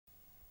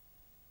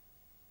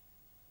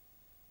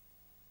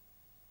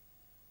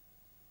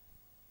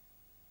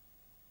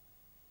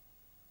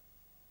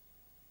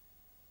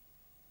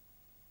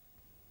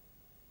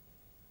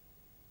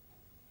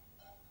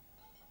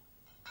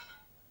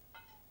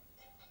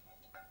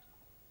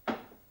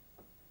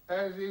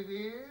As it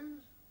is?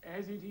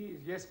 As it is,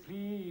 yes,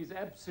 please,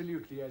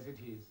 absolutely as it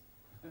is.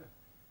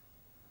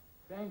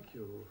 Thank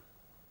you.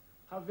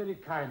 How very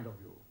kind of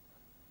you.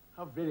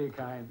 How very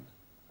kind.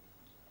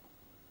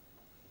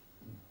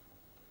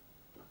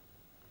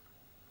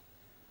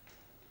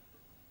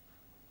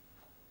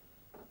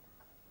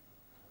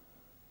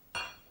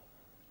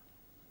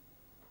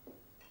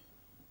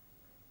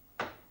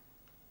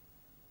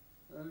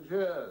 And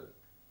cheers.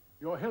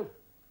 Your health.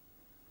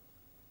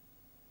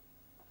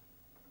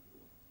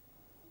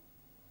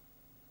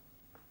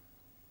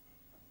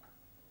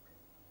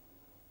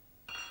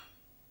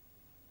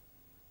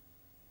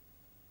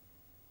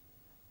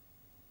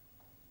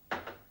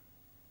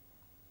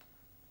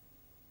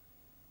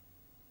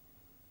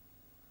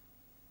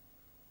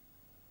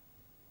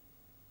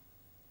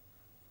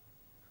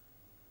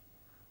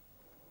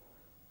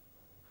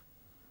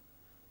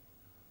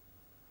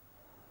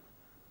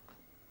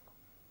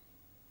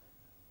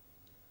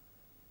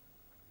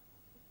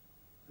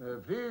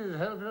 Please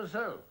help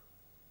yourself.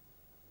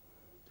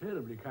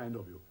 Terribly kind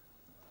of you.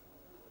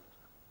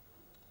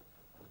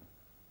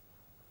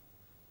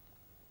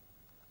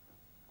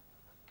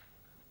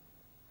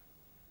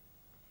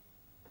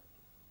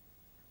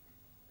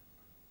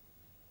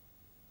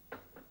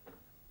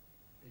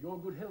 Your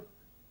good health.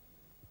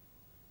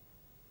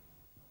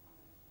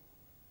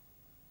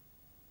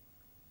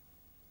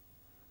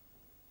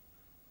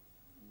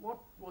 What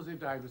was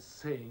it I was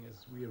saying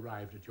as we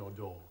arrived at your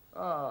door?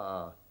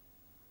 Ah,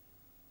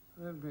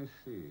 let me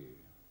see.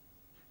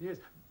 Yes,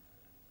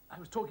 I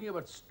was talking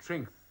about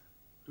strength.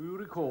 Do you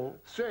recall?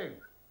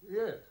 Strength,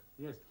 yes.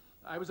 Yes,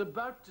 I was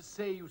about to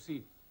say, you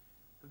see,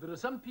 that there are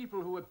some people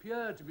who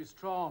appear to be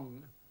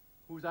strong,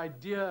 whose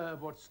idea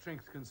of what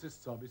strength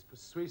consists of is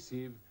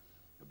persuasive,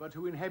 but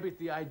who inhabit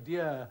the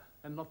idea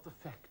and not the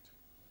fact.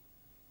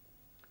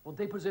 What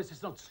they possess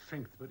is not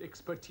strength, but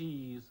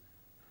expertise.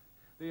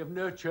 They have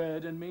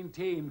nurtured and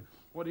maintained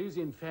what is,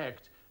 in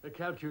fact, a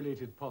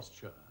calculated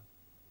posture.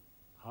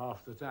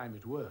 Half the time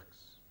it works.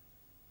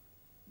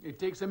 It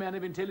takes a man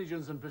of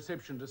intelligence and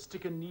perception to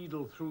stick a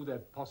needle through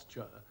that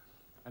posture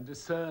and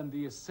discern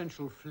the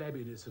essential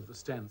flabbiness of the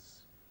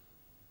stance.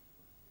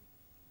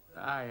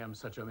 I am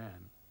such a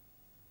man.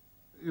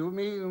 You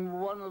mean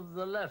one of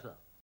the latter?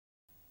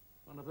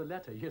 One of the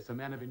latter, yes, a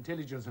man of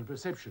intelligence and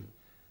perception.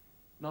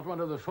 Not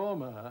one of the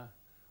former.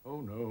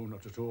 Oh, no,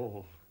 not at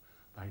all.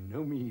 By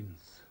no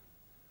means.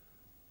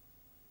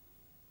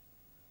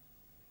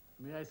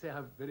 May I say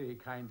how very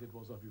kind it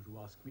was of you to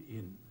ask me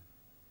in?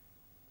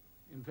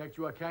 In fact,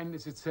 you are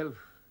kindness itself.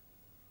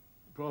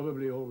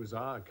 Probably always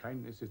are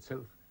kindness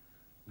itself.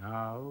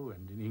 Now,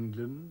 and in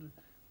England,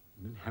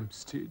 and in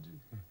Hampstead,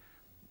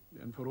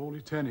 and for all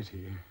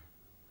eternity.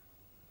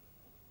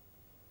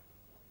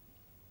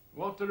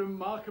 What a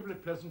remarkably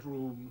pleasant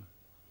room.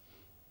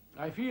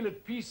 I feel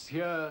at peace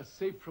here,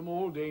 safe from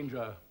all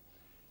danger.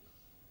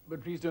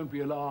 But please don't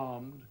be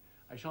alarmed.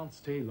 I shan't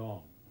stay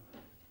long.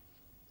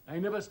 I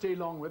never stay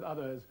long with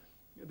others.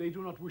 They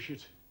do not wish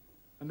it.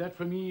 And that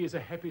for me is a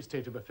happy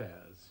state of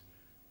affairs.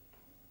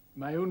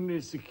 My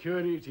only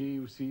security,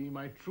 you see,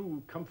 my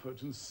true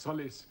comfort and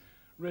solace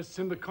rests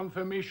in the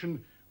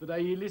confirmation that I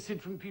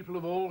elicit from people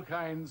of all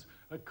kinds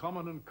a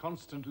common and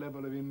constant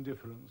level of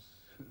indifference.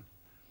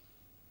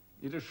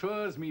 It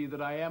assures me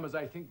that I am as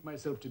I think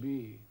myself to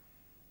be,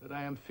 that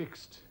I am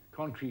fixed,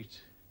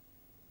 concrete.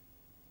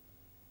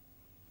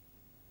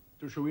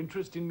 To show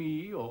interest in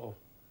me, or,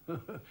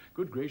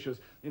 good gracious,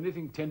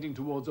 anything tending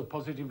towards a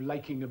positive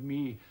liking of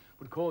me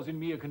would cause in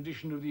me a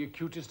condition of the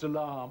acutest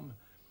alarm.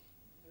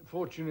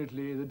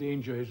 Fortunately, the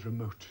danger is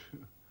remote.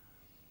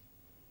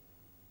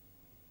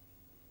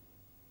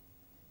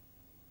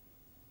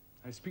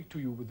 I speak to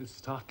you with this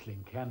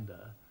startling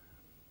candor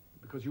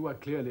because you are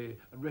clearly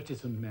a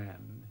reticent man,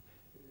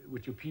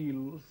 which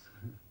appeals,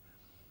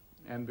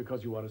 and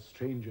because you are a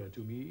stranger to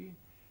me,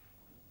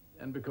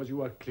 and because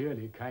you are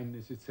clearly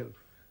kindness itself.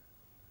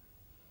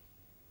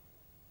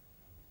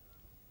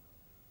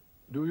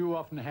 Do you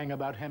often hang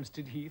about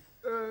Hampstead Heath?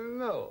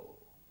 No.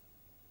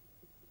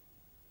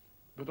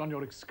 But on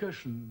your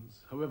excursions,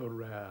 however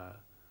rare,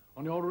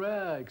 on your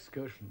rare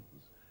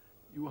excursions,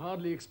 you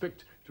hardly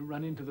expect to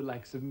run into the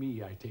likes of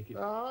me, I take it.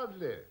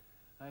 Hardly.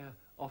 I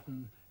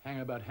often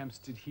hang about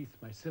Hampstead Heath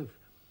myself,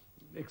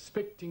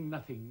 expecting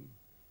nothing.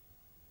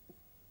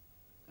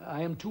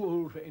 I am too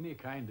old for any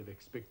kind of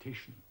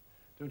expectation.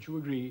 Don't you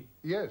agree?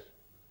 Yes.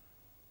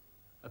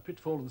 A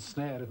pitfall and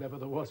snare, if ever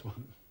there was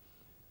one.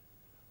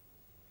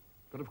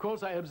 But of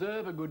course I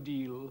observe a good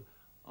deal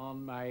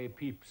on my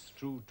peeps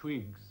through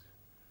twigs.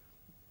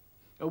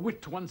 A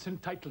wit once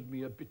entitled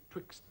me a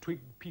betwixt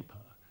twig peeper.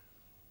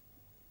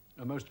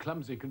 A most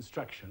clumsy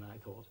construction, I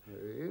thought.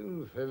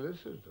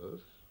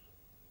 Infelicitous.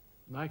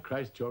 My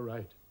Christ, you're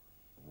right.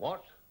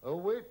 What a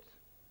wit.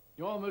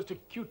 You're most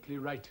acutely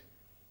right.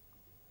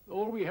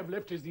 All we have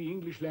left is the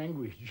English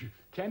language.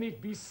 Can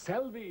it be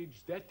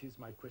salvaged? That is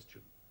my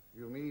question.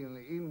 You mean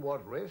in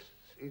what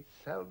rests its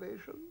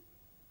salvation?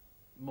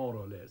 More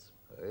or less.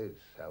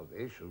 Its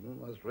salvation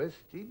must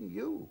rest in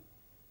you.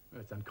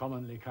 It's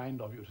uncommonly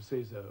kind of you to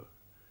say so.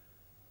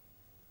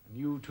 And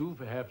you too,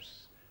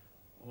 perhaps,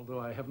 although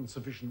I haven't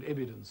sufficient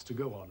evidence to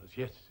go on as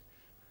yet.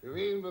 You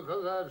mean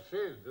because I've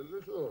said a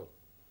little?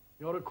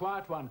 You're a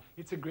quiet one.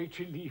 It's a great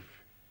relief.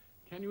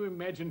 Can you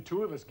imagine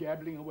two of us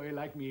gabbling away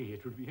like me?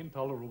 It would be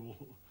intolerable.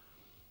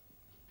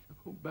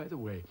 Oh, by the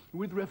way,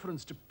 with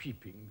reference to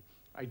peeping,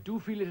 I do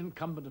feel it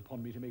incumbent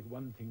upon me to make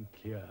one thing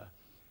clear.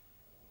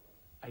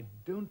 I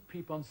don't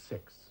peep on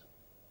sex.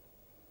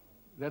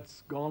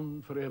 That's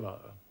gone forever.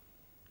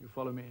 You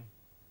follow me?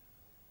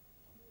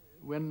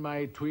 When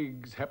my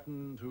twigs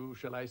happen to,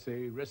 shall I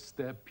say, rest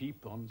their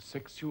peep on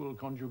sexual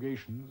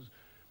conjugations,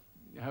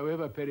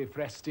 however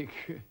periphrastic,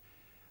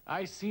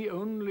 I see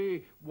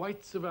only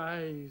whites of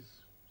eyes,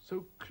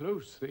 so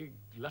close they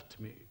glut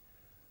me.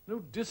 No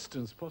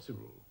distance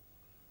possible.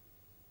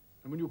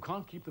 And when you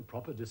can't keep the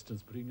proper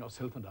distance between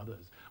yourself and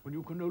others, when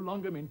you can no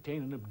longer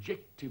maintain an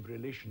objective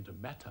relation to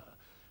matter,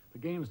 the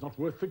game's not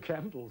worth the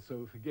candle,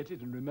 so forget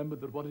it and remember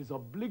that what is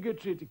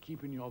obligatory to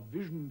keep in your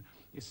vision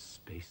is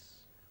space.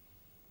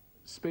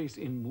 Space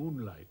in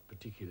moonlight,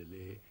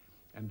 particularly,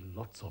 and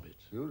lots of it.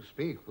 You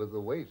speak with the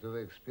weight of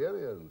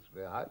experience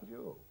behind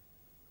you.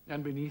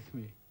 And beneath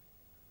me.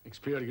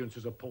 Experience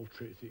is a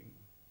paltry thing.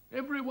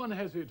 Everyone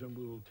has it and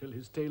will tell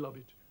his tale of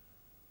it.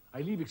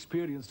 I leave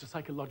experience to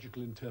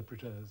psychological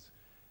interpreters,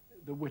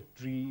 the wet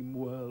dream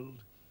world.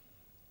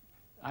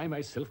 I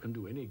myself can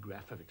do any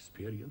graph of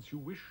experience you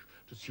wish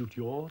to suit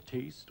your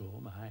taste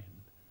or mine.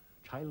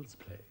 Child's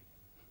play.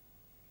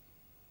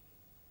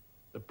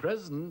 The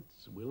present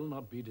will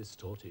not be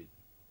distorted.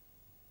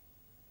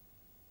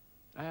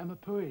 I am a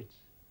poet.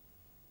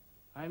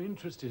 I am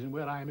interested in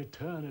where I am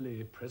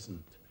eternally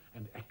present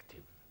and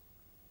active.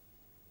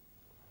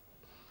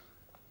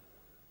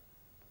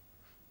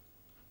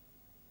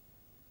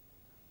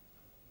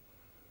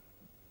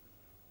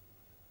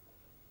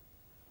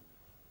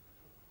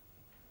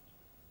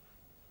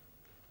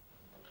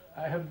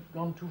 I have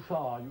gone too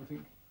far, you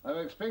think? I'm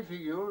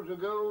expecting you to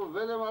go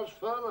very much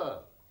further.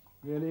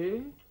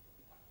 Really?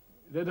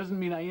 That doesn't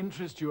mean I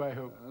interest you, I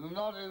hope.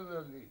 Not in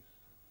the least.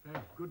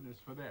 Thank goodness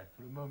for that.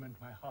 For a moment,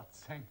 my heart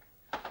sank.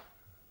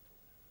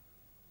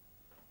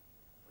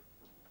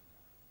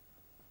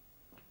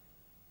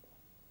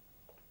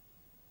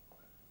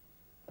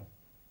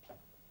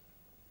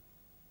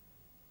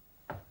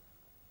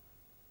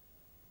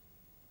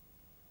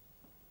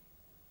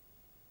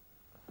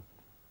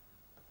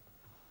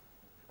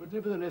 But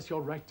nevertheless,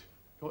 you're right.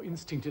 Your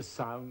instinct is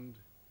sound.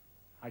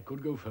 I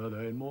could go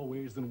further in more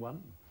ways than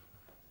one.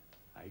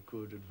 I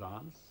could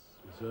advance,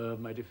 reserve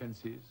my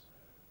defenses,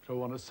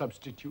 throw on a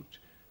substitute,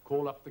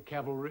 call up the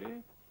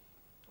cavalry,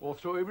 or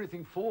throw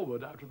everything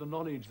forward out of the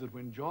knowledge that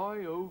when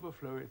joy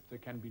overfloweth, there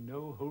can be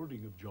no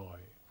holding of joy.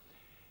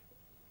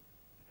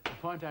 The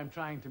point I'm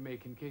trying to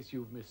make, in case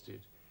you've missed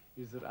it,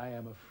 is that I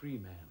am a free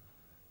man.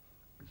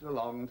 It's a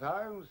long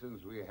time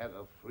since we had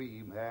a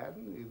free man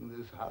in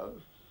this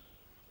house.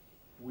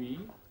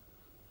 We?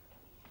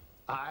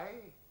 I?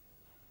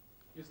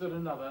 Is there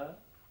another?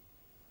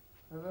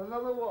 And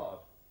another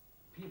what?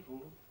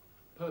 People,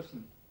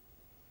 person.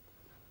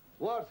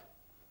 What?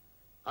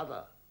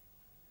 Other?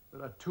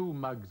 There are two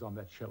mugs on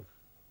that shelf.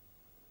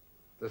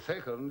 The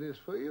second is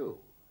for you.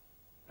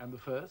 And the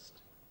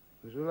first?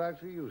 Would you like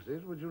to use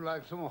it? Would you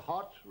like some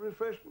hot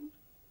refreshment?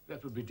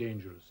 That would be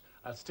dangerous.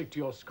 I'll stick to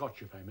your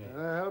scotch if I may.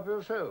 Help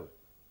yourself.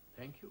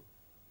 Thank you.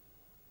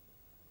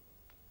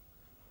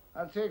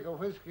 I'll take a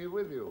whiskey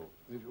with you,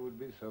 if you would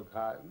be so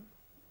kind.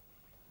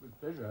 With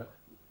pleasure.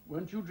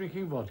 Weren't you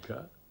drinking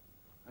vodka?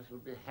 I shall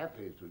be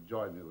happy to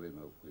join you in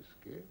a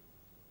whiskey.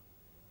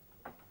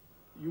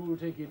 You will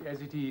take it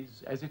as it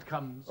is, as it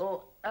comes?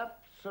 Oh,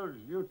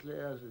 absolutely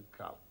as it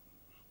comes.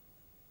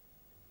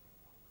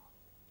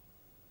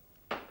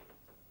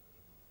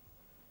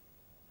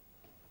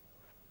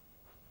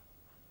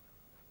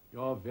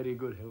 You're very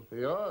good health.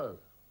 Yours.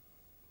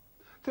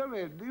 Tell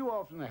me, do you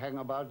often hang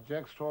about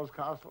Jack Straw's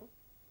castle?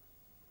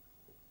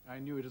 I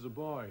knew it as a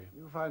boy.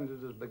 You find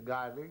it as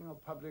beguiling a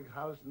public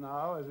house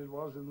now as it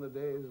was in the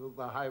days of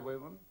the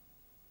highwaymen,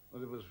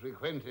 when it was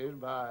frequented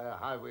by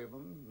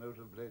highwaymen,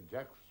 notably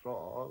Jack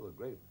Straw, the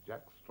great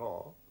Jack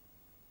Straw.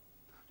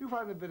 Do you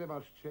find it very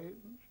much changed?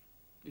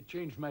 It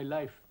changed my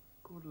life.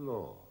 Good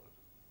Lord.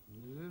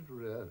 Is it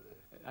really?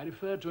 I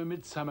refer to a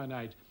midsummer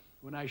night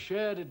when I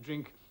shared a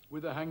drink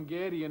with a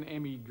Hungarian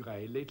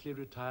émigré lately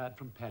retired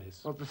from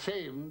Paris. Not the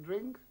same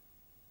drink?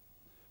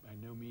 By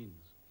no means.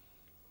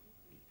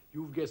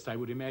 You've guessed, I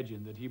would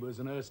imagine, that he was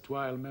an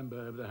erstwhile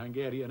member of the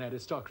Hungarian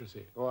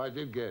aristocracy. Oh, I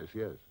did guess,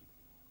 yes.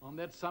 On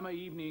that summer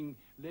evening,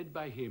 led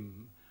by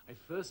him, I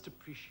first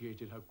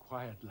appreciated how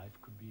quiet life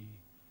could be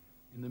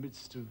in the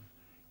midst of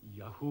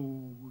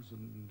yahoos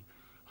and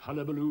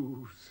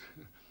hullabaloos.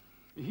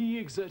 He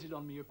exerted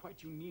on me a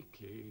quite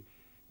uniquely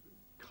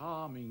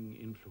calming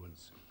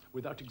influence,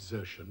 without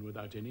exertion,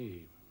 without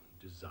any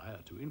desire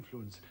to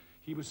influence.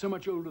 He was so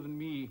much older than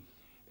me.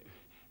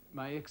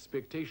 My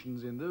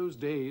expectations in those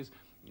days,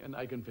 and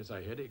I confess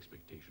I had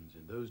expectations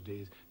in those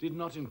days, did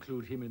not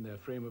include him in their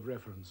frame of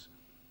reference.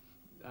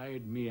 I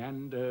had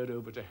meandered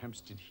over to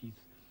Hampstead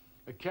Heath,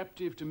 a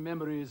captive to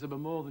memories of a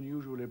more than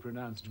usually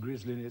pronounced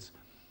grisliness,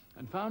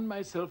 and found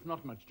myself,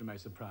 not much to my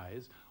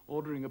surprise,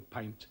 ordering a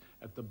pint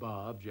at the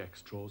bar of Jack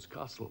Straw's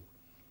castle.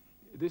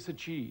 This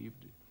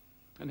achieved,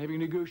 and having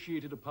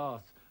negotiated a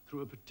path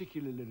through a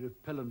particularly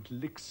repellent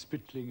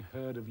lick-spittling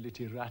herd of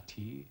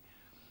literati,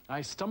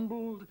 I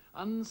stumbled,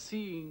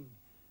 unseeing,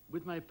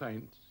 with my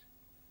pint,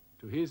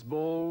 to his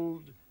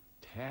bald,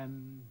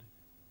 tanned,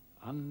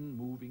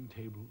 unmoving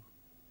table.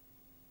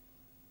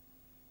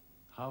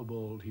 How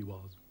bald he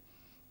was.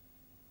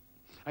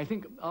 I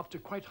think after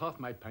quite half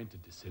my pint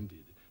had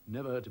descended,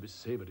 never to be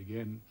savoured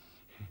again,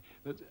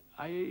 that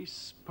I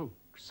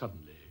spoke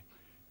suddenly.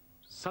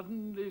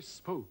 Suddenly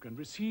spoke and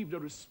received a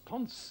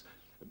response,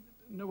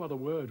 no other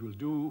word will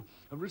do,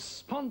 a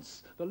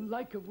response the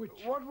like of which...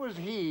 What was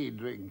he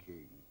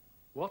drinking?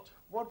 What?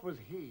 What was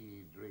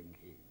he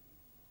drinking?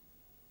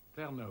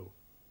 Pernod.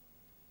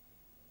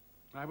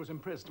 I was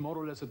impressed, more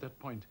or less at that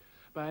point,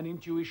 by an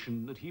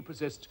intuition that he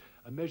possessed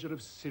a measure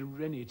of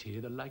serenity,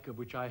 the like of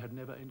which I had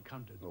never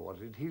encountered. Well, what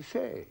did he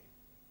say?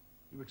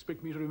 You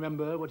expect me to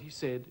remember what he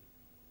said?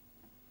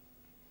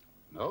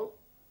 No.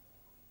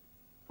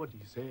 What he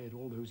said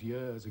all those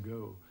years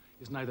ago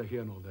is neither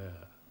here nor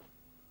there.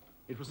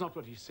 It was not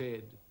what he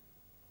said,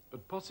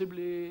 but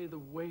possibly the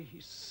way he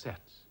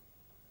sat,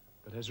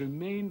 that has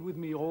remained with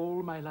me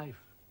all my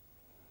life,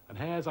 and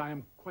has, I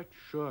am quite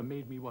sure,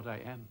 made me what I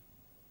am.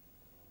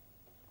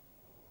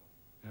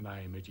 And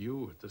I met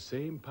you at the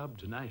same pub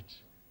tonight,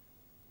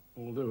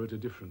 although at a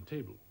different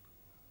table.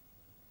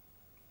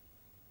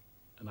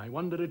 And I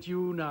wonder at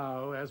you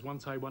now, as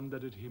once I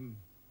wondered at him.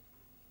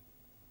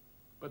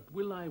 But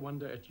will I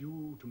wonder at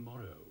you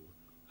tomorrow,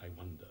 I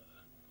wonder,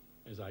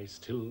 as I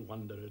still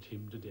wonder at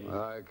him today?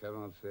 I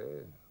cannot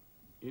say.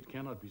 It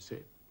cannot be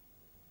said.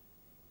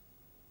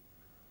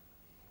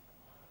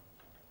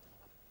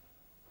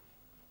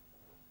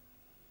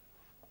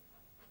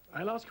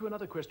 I'll ask you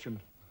another question.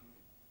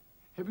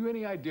 Have you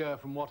any idea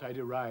from what I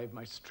derive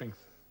my strength?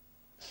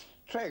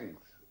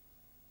 Strength?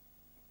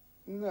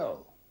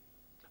 No.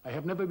 I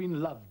have never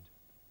been loved.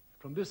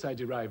 From this I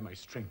derive my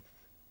strength.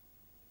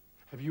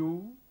 Have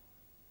you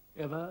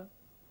ever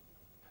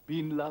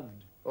been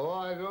loved? Oh,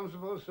 I don't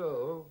suppose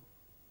so.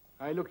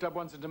 I looked up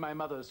once into my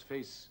mother's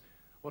face.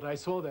 What I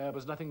saw there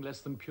was nothing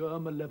less than pure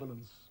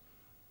malevolence.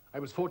 I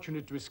was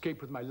fortunate to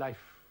escape with my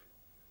life.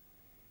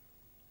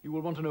 You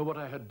will want to know what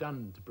I had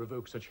done to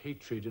provoke such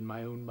hatred in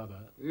my own mother.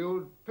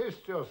 You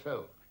pissed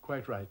yourself.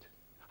 Quite right.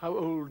 How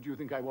old do you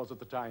think I was at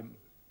the time?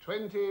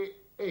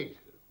 28.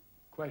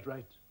 Quite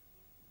right.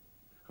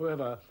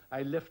 However,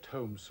 I left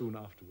home soon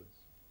afterwards.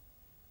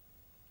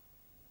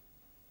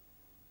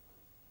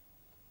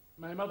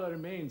 My mother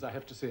remains, I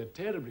have to say, a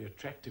terribly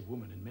attractive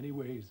woman in many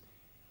ways.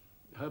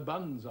 Her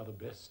buns are the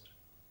best.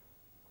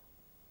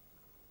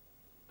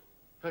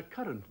 Her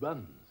currant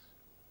buns,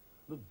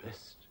 the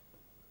best.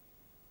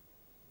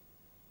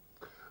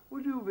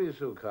 Would you be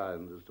so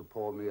kind as to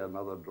pour me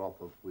another drop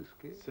of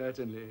whiskey?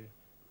 Certainly.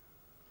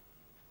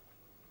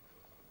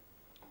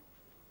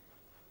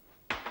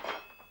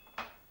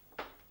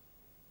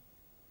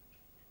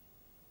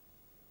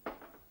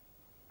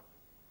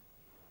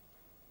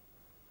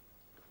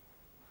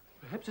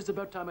 Perhaps it's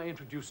about time I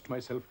introduced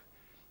myself.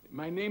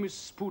 My name is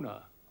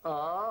Spooner.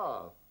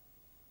 Ah.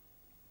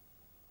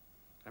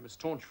 I'm a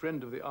staunch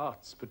friend of the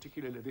arts,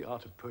 particularly the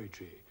art of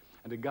poetry,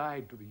 and a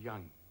guide to the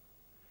young.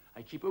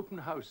 I keep open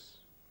house.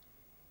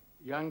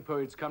 Young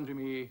poets come to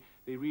me,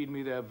 they read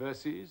me their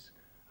verses,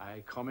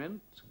 I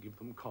comment, give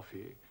them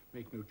coffee,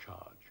 make no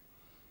charge.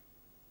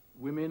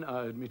 Women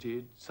are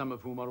admitted, some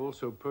of whom are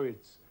also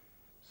poets,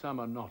 some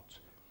are not.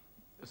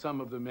 Some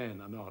of the men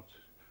are not.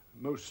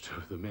 Most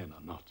of the men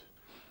are not.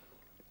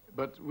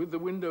 But with the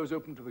windows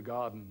open to the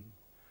garden,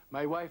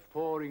 my wife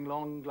pouring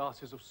long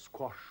glasses of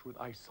squash with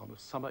ice on a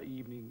summer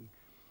evening,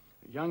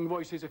 young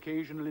voices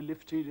occasionally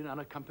lifted in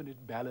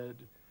unaccompanied ballad,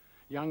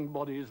 young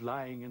bodies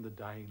lying in the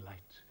dying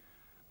light,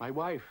 my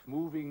wife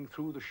moving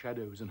through the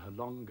shadows in her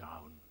long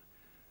gown.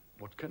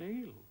 What can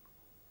ail?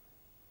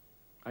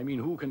 I mean,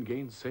 who can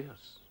gainsay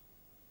us?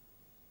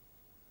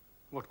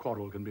 What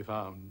quarrel can be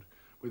found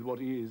with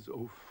what is,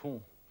 au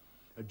fond,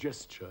 a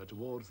gesture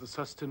towards the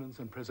sustenance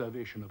and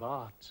preservation of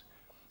art,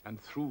 and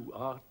through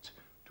art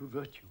to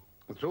virtue?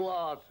 Through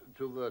art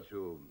to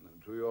virtue,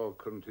 to your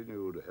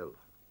continued health.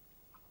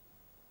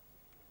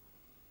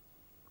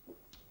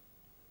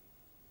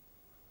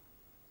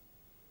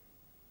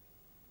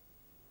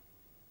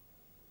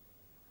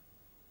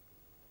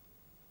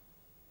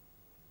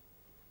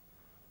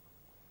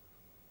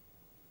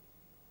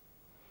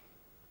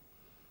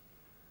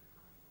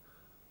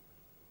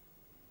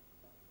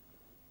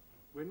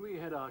 When we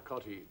had our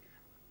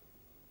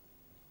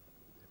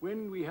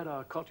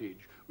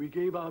cottage, we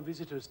gave our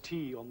visitors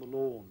tea on the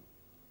lawn.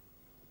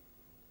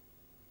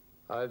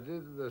 I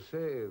did the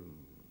same.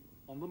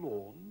 On the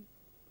lawn?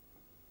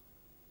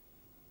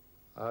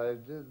 I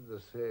did the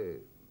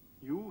same.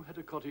 You had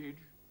a cottage?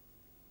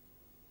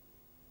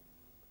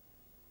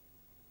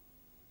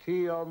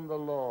 Tea on the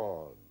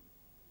lawn.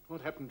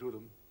 What happened to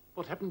them?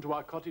 What happened to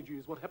our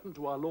cottages? What happened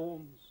to our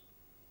lawns?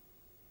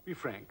 Be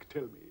frank,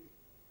 tell me.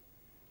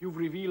 You've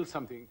revealed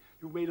something.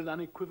 You've made an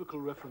unequivocal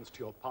reference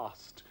to your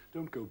past.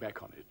 Don't go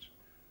back on it.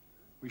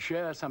 We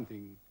share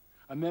something,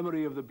 a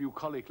memory of the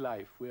bucolic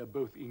life. We're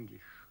both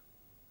English.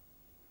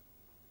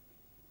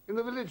 In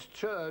the village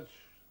church,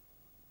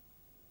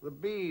 the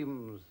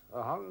beams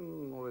are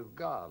hung with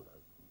garlands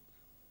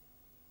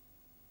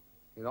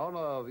in honor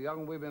of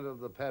young women of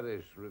the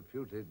parish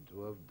reputed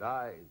to have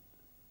died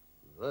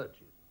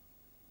virgin.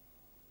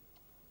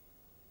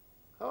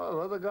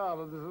 However, the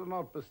garlands are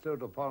not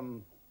bestowed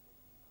upon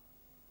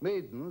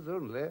maidens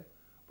only,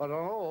 but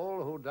on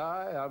all who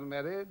die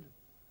unmarried,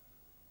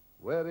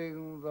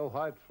 wearing the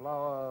white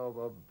flower of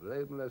a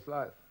blameless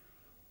life.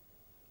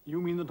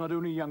 You mean that not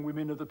only young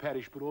women of the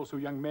parish, but also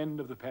young men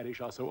of the parish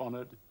are so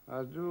honored?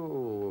 I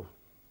do.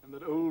 And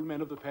that old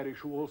men of the parish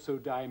who also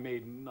die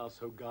maiden are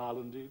so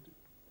garlanded?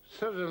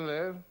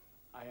 Certainly.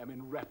 I am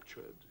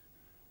enraptured.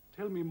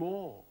 Tell me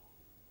more.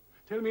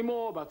 Tell me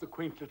more about the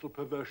quaint little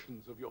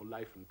perversions of your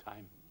life and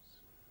times.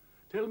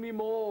 Tell me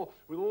more,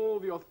 with all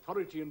the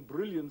authority and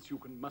brilliance you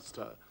can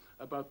muster,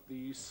 about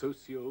the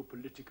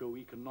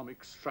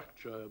socio-politico-economic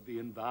structure of the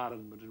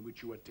environment in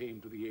which you attain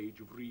to the age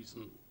of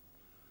reason.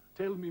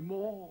 Tell me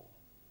more.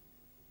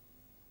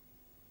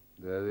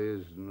 There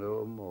is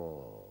no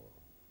more.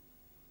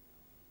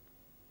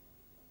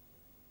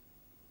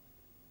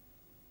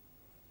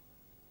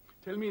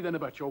 Tell me then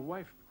about your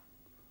wife.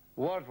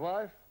 What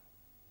wife?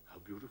 How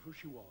beautiful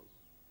she was,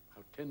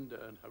 how tender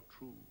and how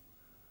true.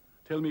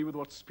 Tell me with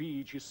what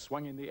speed she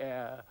swung in the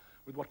air,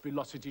 with what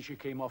velocity she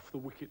came off the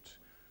wicket,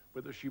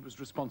 whether she was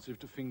responsive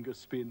to finger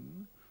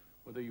spin,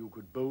 whether you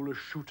could bowl a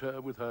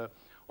shooter with her,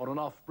 or an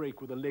off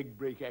break with a leg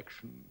break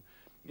action.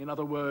 In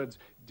other words,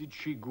 did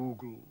she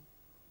Google?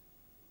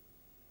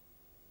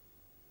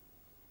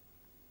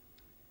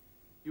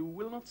 You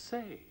will not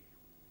say.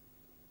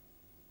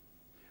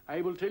 I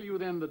will tell you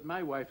then that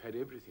my wife had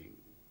everything.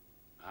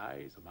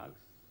 Eyes, a mouth,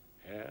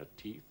 hair,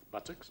 teeth,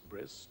 buttocks,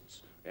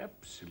 breasts,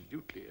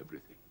 absolutely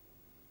everything.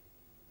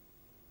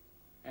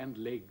 And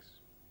legs.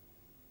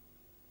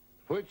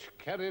 Which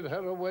carried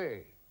her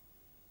away?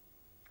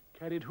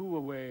 Carried who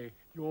away?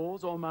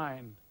 Yours or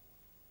mine?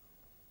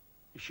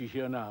 Is she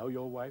here now,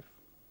 your wife?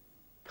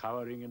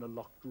 Cowering in a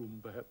locked room,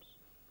 perhaps?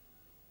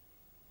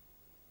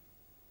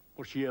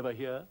 Was she ever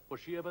here? Was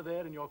she ever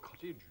there in your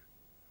cottage?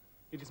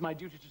 It is my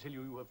duty to tell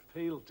you you have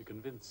failed to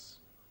convince.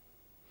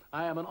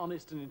 I am an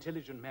honest and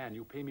intelligent man.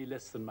 You pay me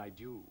less than my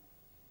due.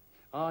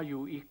 Are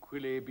you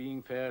equally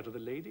being fair to the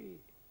lady?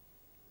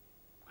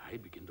 I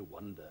begin to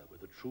wonder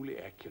whether truly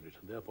accurate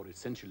and therefore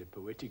essentially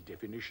poetic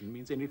definition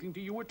means anything to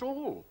you at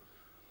all.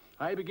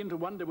 I begin to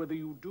wonder whether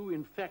you do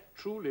in fact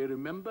truly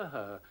remember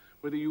her,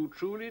 whether you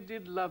truly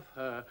did love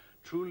her,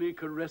 truly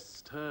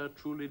caressed her,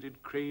 truly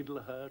did cradle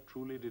her,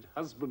 truly did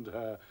husband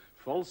her,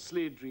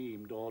 falsely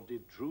dreamed, or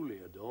did truly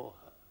adore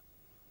her.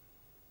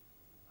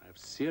 I have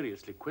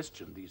seriously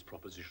questioned these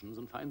propositions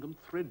and find them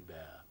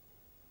threadbare.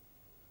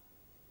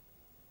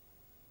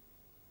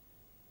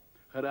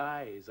 Her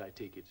eyes, I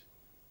take it,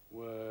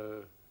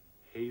 were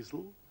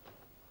hazel?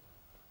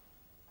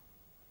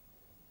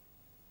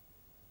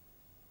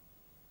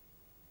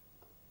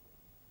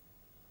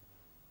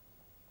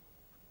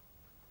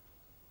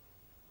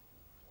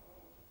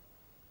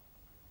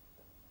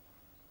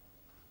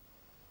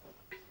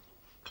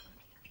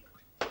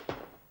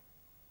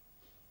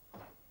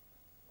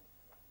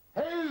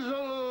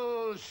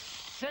 Hazel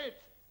shit!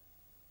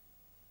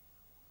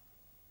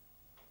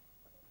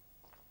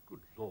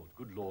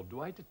 Good Lord,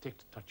 do I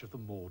detect a touch of the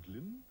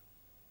maudlin?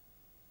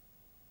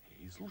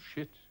 Hazel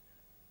shit.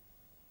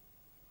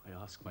 I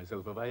ask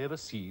myself, have I ever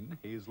seen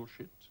hazel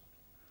shit?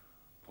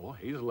 Or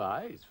hazel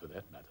eyes, for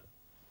that matter.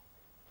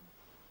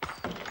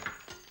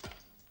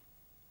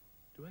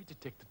 Do I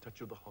detect a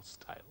touch of the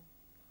hostile?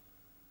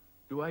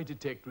 Do I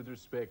detect, with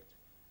respect,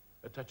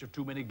 a touch of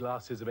too many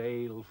glasses of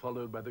ale,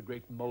 followed by the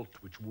great malt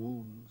which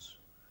wounds?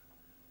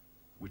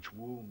 Which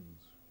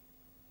wounds?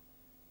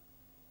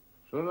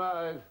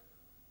 Tonight,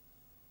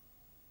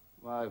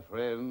 my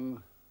friend,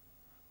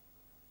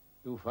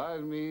 you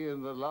find me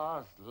in the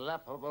last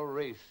lap of a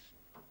race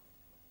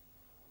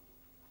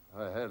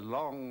I had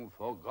long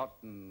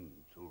forgotten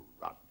to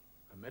run.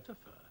 A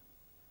metaphor.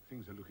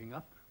 Things are looking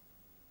up.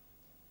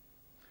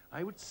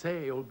 I would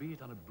say,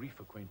 albeit on a brief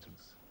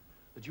acquaintance,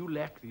 that you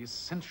lack the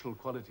essential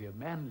quality of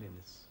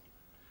manliness,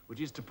 which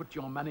is to put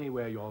your money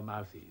where your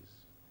mouth is.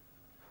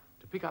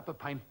 To pick up a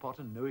pint pot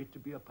and know it to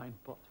be a pint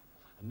pot,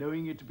 and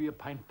knowing it to be a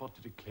pint pot,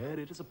 to declare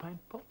it as a pint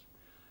pot,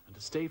 and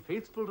to stay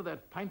faithful to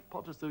that pint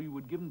pot as though you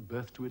had given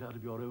birth to it out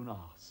of your own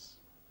arse.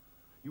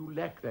 You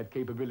lack that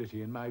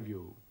capability, in my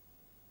view.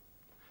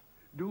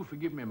 Do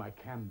forgive me my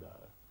candor.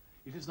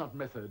 It is not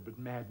method, but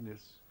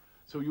madness.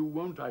 So you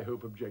won't, I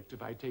hope, object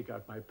if I take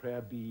out my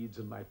prayer beads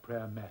and my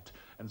prayer mat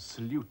and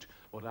salute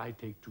what I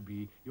take to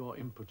be your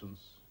impotence.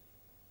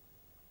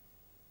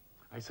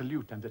 I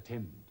salute and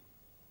attend.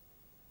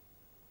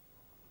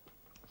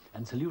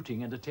 And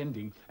saluting and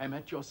attending, I'm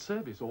at your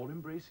service, all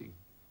embracing.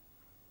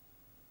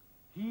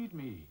 Heed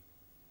me.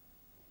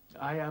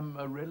 I am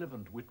a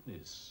relevant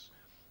witness.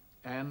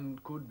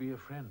 and could be a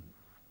friend.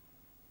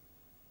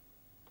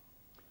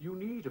 You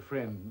need a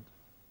friend.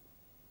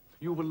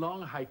 You've a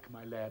long hike,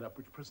 my lad, up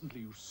which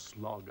presently you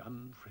slog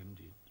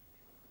unfriended.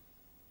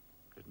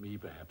 Let me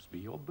perhaps be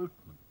your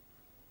boatman.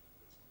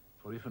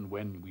 For if and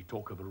when we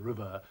talk of a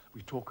river,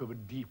 we talk of a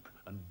deep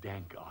and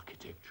dank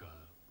architecture.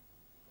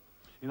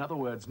 In other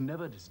words,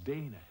 never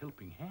disdain a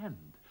helping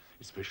hand,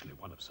 especially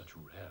one of such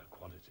rare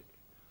quality.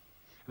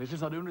 And it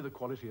is not only the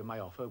quality of my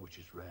offer which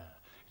is rare,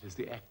 it is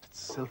the act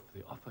itself,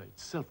 the offer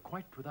itself,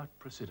 quite without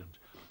precedent.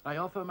 I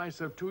offer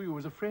myself to you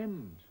as a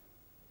friend.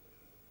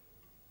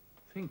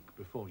 Think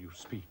before you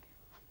speak.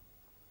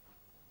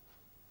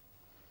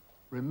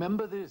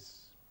 Remember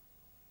this.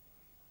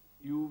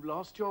 You've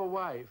lost your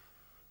wife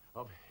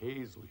of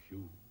hazel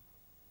hue.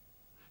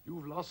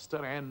 You've lost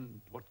her,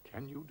 and what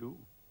can you do?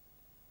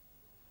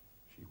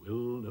 She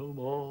will no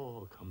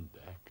more come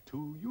back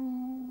to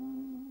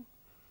you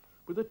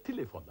with a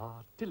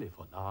telephona,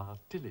 telephona,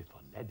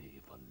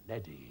 telephoneddy,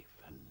 phoneddy,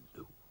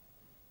 falloo.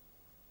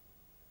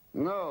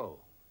 No.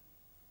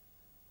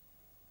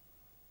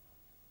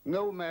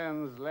 No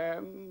man's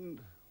land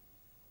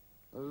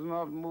does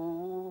not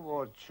move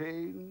or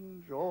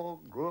change or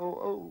grow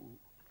old.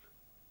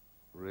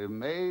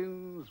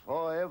 Remains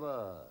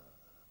forever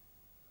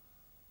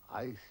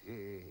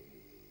icy,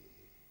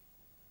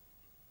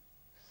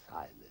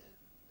 silent.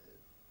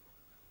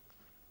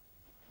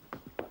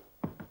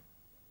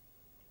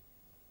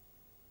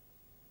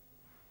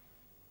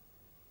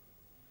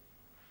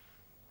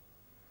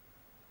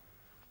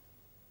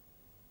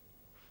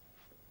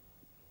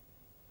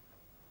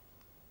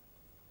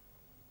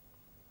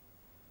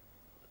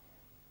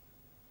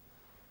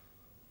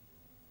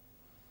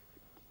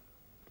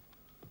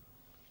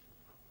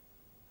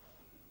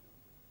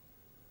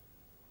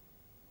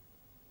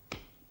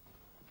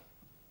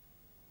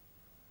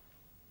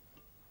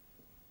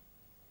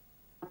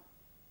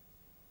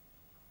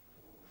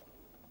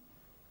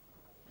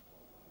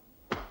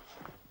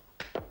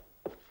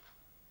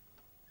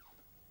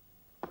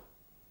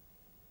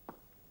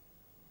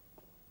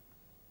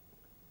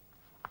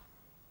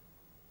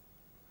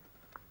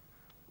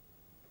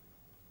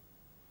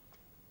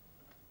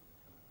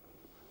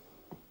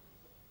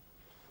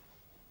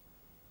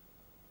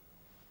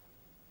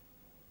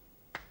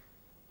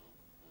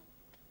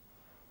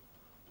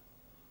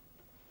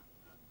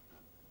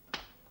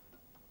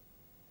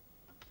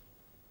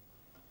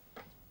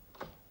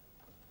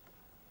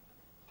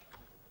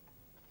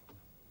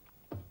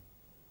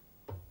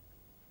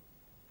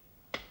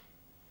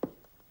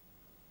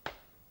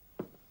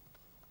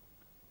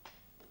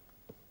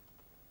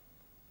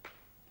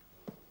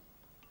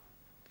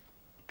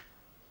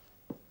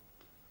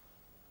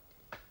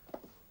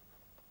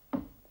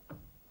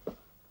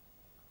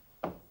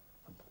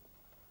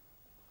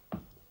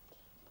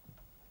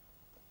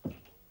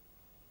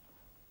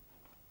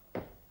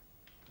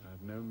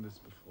 I've known this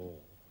before.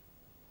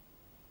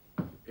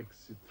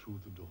 Exit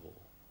through the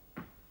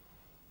door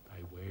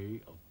by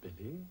way of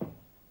belly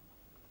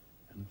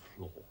and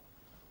floor.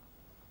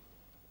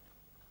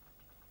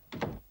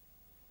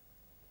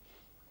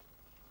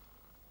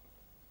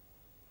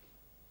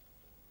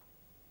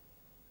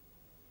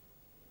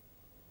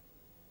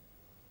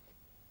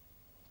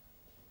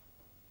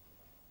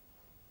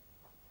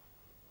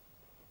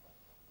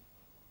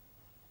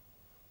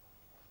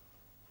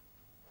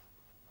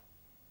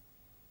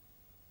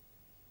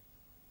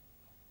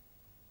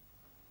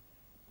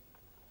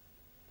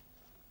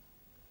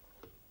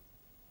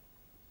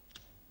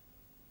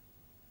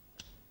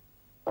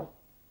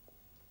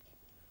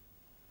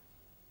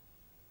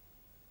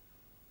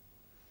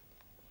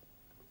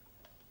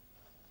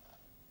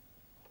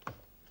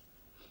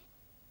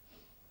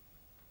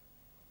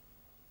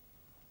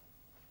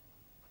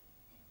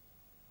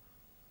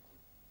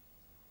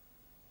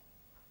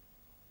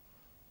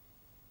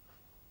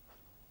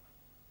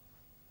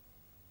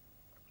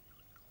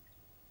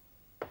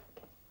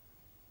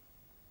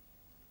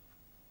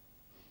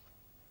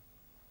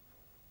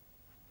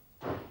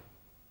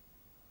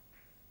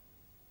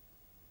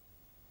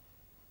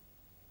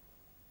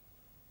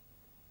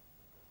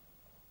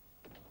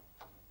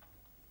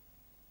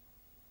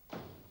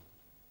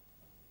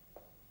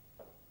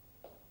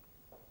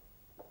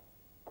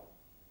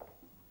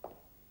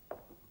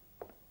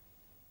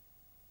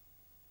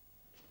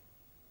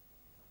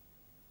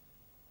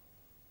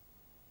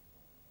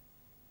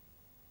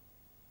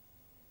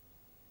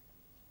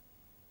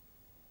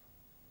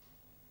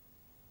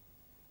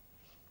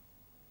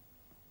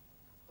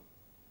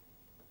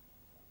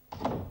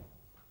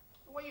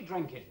 What are you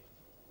drinking?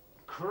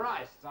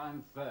 Christ,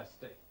 I'm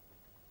thirsty.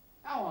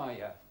 How are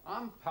you?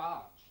 I'm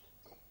parched.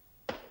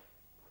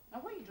 Now,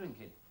 what are you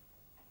drinking?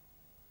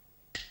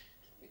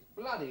 It's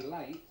bloody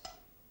late.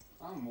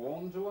 I'm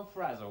worn to a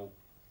frazzle.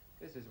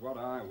 This is what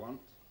I want.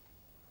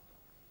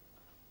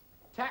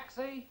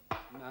 Taxi?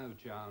 No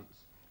chance.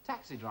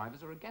 Taxi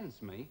drivers are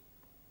against me.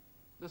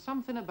 There's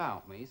something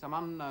about me, some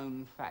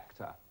unknown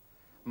factor.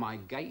 My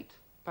gait,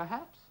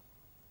 perhaps?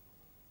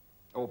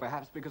 Or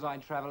perhaps because I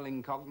travel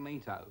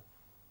incognito.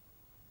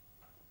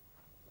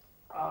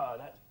 Oh,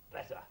 that's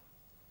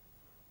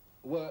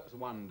works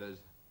wonders.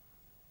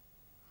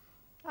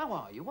 How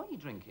are you? What are you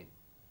drinking?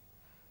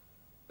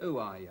 Who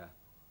are you?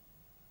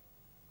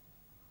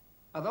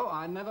 I thought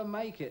I'd never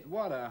make it.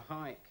 What a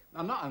hike.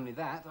 And not only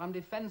that, I'm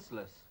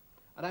defenceless.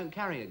 I don't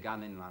carry a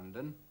gun in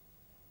London.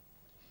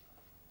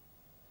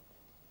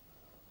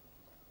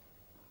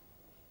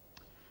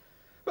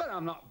 But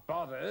I'm not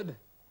bothered.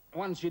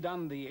 Once you've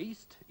done the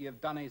East,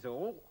 you've done it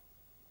all.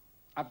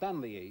 I've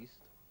done the East.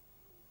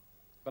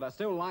 But I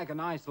still like a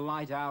nice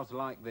lighthouse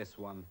like this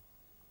one.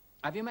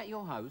 Have you met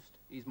your host?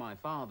 He's my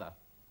father.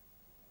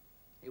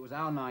 It was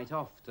our night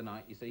off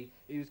tonight, you see.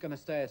 He was going to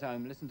stay at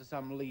home, listen to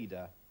some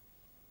leader.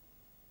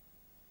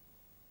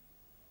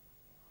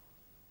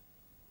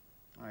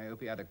 I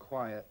hope he had a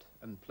quiet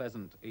and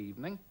pleasant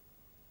evening.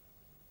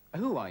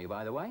 Who are you,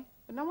 by the way?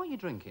 And now what are you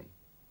drinking?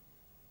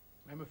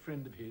 I'm a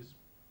friend of his.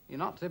 You're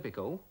not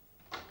typical.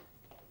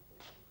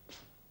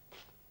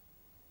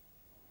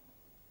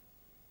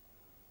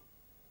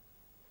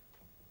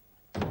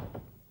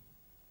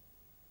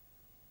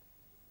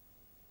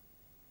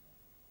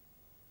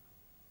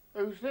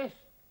 Who's this?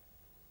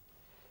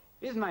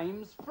 His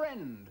name's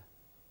Friend.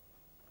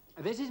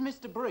 This is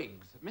Mr.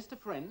 Briggs. Mr.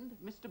 Friend,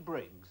 Mr.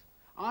 Briggs.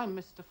 I'm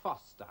Mr.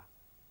 Foster.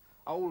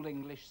 Old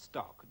English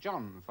stock.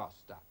 John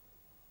Foster.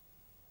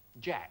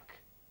 Jack.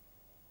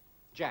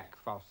 Jack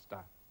Foster.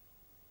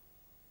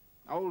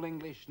 Old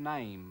English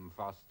name,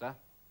 Foster.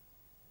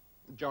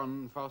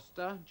 John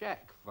Foster,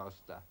 Jack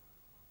Foster.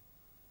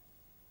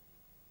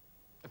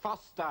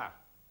 Foster.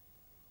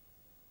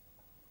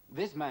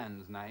 This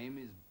man's name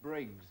is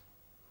Briggs.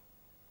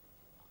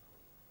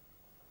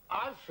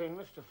 I've seen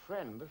Mr.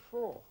 Friend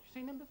before. You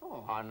seen him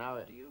before? I know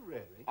it. Do you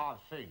really? I've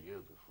seen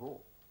you before.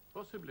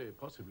 Possibly,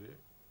 possibly.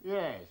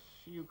 Yes,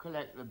 you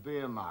collect the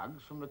beer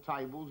mugs from the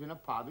tables in a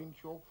pub in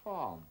Chalk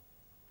Farm.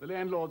 The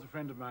landlord's a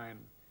friend of mine.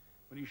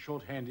 When he's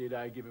short-handed,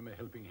 I give him a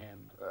helping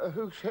hand.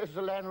 Who says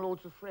the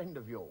landlord's a friend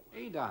of yours?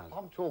 He does.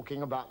 I'm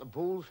talking about the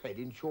Bull's Head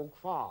in Chalk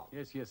Farm.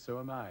 Yes, yes, so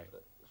am I.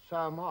 So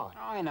am I.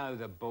 I know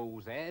the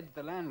Bull's Head.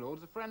 The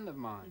landlord's a friend of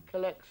mine. He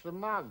collects the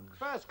mugs.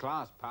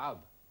 First-class pub.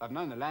 I've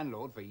known the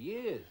landlord for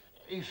years.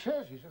 He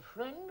says he's a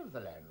friend of the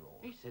landlord.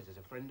 He says he's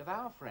a friend of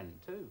our friend,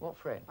 too. What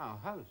friend? Our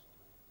host.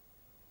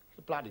 He's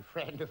a bloody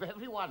friend of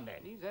everyone, then.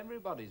 He's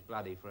everybody's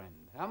bloody friend.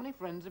 How many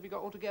friends have you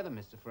got altogether,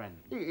 Mr. Friend?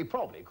 He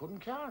probably couldn't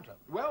count them.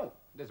 Well,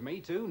 there's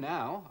me too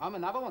now. I'm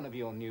another one of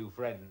your new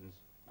friends.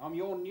 I'm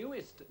your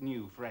newest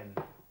new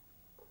friend.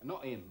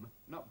 Not him,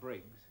 not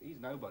Briggs. He's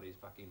nobody's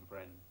fucking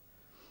friend.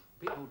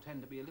 People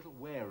tend to be a little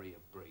wary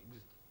of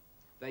Briggs.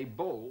 They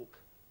balk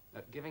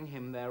at giving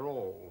him their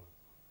all.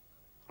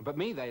 But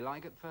me they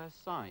like at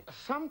first sight.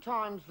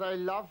 Sometimes they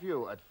love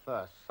you at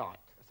first sight.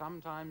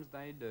 Sometimes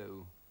they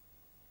do.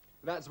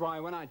 That's why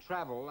when I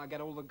travel, I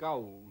get all the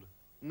gold.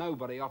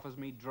 Nobody offers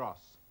me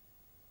dross.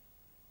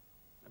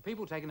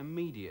 People take an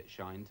immediate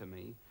shine to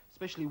me,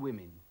 especially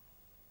women.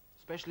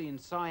 Especially in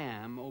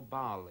Siam or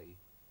Bali.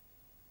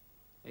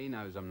 He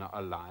knows I'm not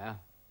a liar.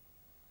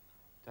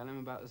 Tell him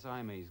about the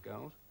Siamese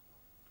girls.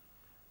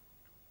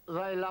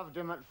 They loved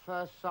him at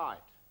first sight.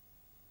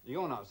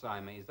 You're not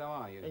Siamese, though,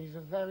 are you? He's a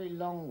very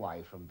long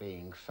way from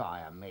being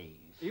Siamese.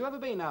 You ever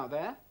been out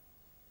there?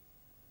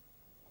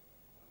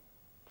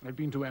 I've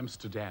been to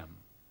Amsterdam.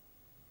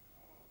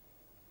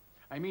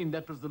 I mean,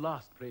 that was the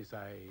last place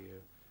I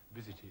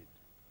visited.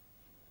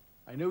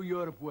 I know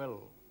Europe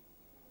well.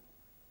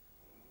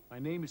 My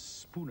name is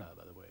Spooner,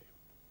 by the way.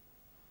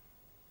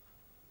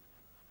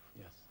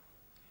 Yes.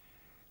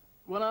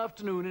 One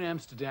afternoon in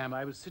Amsterdam,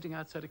 I was sitting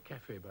outside a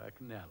cafe by a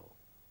canal.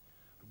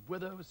 The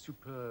weather was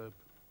superb.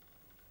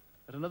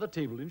 At another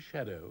table in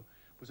shadow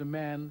was a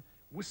man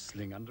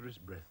whistling under his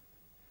breath,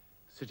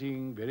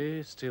 sitting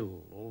very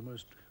still,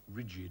 almost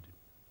rigid.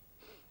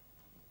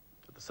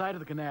 At the side of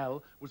the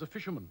canal was a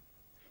fisherman.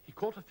 He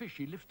caught a fish,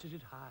 he lifted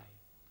it high.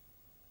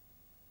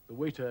 The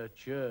waiter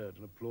cheered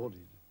and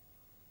applauded.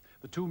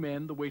 The two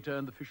men, the waiter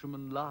and the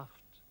fisherman, laughed.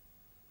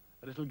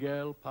 A little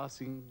girl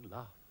passing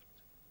laughed.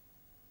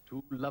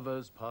 Two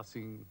lovers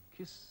passing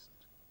kissed.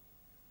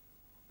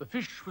 The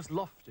fish was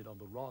lofted on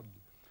the rod.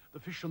 The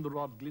fish on the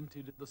rod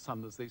glinted in the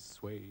sun as they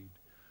swayed.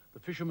 The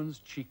fisherman's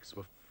cheeks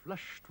were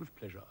flushed with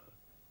pleasure.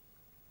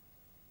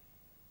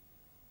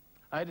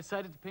 I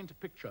decided to paint a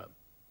picture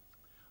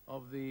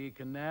of the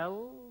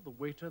canal, the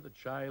waiter, the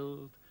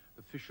child,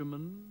 the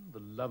fisherman, the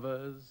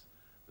lovers,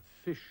 the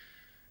fish,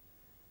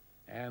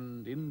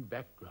 and in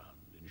background,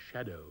 in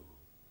shadow,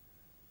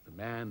 the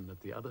man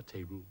at the other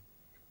table,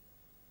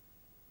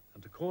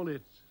 and to call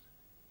it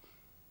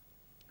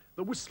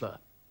the Whistler.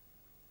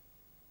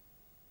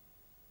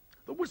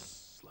 The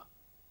Whistler.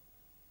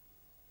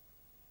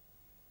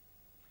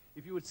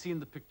 If you had seen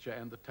the picture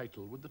and the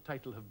title, would the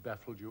title have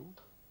baffled you?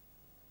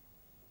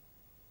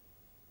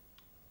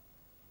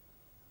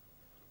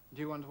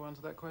 Do you want to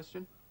answer that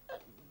question?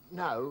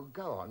 No,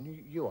 go on.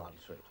 You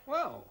answer it.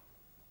 Well,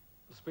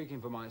 speaking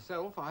for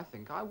myself, I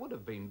think I would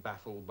have been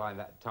baffled by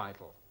that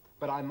title.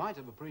 But I might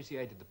have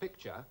appreciated the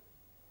picture.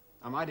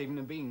 I might even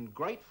have been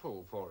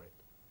grateful for it.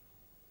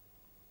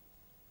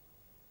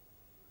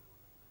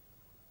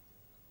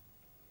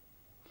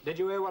 Did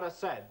you hear what I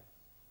said?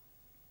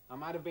 I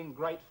might have been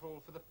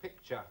grateful for the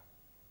picture.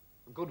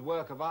 A good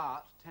work of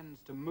art tends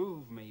to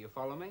move me, you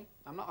follow me?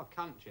 I'm not a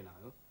cunt, you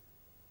know.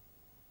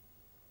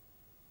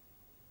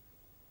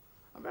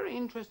 I'm very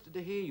interested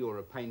to hear you're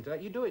a painter.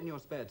 You do it in your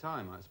spare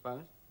time, I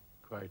suppose.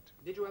 Quite.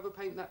 Did you ever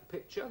paint that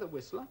picture, The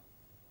Whistler?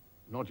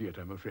 Not yet,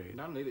 I'm afraid.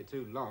 Don't leave it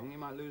too long, you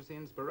might lose the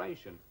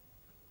inspiration.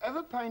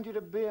 Ever painted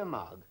a beer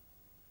mug?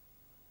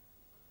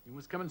 You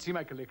must come and see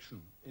my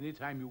collection any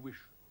time you wish.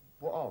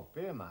 What of,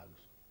 beer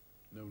mugs?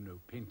 No,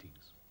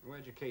 paintings.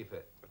 Where'd you keep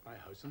it? At my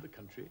house in the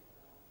country.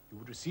 You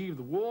would receive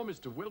the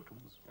warmest of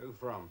welcomes. Who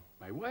from?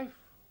 My wife,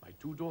 my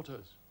 2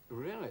 daughters.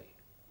 Really?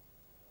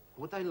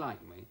 Would they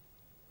like me?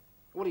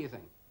 What do you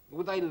think?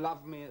 Would they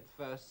love me at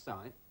first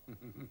sight?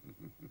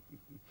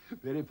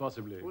 Very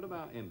possibly. What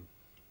about him?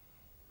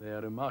 They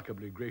are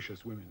remarkably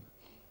gracious women.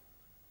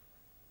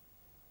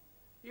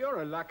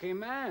 You're a lucky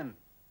man.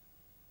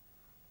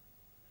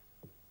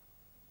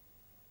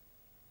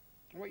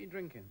 What are you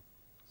drinking?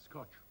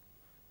 Scotch.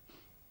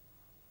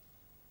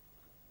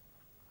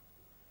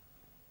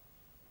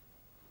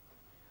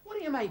 What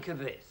do you make of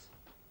this?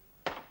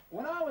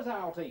 When I was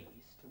out east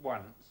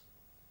once,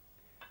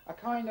 a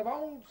kind of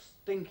old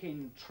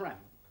stinking tramp,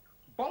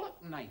 bollock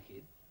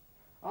naked,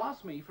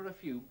 asked me for a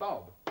few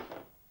bob.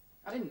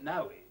 I didn't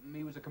know him.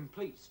 He was a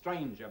complete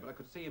stranger, but I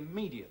could see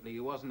immediately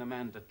he wasn't a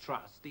man to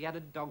trust. He had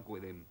a dog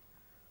with him.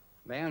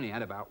 They only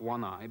had about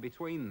one eye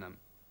between them.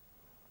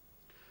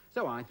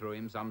 So I threw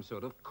him some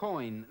sort of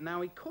coin.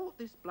 Now, he caught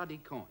this bloody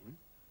coin.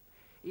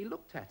 He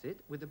looked at it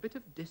with a bit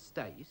of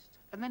distaste,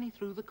 and then he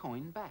threw the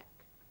coin back.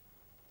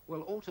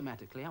 Well,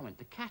 automatically, I went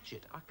to catch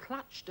it. I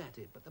clutched at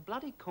it, but the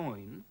bloody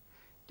coin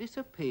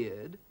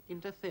disappeared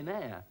into thin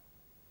air.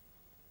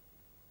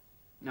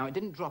 Now, it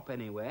didn't drop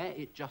anywhere.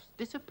 It just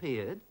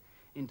disappeared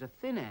into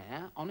thin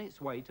air on its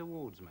way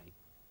towards me.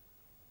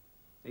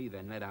 He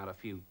then let out a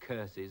few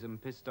curses and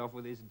pissed off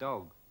with his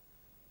dog.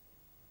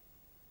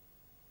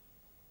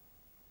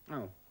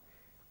 Oh,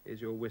 here's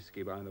your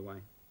whiskey, by the way.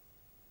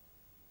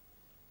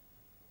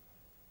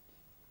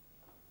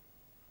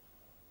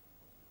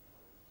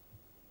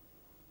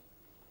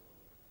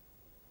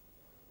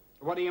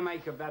 What do you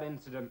make of that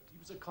incident? He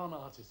was a con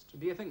artist.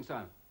 Do you think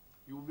so?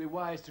 You would be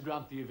wise to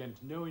grant the event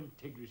no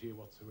integrity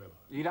whatsoever.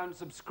 You don't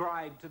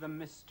subscribe to the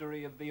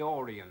mystery of the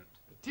Orient?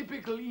 A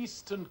typical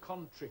Eastern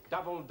con trick.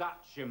 Double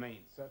Dutch, you mean?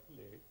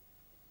 Certainly.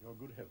 Your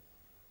good health.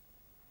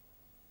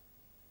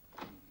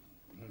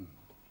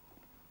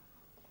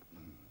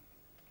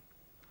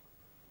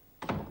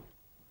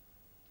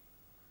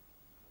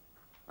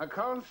 I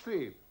can't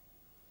sleep.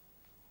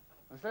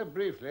 I slept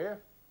briefly,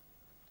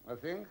 I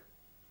think.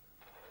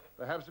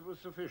 Perhaps it was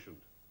sufficient.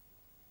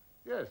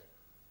 Yes,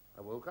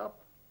 I woke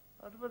up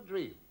out of a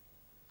dream.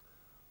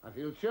 I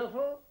feel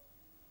cheerful.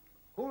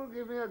 Who'll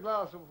give me a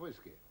glass of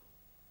whiskey?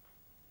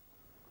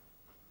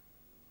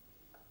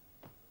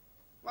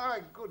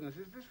 My goodness,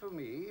 is this for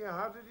me?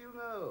 How did you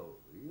know?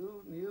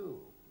 You knew.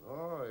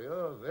 Oh,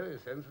 you're very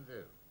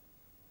sensitive.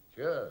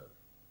 Cheers.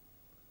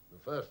 The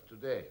first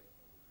today.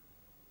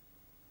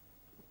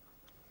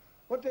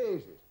 What day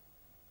is it?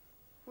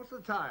 What's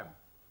the time?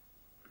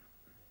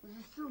 Is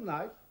it still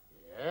night?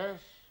 Yes.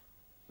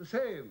 The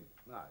same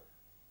night.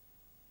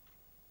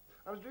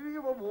 I was dreaming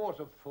of a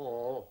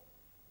waterfall.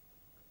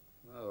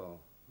 No,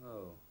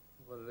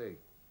 of a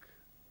lake.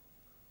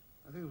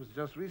 I think it was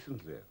just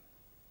recently.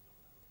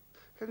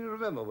 Can you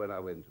remember when I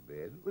went to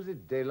bed? Was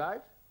it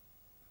daylight?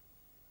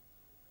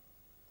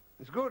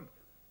 It's good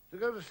to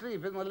go to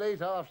sleep in the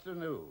late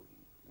afternoon,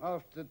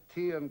 after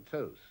tea and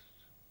toast.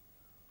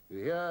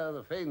 You hear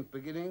the faint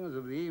beginnings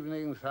of the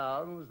evening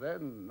sounds,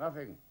 then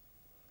nothing.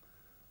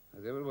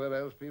 As everywhere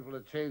else, people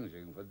are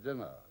changing for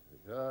dinner.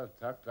 You're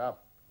tucked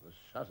up, the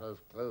shutters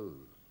closed,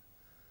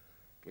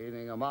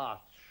 gaining a march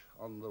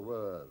on the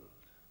world.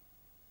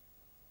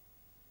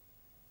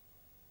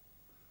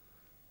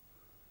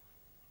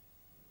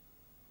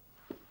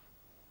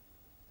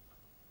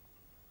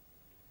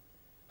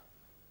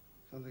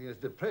 Something is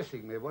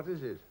depressing me. What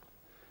is it?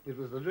 It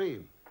was the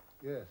dream.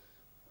 Yes.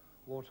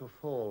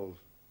 Waterfalls.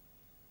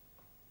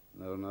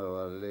 No,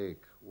 a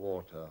lake.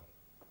 Water.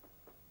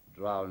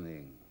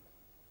 Drowning.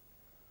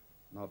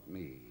 Not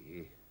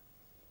me.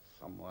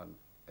 Someone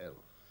else.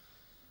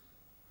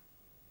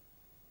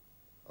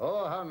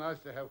 Oh, how nice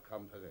to have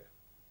company.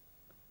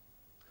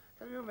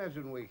 Can you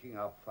imagine waking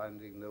up,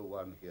 finding no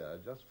one here,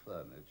 just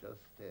furniture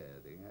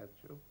staring at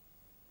you?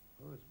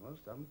 Oh, it's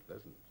most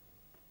unpleasant.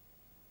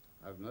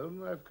 I've known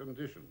that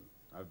condition.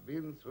 I've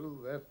been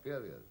through that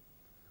period.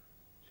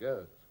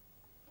 Cheers.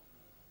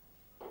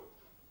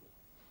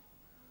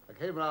 I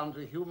came round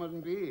to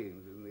human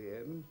beings in the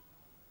end,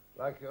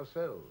 like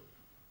yourselves.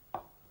 A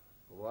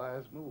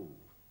wise move.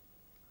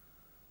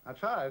 I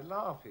tried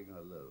laughing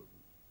alone.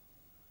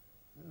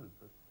 Oh,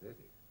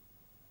 pathetic.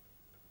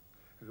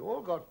 Have you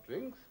all got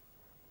drinks?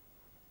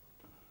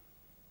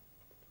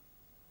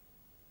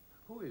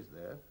 Who is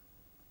that?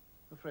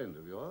 A friend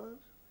of yours?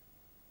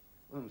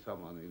 Won't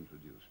someone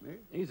introduce me?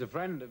 He's a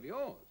friend of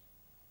yours.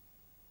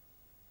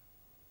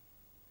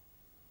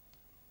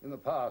 In the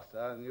past,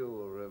 I knew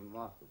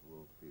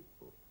remarkable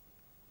people.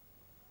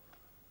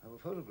 I have a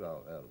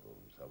photograph album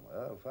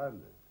somewhere. I'll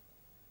find it.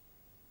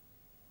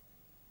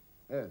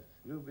 Yes,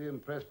 you'll be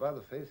impressed by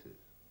the faces.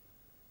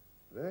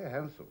 Very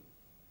handsome.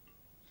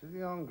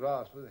 Sitting on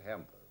grass with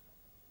hampers.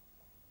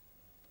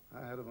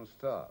 I had a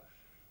moustache.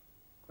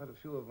 Quite a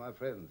few of my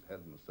friends had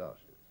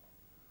moustaches.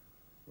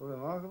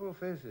 Remarkable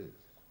faces.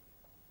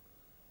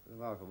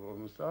 Remarkable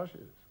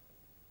moustaches.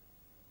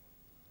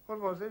 What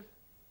was it?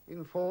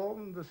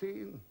 Informed the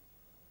scene?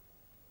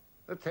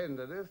 A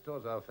tenderness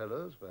towards our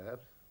fellows,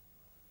 perhaps.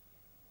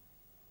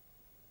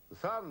 The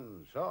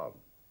sun shone.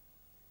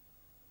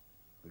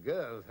 The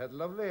girls had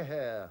lovely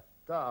hair,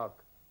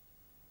 dark,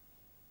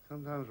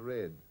 sometimes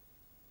red.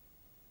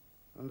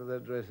 Under their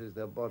dresses,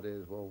 their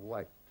bodies were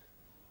white.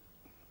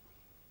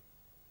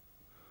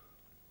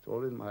 It's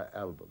all in my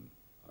album.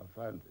 I'll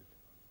find it.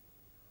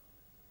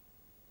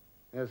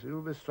 Yes,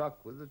 you'll be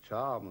struck with the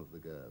charm of the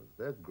girls,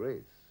 their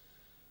grace,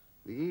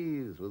 the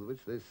ease with which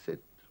they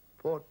sit,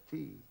 pour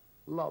tea,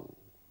 loll.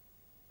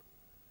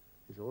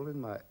 It's all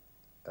in my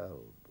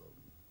album.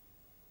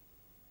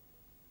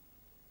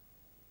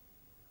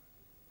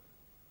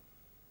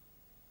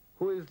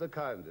 Who is the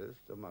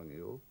kindest among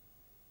you?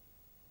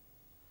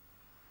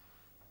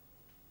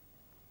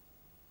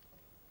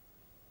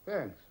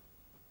 Thanks.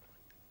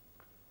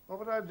 What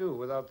would I do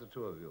without the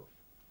two of you?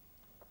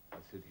 I'd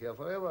sit here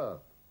forever,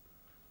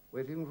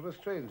 waiting for a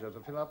stranger to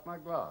fill up my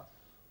glass.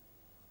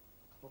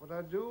 What would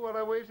I do while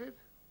I waited?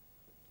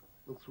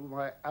 Look through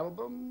my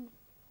album,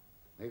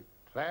 make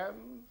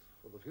plans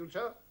for the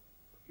future.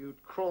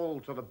 You'd crawl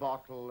to the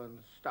bottle and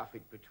stuff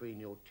it between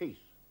your teeth.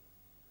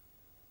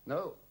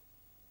 No.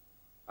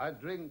 I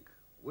drink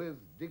with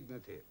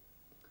dignity.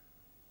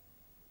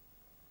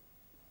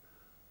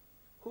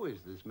 Who is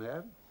this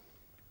man?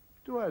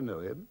 Do I know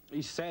him?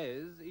 He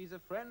says he's a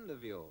friend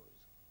of yours.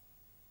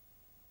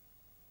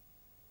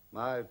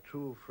 My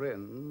true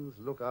friends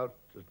look out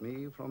at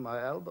me from my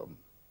album.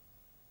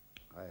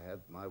 I had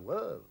my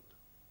world.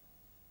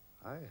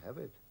 I have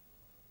it.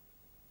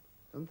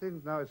 Don't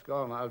think now it's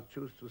gone I'll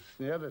choose to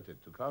sneer at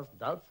it, to cast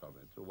doubts on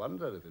it, to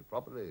wonder if it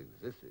properly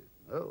existed.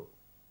 No.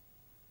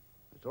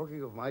 I'm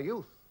talking of my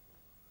youth.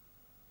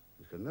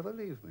 It can never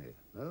leave me.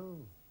 No,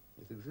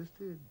 it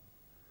existed.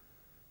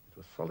 It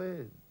was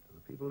solid.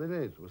 The people in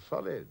it were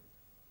solid.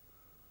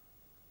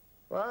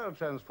 While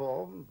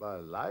transformed by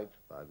light,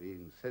 by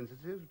being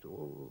sensitive to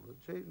all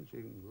the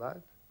changing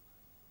light.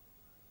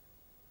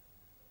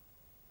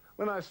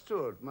 When I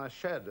stood, my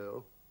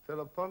shadow fell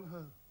upon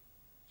her.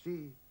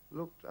 She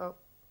looked up.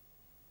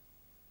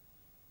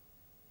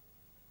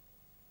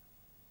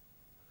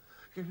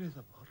 Give me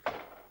the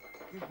bottle.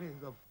 Give me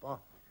the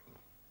bottle.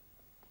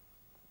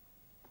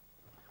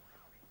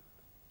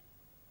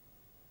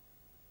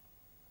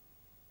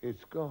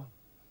 It's gone.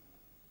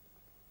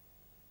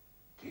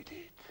 Did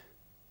it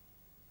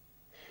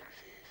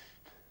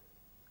exist?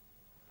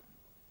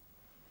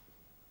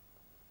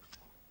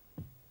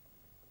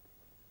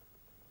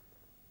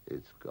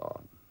 It's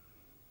gone.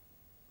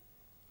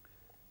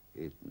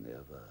 It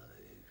never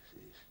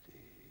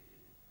existed.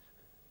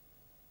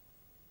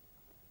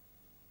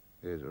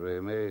 It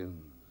remains.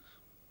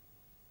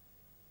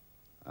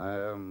 I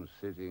am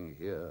sitting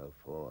here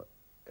forever.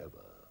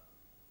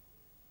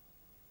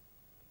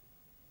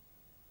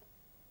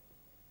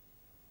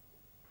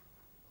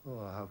 Oh,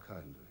 how kind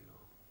of you.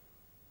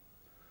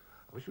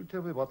 I wish you'd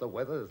tell me what the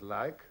weather's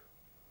like.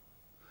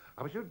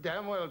 I wish you'd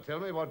damn well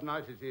tell me what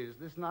night it is,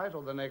 this night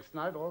or the next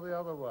night or the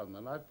other one, the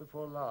night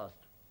before last.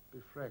 Be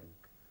frank.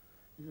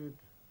 Is it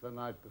the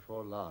night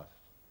before last?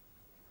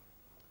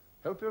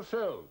 Help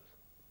yourselves.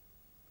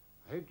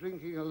 I hate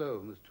drinking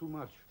alone. There's too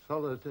much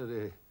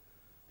solitary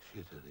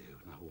shittery.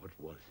 Now, what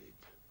was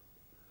it?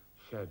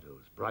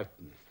 Shadows,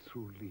 brightness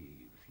through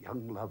leaves,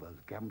 young lovers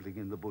gambling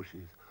in the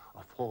bushes,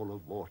 a fall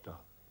of water.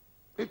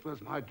 It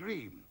was my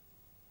dream.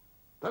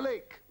 The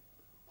lake.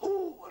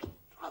 Who was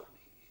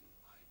drowning in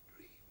my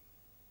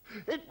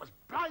dream? It was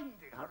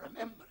blinding. I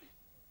remember it.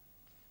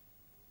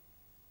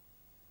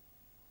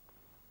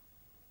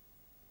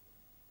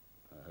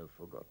 I have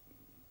forgotten.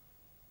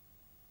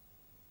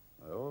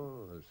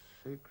 All the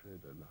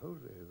sacred and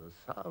holy, the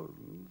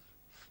sounds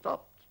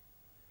stopped.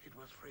 It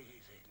was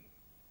freezing.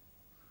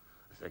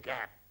 There's a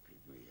gap in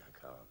me. I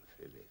can't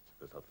fill it.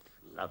 There's a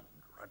flood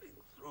running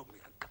through me.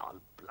 I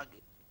can't plug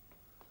it.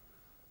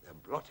 They're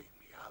blotting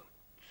me out.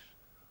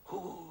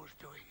 Who's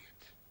doing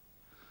it?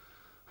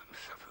 I'm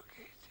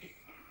suffocating.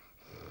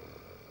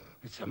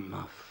 It's a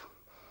muff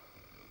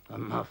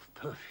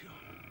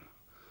perfume.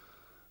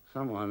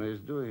 Someone is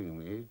doing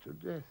me to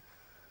death.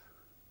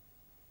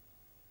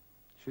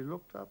 She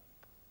looked up.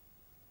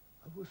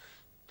 I was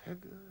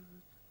staggered.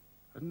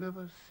 I'd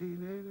never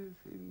seen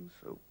anything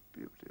so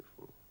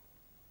beautiful.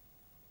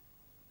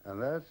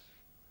 And that's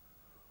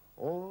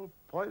all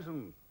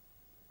poison.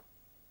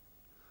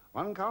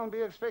 One can't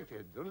be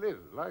expected to live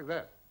like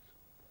that.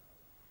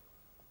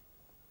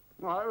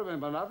 No, I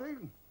remember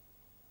nothing.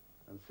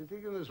 And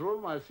sitting in this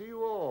room, I see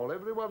you all,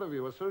 every one of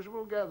you, a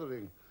sociable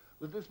gathering.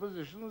 The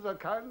dispositions are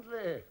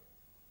kindly.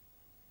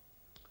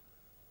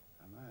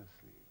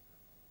 asleep.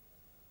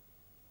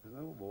 There's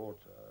no water.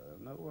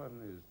 No one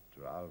is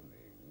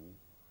drowning.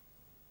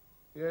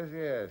 Yes,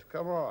 yes.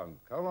 Come on,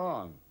 come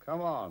on,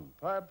 come on.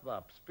 Pipe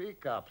up,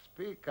 speak up,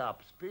 speak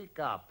up, speak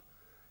up.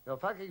 You're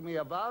fucking me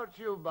about,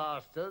 you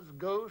bastards.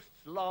 Ghosts,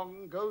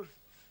 long ghosts.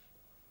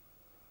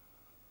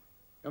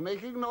 You're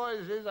making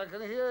noises. I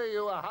can hear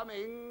you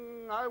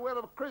humming. I wear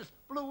a crisp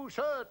blue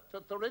shirt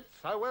at the Ritz.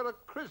 I wear a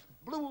crisp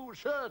blue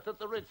shirt at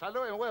the Ritz. I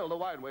know him well, the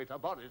wine waiter,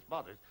 Boris.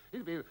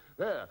 He's been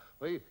there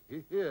for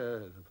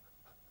years.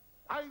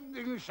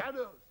 Finding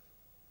shadows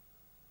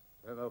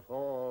in a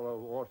fall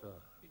of water.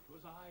 It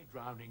was I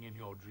drowning in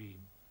your dream.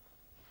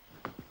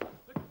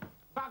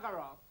 Bugger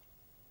off.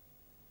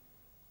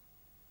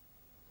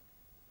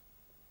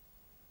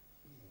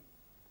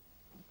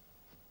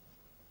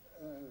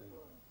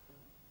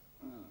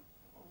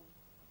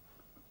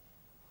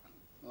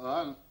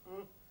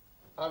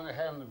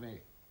 Unhand me.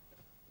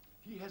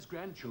 He has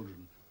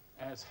grandchildren,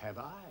 as have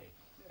I,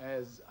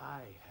 as I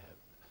have.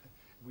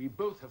 We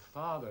both have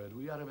fathered.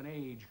 We are of an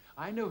age.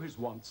 I know his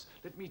wants.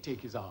 Let me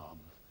take his arm.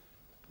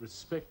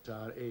 Respect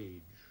our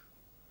age.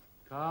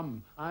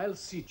 Come, I'll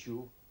seat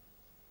you.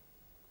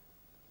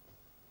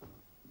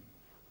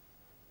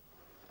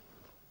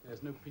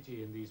 There's no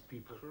pity in these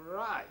people.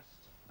 Christ!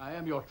 I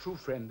am your true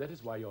friend. That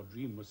is why your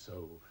dream was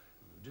so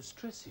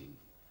distressing.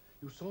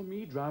 You saw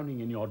me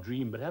drowning in your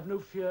dream, but have no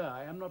fear.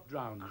 I am not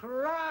drowned.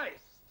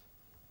 Christ!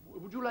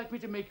 Would you like me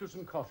to make you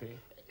some coffee?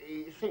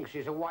 He thinks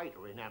he's a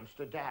waiter in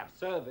Amsterdam.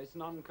 Service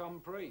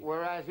non-compris.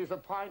 Whereas he's a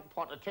pint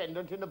pot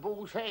attendant in the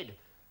Bull's Head.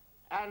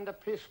 And a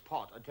piss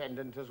pot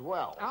attendant as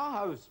well.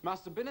 Our host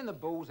must have been in the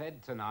Bull's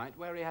Head tonight,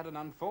 where he had an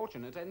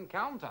unfortunate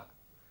encounter.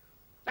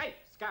 Hey,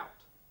 Scout!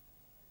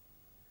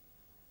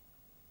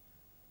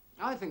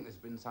 I think there's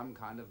been some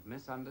kind of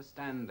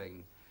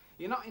misunderstanding.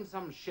 You're not in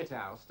some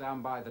shithouse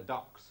down by the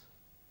docks.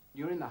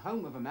 You're in the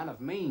home of a man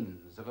of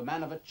means, of a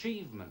man of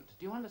achievement.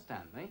 Do you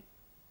understand me?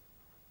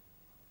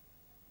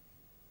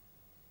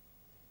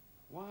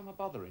 Why am I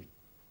bothering?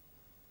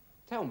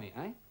 Tell me,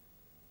 eh?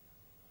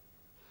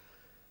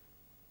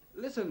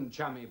 Listen,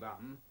 chummy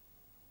bum.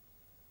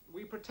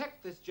 We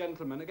protect this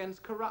gentleman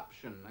against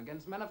corruption,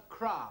 against men of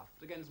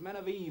craft, against men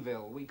of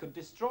evil. We could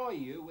destroy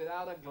you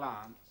without a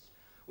glance.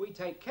 We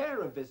take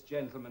care of this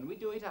gentleman. We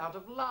do it out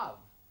of love.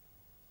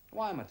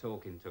 Why am I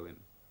talking to him?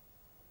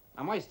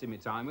 I'm wasting my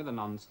time with a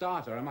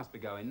non-starter. I must be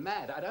going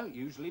mad. I don't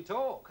usually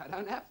talk. I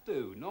don't have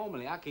to.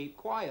 Normally, I keep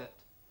quiet.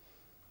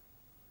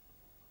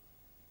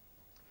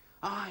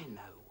 I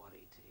know what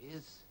it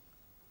is.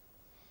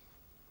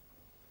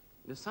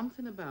 There's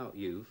something about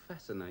you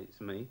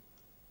fascinates me.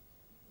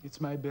 It's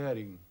my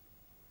bearing.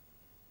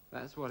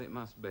 That's what it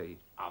must be.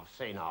 I've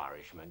seen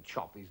Irishmen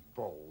chop his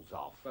balls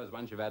off. I suppose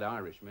once you've had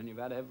Irishmen, you've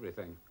had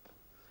everything.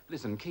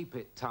 Listen, keep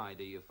it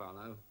tidy, you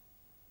fellow.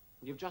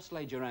 You've just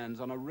laid your hands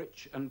on a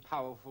rich and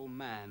powerful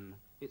man.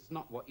 It's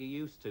not what you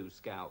used to,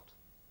 Scout.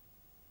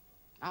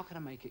 How can I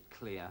make it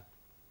clear?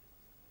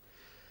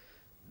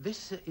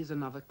 This is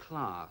another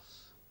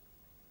class.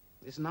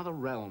 It's another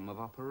realm of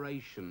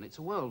operation. It's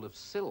a world of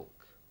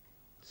silk.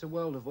 It's a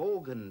world of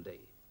organdy.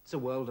 It's a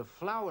world of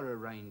flower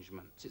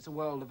arrangements. It's a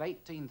world of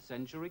 18th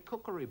century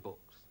cookery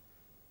books.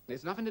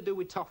 It's nothing to do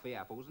with toffee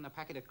apples and a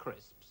packet of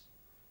crisps.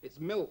 It's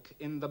milk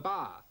in the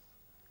bath.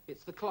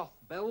 It's the cloth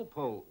bell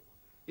pull.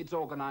 It's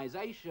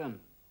organisation.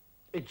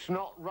 It's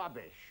not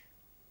rubbish.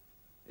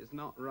 It's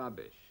not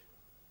rubbish.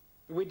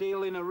 We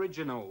deal in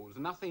originals.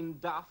 Nothing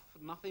duff,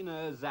 nothing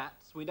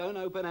ersatz. We don't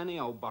open any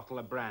old bottle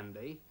of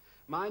brandy.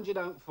 Mind you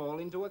don't fall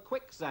into a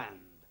quicksand.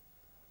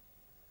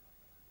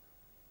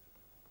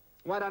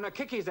 Why don't I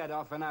kick his head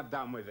off and have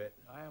done with it?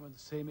 I am of the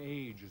same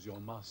age as your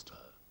master.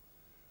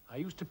 I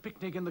used to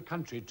picnic in the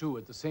country, too,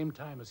 at the same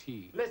time as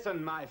he.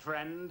 Listen, my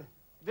friend.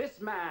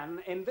 This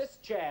man in this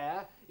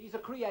chair, he's a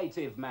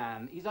creative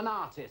man. He's an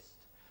artist.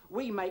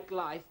 We make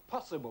life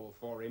possible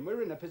for him.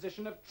 We're in a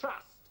position of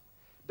trust.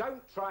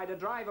 Don't try to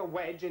drive a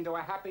wedge into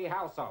a happy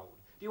household.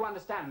 Do you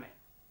understand me?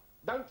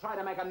 Don't try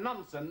to make a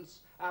nonsense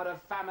out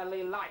of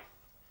family life.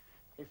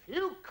 If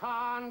you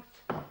can't,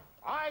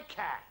 I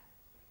can.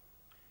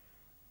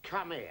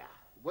 Come here.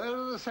 Where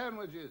are the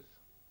sandwiches?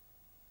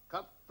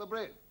 Cut the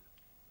bread.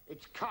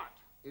 It's cut.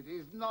 It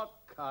is not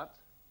cut.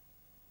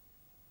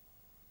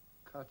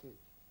 Cut it.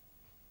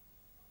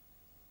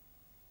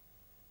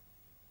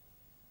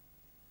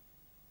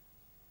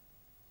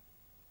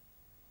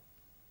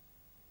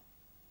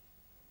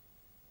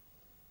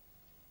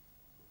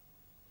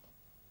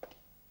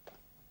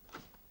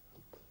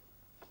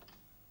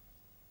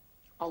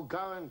 I'll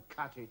go and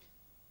cut it.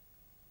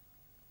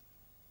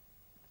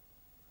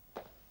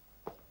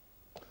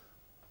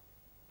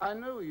 I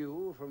know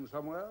you from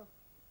somewhere.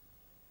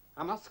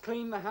 I must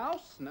clean the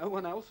house. No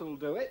one else will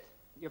do it.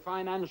 Your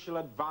financial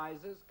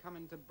advisors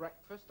coming to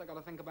breakfast. I got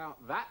to think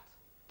about that.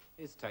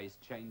 His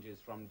taste changes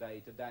from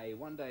day to day.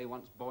 One day he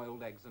wants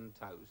boiled eggs and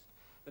toast.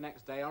 The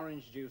next day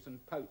orange juice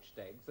and poached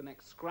eggs. The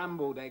next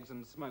scrambled eggs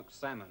and smoked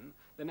salmon.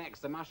 The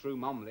next a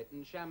mushroom omelette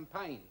and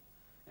champagne.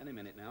 Any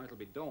minute now it'll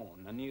be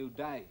dawn, a new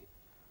day.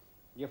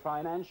 Your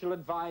financial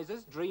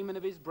advisor's dreaming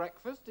of his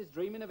breakfast, is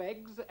dreaming of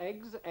eggs,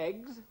 eggs,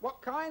 eggs.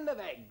 What kind of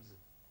eggs?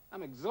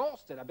 I'm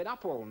exhausted. I've been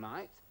up all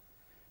night.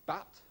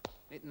 But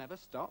it never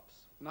stops.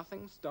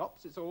 Nothing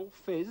stops. It's all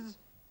fizz.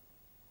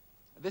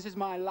 This is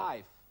my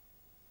life.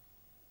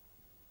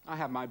 I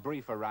have my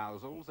brief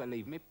arousals. They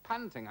leave me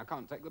panting. I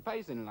can't take the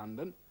pace in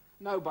London.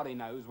 Nobody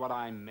knows what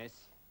I miss.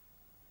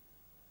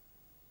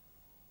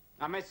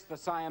 I miss the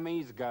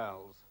Siamese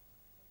girls.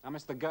 I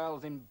miss the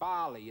girls in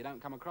Bali. You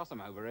don't come across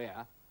them over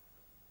here.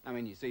 I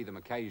mean, you see them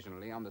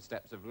occasionally on the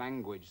steps of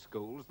language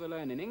schools. They're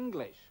learning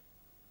English.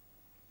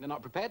 They're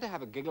not prepared to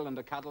have a giggle and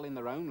a cuddle in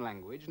their own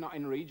language, not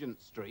in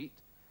Regent Street.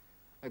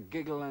 A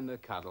giggle and a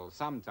cuddle.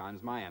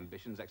 Sometimes my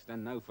ambitions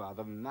extend no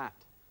farther than that.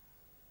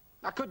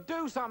 I could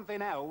do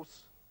something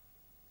else.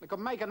 I could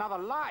make another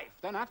life.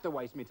 Don't have to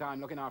waste me time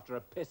looking after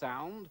a piss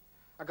hound.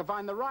 I could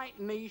find the right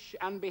niche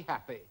and be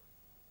happy.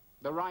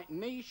 The right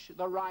niche,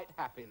 the right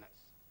happiness.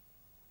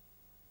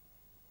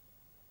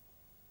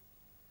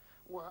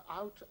 We're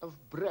out of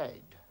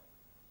bread.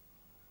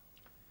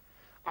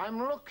 I'm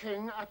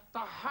looking at the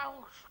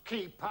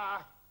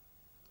housekeeper.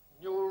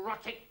 You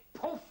rotted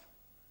poof.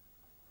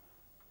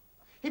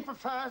 He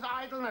prefers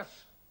idleness.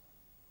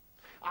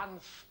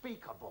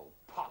 Unspeakable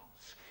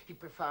pods. He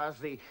prefers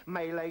the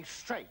Malay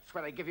Straits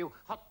where they give you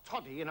hot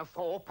toddy in a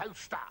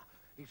 4-poster.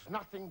 He's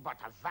nothing but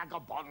a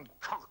vagabond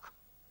cock.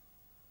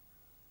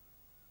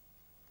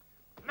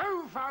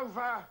 Move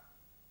over.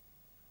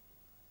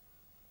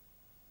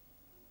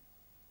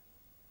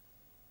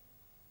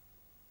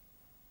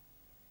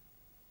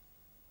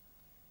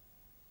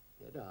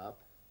 Get up.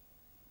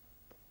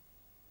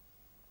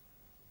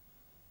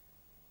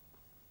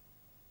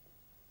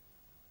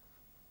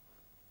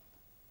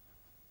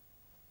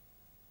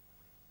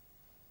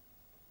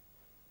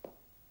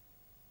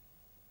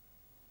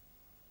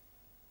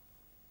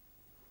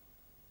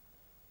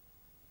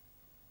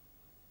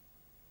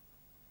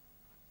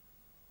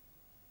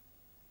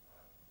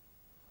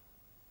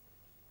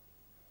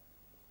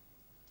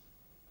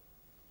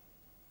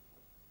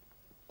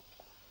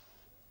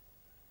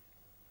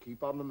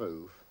 Keep on the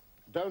move.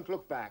 Don't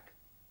look back.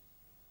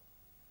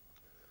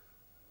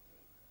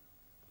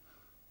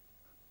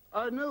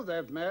 I know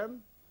that man.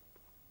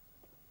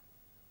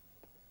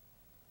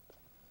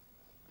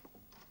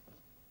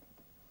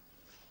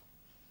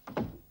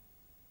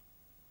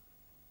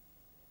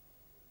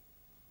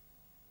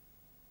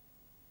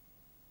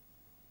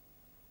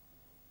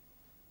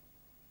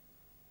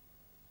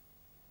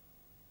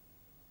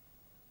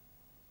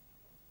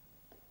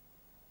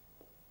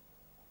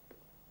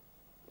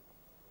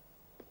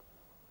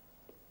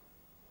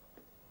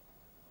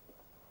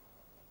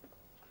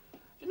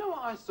 Do you know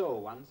what I saw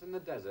once in the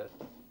desert?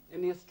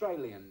 In the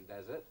Australian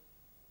desert?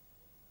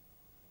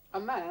 A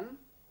man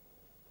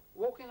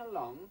walking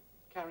along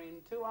carrying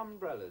 2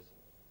 umbrellas.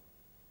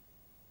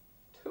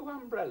 2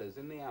 umbrellas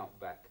in the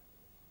outback.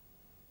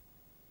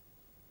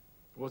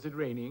 Was it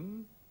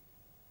raining?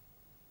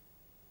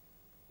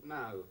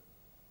 No.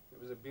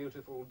 It was a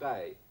beautiful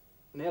day.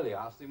 Nearly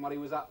asked him what he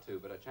was up to,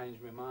 but I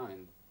changed my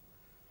mind.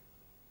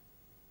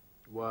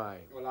 Why?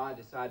 Well, I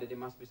decided he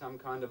must be some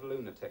kind of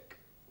lunatic.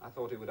 I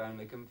thought it would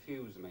only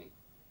confuse me.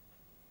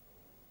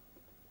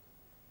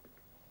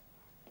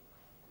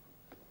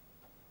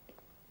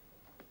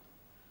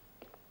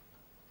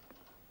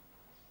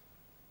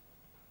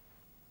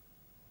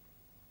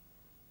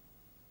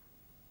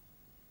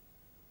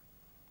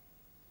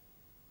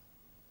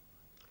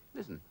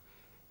 Listen,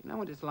 you know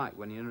what it's like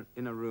when you're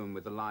in a room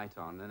with the light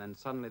on and then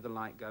suddenly the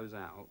light goes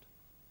out?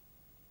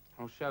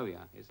 I'll show you.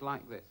 It's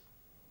like this.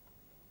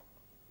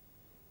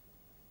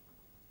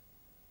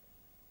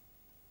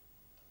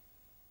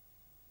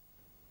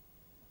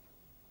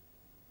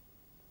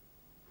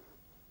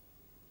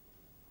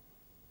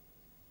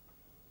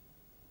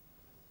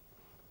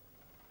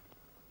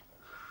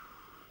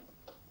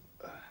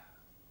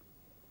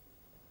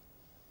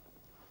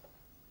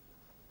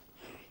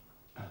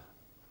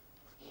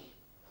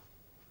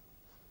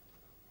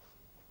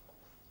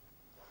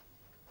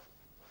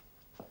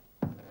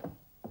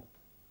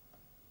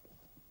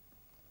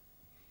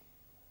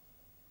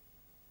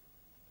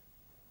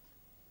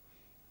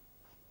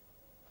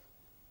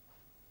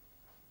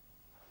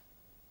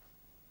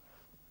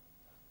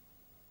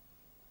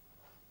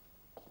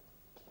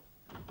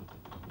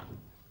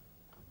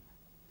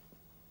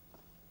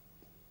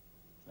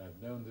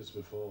 I've known this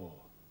before.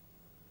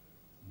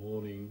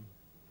 Morning,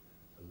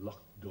 a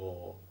locked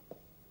door,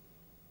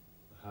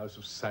 a house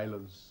of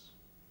silence,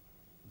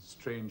 and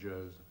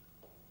strangers.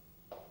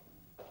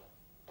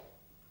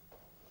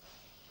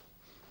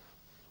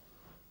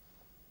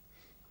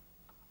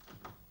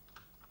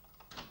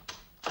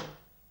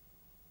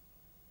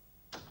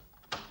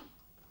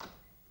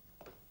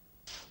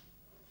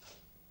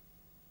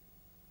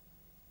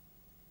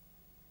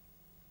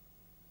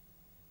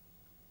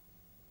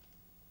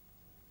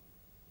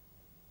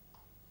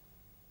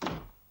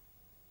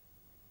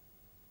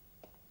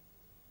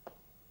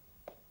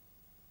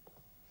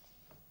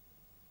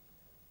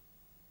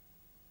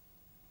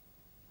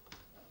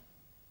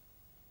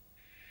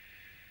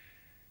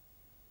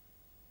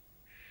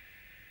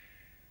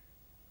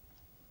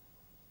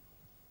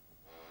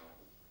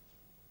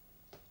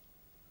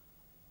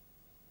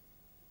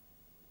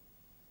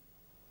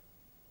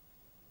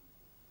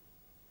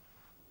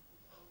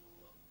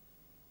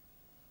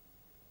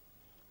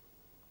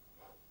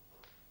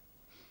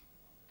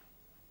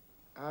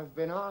 I've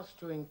been asked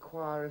to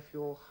inquire if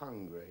you're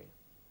hungry.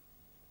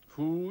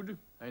 Food?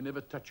 I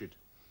never touch it.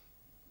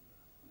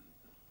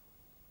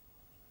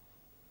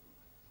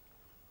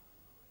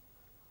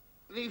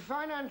 The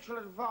financial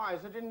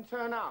advisor didn't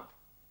turn up.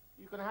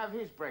 You can have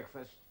his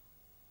breakfast.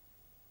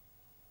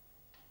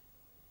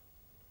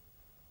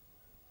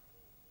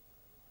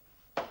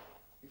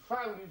 He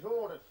phoned his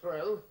order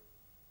through.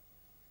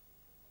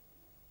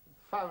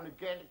 Phoned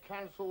again to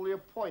cancel the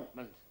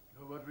appointment.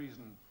 For what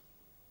reason?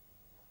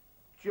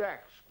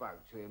 Jack spoke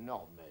to him,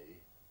 not me.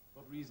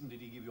 What reason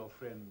did he give your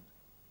friend?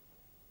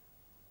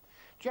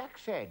 Jack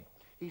said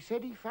he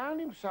found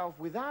himself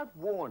without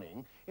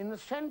warning in the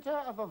centre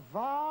of a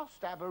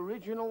vast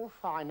aboriginal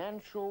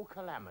financial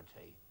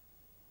calamity.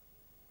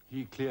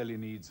 He clearly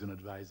needs an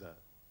advisor.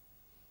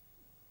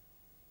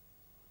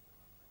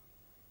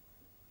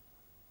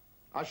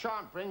 I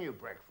shan't bring you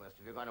breakfast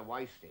if you're going to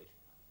waste it.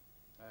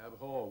 I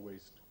abhor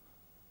waste.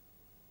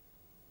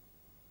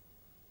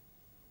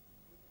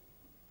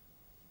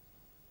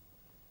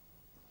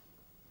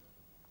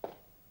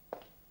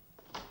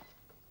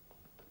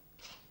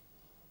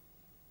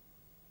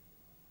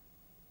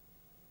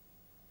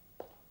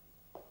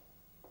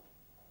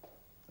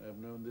 I have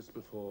known this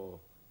before.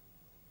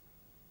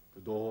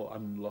 The door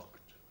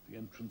unlocked, the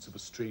entrance of a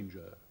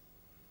stranger,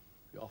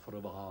 the offer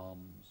of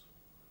arms,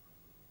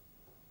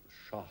 the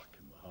shark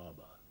in the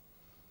harbour.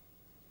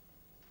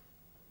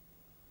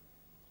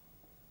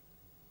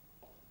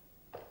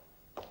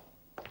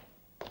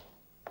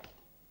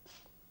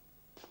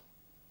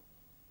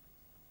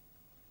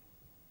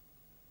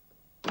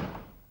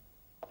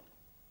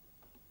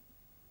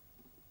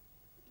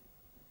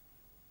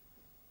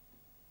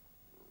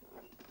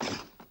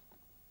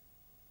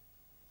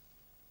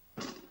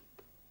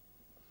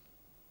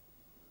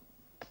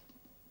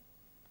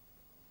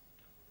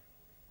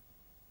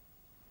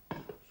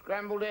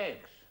 Scrambled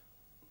eggs.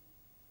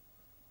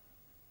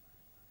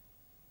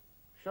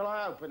 Shall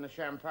I open the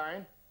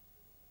champagne?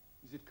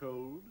 Is it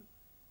cold?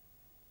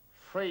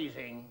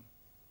 Freezing.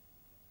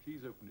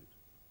 Please open it.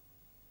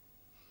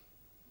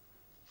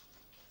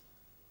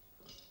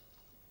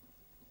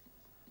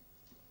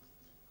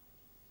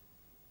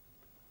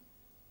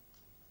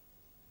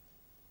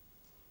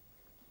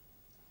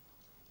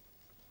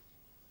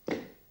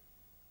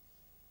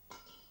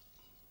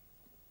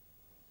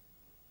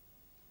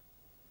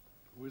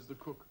 Where's the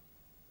cook?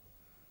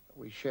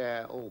 We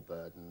share all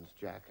burdens,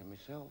 Jack and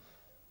myself.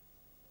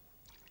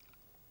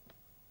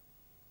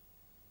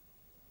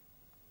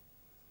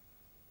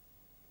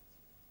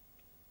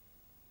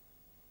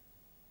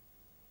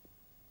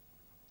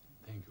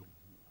 Thank you.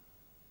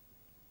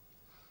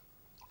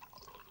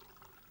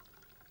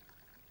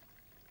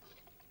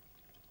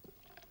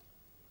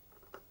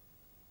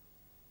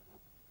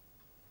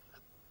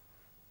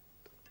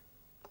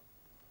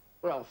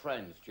 We're old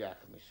friends, Jack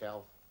and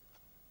myself.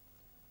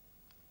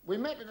 We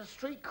met at a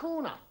street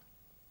corner.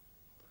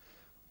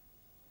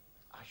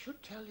 I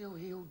should tell you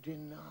he'll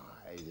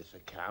deny this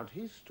account.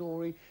 His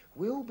story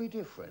will be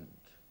different.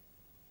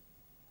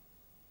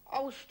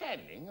 I was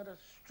standing at a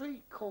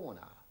street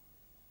corner.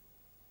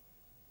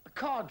 A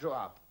car drew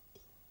up.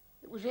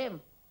 It was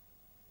him.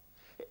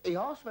 He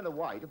asked me the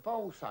way to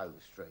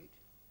Bolsover Street.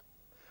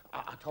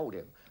 I told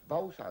him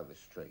Bolsover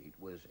Street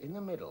was in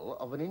the middle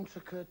of an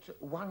intricate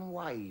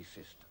one-way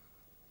system.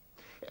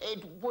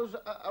 It was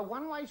a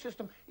one-way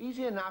system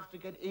easy enough to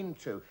get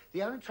into.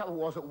 The only trouble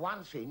was that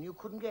once in, you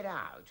couldn't get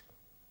out.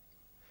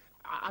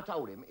 I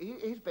told him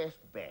his best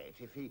bet,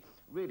 if he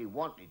really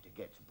wanted to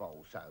get to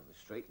Bolsover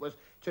Street, was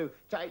to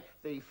take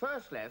the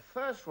first left,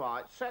 first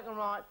right, second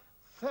right,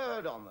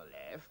 third on the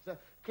left,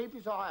 keep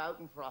his eye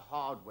open for a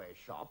hardware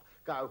shop,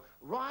 go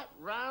right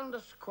round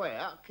the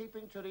square,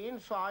 keeping to the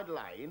inside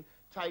lane,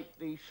 take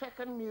the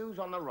second mews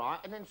on the right,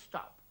 and then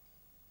stop.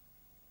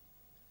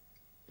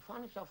 You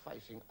find yourself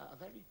facing a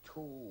very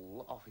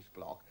tall office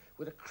block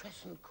with a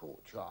crescent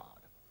courtyard.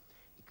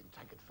 You can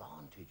take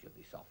advantage of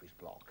this office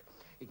block.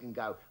 You can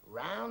go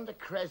round the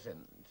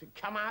crescent,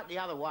 come out the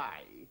other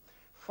way,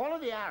 follow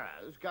the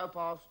arrows, go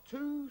past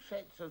two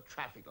sets of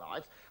traffic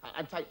lights,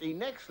 and take the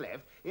next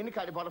left,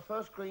 indicated by the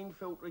first green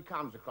filter he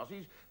comes across.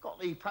 He's got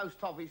the post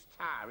office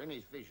tower in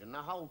his vision the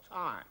whole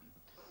time.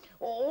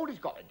 All he's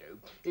got to do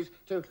is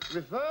to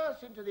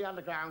reverse into the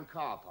underground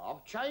car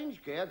park,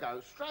 change gear,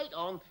 go straight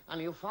on, and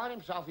he'll find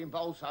himself in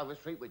Bolsover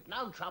Street with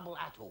no trouble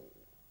at all.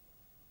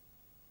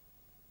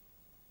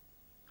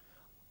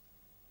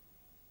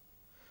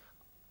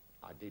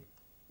 I did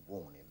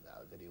warn him,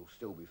 though, that he'll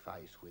still be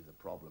faced with the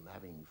problem,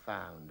 having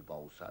found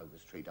Bolsover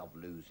Street, of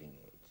losing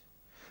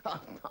it. I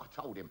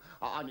told him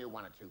I knew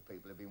one or two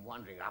people who've been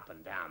wandering up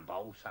and down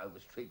Bolsover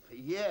Street for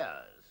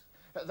years.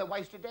 They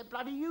wasted their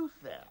bloody youth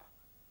there.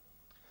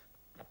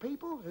 The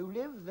people who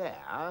live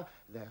there,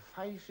 their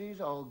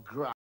faces are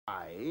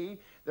grey,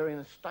 they're in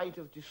a state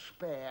of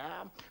despair,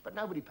 but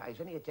nobody pays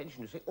any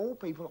attention to it. All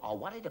people are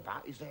worried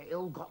about is their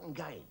ill-gotten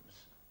gains.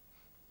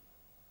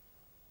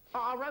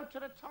 I wrote to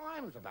the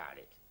Times about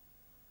it.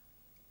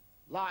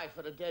 Life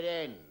at a dead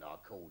end, I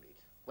called it.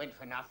 Went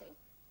for nothing.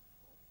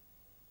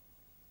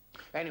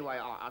 Anyway,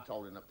 I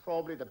told him that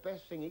probably the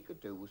best thing he could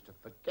do was to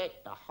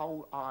forget the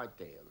whole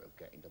idea of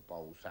getting to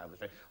Bowl Salvage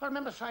Street. I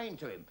remember saying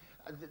to him,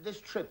 this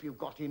trip you've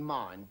got in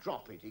mind,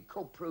 drop it, it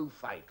could prove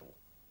fatal.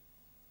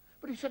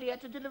 But he said he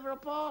had to deliver a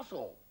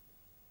parcel.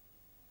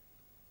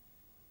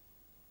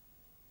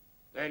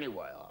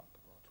 Anyway, I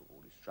took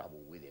all this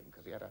trouble with him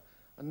because he had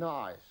a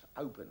nice,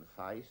 open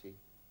face.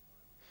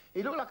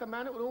 He looked like a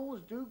man that would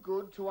always do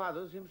good to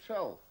others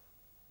himself.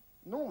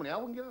 Normally, I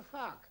wouldn't give a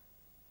fuck.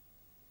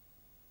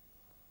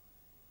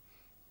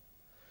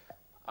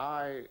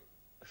 I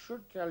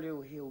should tell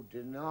you he'll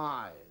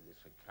deny this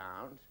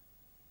account.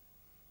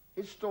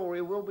 His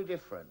story will be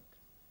different.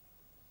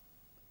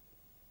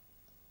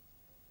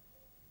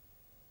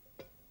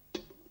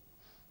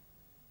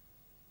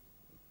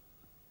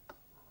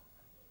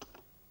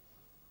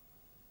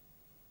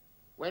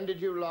 When did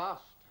you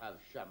last have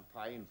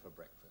champagne for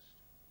breakfast?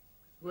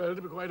 Well,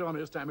 to be quite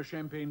honest, I'm a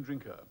champagne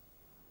drinker.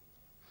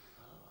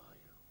 How are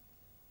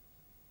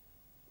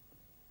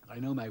you? I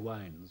know my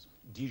wines.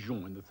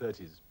 Dijon in the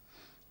 30s.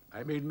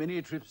 I made many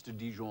trips to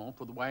Dijon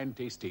for the wine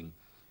tasting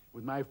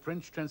with my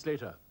French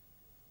translator.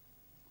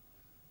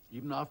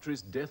 Even after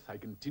his death, I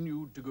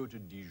continued to go to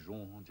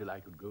Dijon until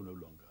I could go no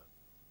longer.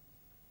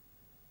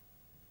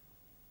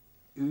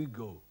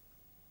 Hugo,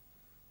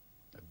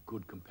 a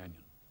good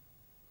companion.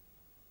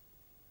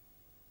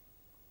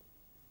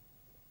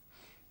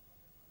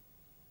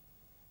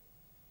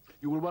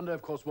 You will wonder,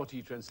 of course, what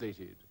he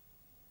translated.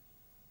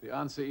 The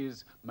answer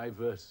is my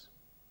verse.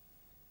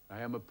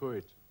 I am a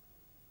poet.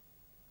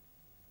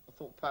 I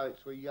thought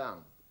poets were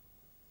young.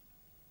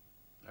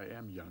 I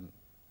am young.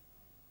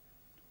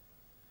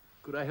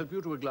 Could I help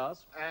you to a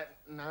glass?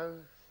 No,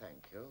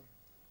 thank you.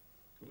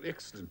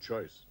 Excellent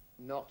choice.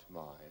 Not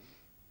mine.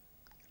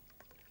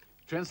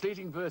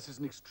 Translating verse is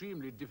an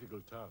extremely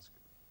difficult task.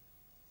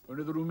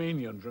 Only the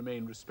Romanians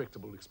remain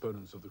respectable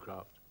exponents of the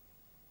craft.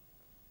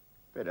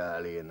 Bit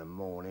early in the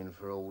morning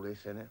for all this,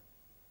 innit?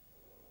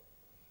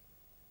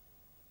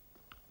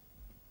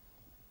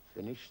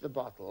 Finish the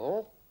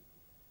bottle.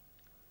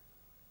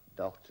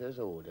 Doctor's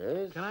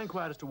orders. Can I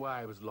inquire as to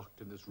why I was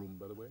locked in this room,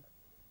 by the way?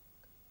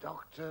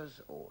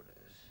 Doctor's orders.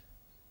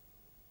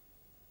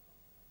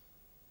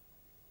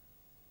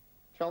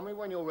 Tell me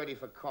when you're ready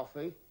for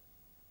coffee.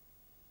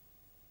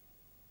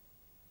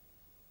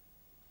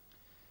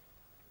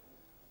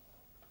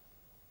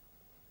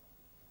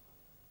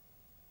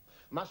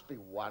 Must be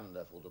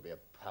wonderful to be a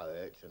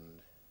poet and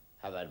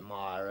have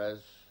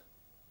admirers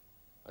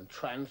and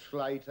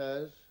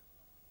translators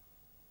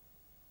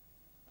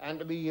and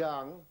to be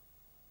young.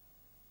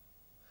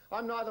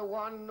 I'm neither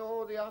one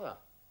nor the other.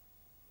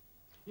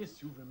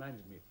 Yes, you've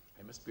reminded me.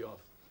 I must be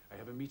off. I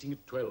have a meeting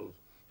at 12.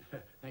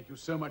 Thank you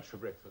so much for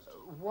breakfast.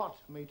 What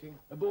meeting?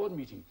 A board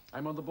meeting.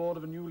 I'm on the board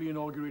of a newly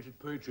inaugurated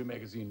poetry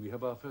magazine. We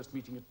have our first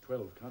meeting at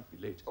 12. Can't be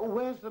late. Oh,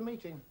 where's the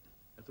meeting?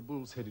 At the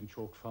Bull's Head in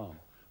Chalk Farm.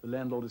 The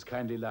landlord is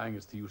kindly allowing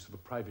us the use of a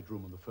private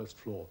room on the first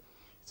floor.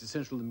 It's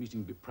essential the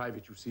meeting be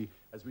private, you see,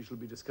 as we shall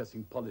be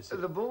discussing policy.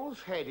 The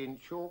Bull's Head in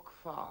Chalk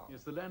Farm?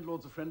 Yes, the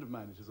landlord's a friend of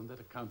mine. It is on that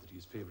account that he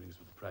is favouring us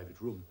with a private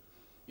room.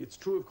 It's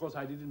true, of course,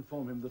 I did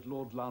inform him that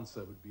Lord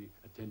Lancer would be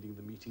attending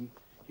the meeting.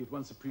 He at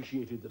once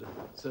appreciated that a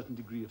certain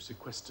degree of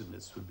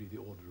sequesteredness would be the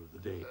order of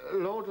the day.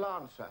 Lord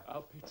Lancer?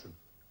 Our patron.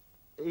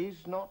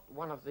 He's not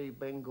one of the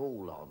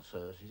Bengal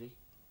Lancers, is he?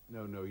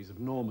 No, no, he's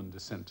of Norman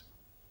descent.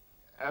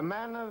 A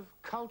man of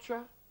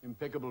culture?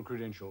 Impeccable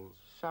credentials.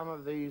 Some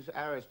of these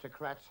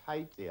aristocrats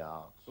hate the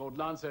arts. Lord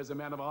Lancer is a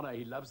man of honour.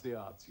 He loves the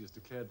arts. He has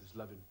declared this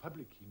love in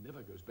public. He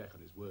never goes back on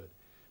his word.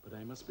 But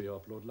I must be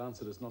off. Lord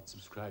Lancer does not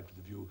subscribe to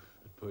the view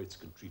that poets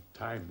can treat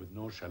time with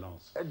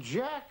nonchalance.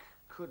 Jack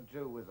could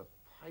do with a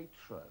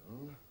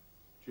patron.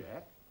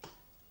 Jack?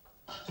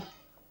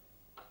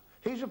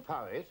 He's a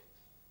poet.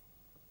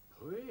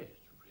 Poet?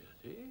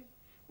 Really?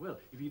 Well,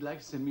 if he'd like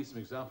to send me some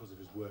examples of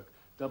his work,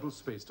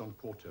 double-spaced on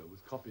quarto,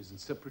 with copies in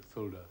separate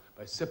folder,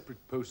 by separate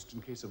post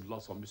in case of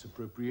loss or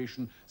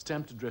misappropriation,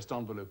 stamped addressed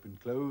envelope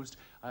enclosed,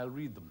 I'll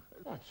read them.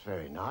 That's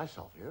very nice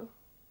of you.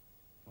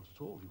 Not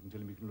at all. You can tell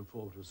him he can look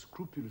forward to a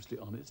scrupulously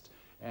honest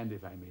and,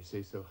 if I may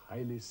say so,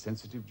 highly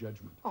sensitive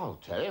judgment. I'll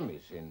tell him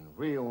he's in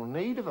real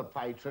need of a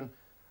patron.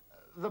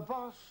 The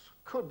boss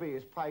could be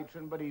his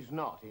patron, but he's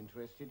not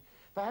interested.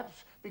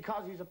 Perhaps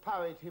because he's a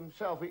poet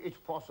himself, it's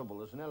possible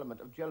there's an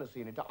element of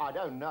jealousy in it. I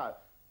don't know.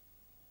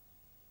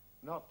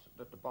 Not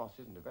that the boss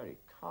isn't a very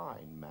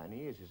kind man.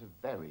 He is. He's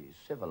a very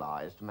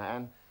civilized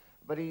man,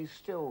 but he's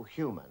still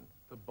human.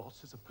 The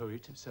boss is a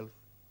poet himself.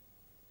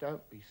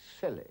 Don't be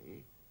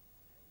silly.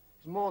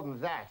 He's more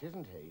than that,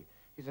 isn't he?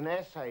 He's an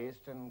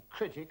essayist and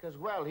critic as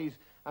well. He's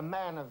a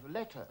man of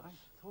letters. I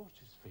thought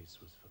his face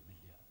was familiar.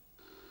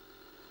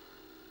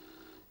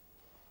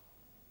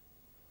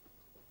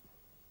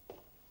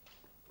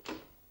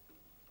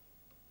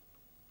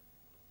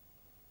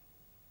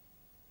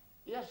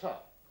 Yes, sir.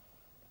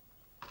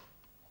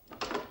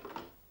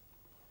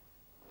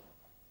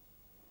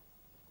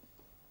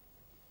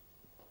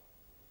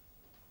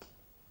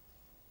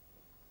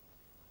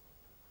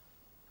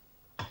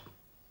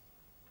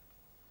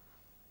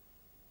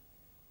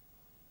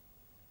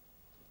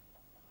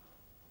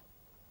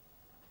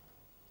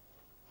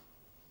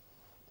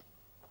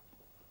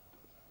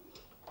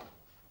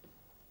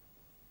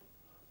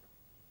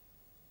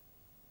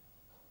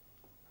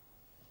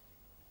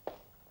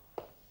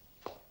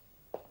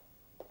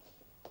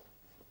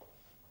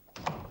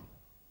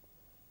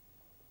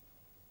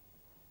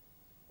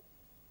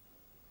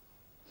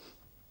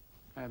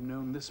 I have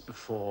known this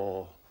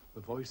before. The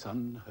voice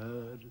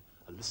unheard,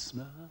 a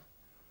listener,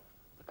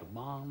 the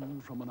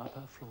command from an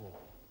upper floor.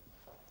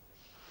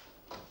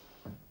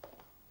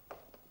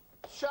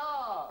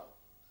 Charles!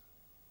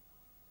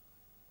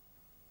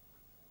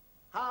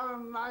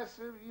 How nice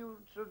of you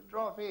to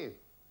drop in.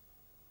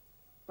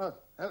 Well,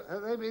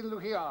 have they been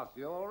looking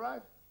after you, all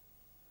right?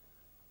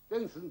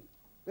 Denson,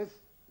 let's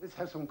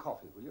have some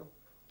coffee, will you?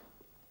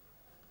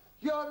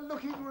 You're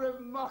looking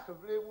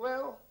remarkably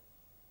well.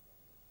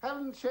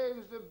 Haven't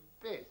changed a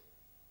bit.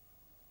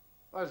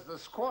 Well, it's the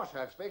squash,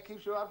 I expect,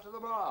 keeps you up to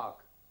the mark.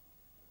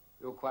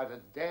 You're quite a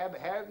dab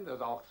hand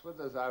at Oxford,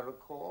 as I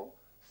recall.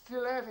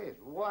 Still at it.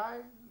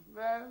 Wise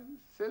man,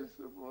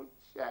 sensible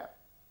chap.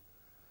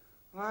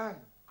 My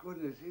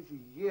goodness, it's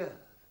years.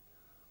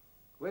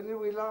 When did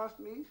we last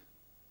meet?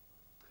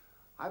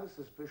 I have a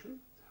suspicion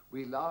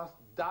we last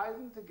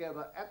dined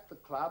together at the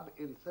club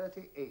in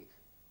 '38.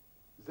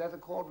 Does that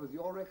accord with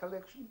your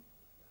recollection?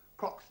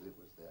 Croxley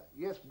was there.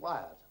 Yes,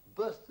 Wyatt,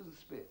 Burston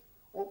Smith.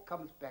 All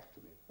comes back to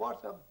me.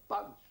 What a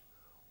bunch.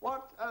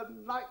 What a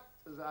night,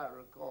 as I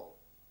recall.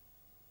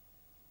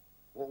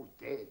 All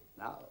dead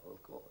now,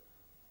 of course.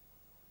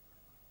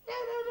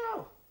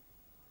 No.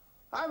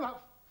 I'm a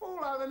fool,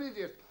 I'm an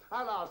idiot.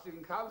 Our last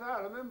encounter,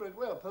 I remember it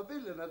well,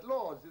 Pavilion at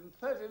Lord's in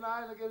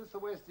 '39 against the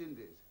West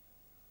Indies.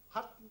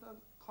 Hutton and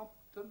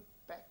Compton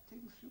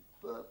batting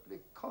superbly,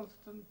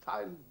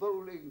 Constantine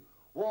bowling,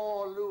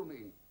 war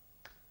looming.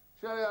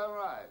 Surely I'm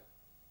right.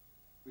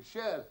 We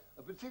shared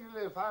a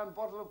particularly fine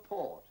bottle of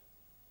port.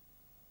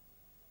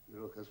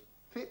 You look as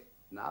fit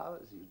now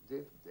as you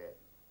did then.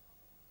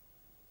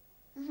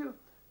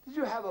 Did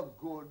you have a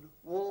good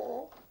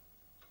war?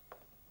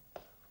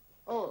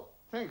 Oh,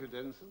 thank you,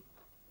 Denison.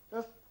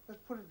 Let's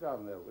put it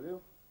down there, will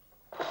you?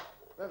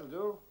 That'll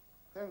do.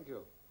 Thank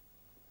you.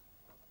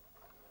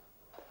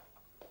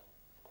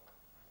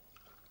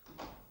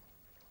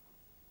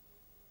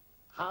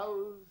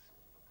 How's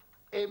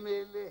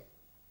Emily?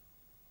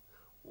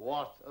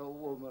 What a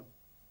woman.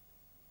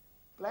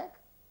 Black?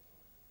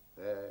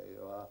 There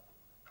you are.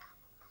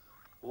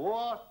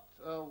 What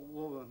a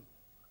woman.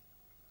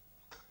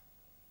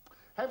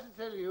 Have to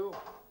tell you,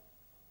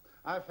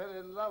 I fell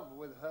in love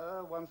with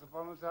her once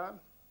upon a time.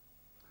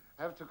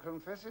 Have to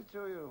confess it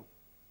to you.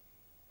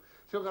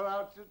 Took her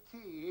out to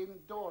tea in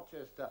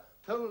Dorchester,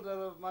 told her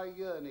of my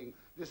yearning,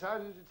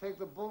 decided to take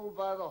the bull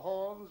by the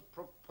horns,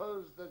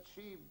 proposed that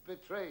she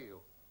betray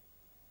you.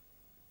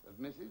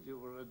 Admitted you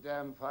were a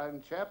damn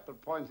fine chap,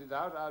 but pointed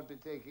out I'd be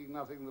taking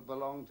nothing that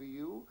belonged to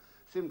you,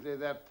 simply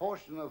that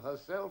portion of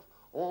herself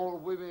all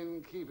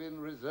women keep in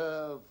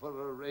reserve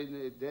for a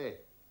rainy day.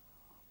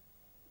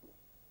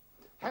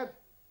 Had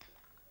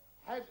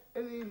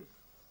an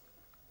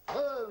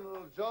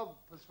infernal job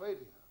persuading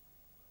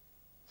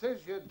her. Said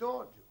she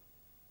adored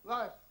you.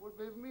 Life would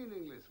be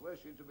meaningless were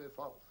she to be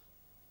false.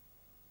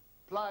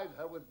 Plied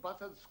her with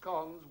buttered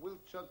scones,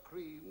 Wiltshire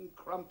cream,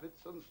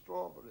 crumpets and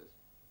strawberries.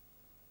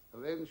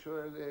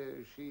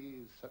 Eventually,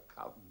 she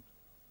succumbed.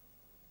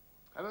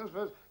 I don't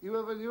suppose you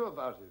ever knew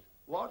about it.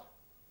 What?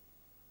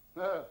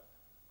 No,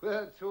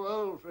 we're too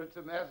old for it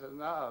to matter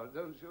now,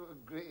 don't you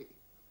agree?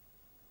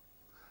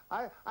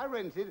 I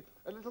rented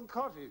a little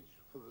cottage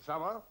for the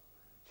summer.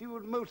 She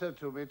would motor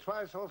to me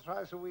twice or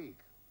thrice a week.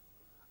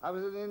 I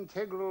was an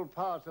integral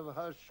part of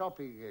her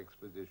shopping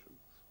expeditions.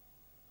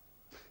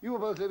 You were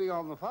both living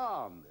on the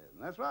farm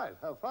then. That's right,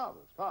 her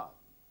father's farm.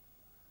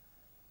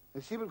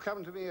 And she would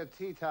come to me at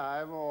tea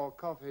time or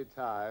coffee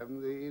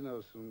time, the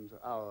innocent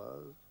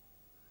hours.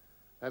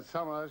 That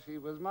summer she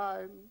was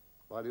mine,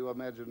 while you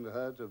imagined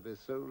her to be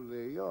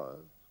solely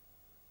yours.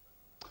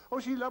 Oh,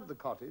 she loved the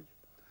cottage.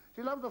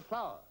 She loved the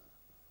flowers,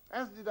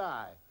 as did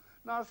I.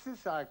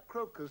 Narcissi,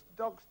 crocus,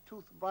 dog's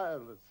tooth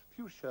violets,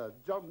 fuchsia,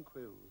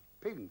 jonquils,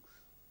 pinks,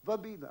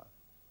 verbena.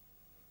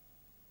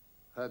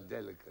 Her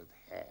delicate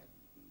hands.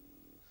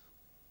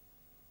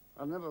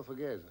 I'll never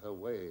forget her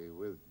way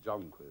with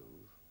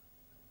jonquils.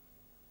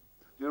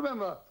 Do you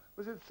remember,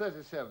 was it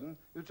 '37,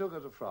 you took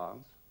her to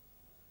France?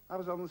 I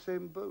was on the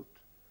same boat,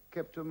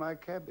 kept to my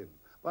cabin.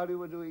 While you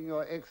were doing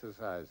your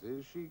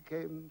exercises, she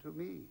came to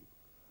me.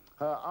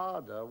 Her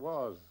ardor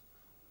was,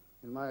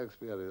 in my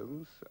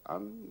experience,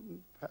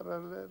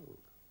 unparalleled.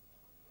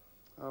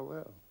 Oh,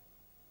 well.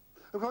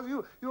 Of course,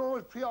 you're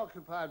always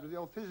preoccupied with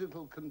your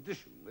physical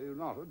condition, were you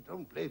not? Oh,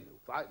 don't blame you.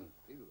 Fine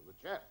figure of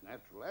a chap,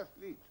 natural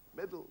athlete,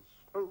 medals,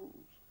 scrolls.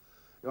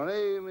 Your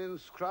name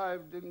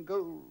inscribed in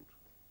gold.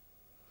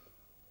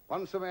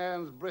 Once a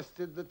man's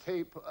breasted the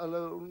tape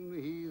alone,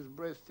 he's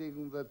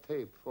breasting the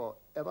tape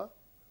forever.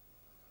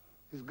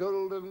 His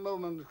golden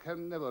moment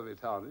can never be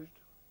tarnished.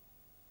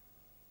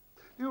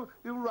 You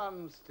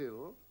run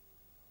still.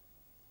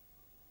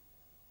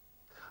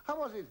 How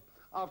was it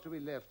after we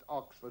left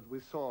Oxford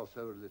we saw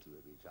so little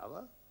of each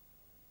other?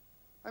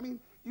 I mean,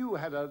 you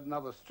had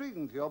another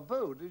string to your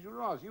bow, did you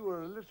not? You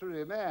were a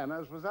literary man,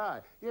 as was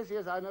I. Yes,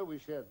 I know we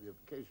shared the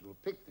occasional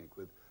picnic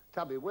with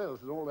Tubby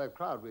Wells and all that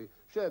crowd. We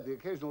shared the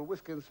occasional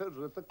whiskey and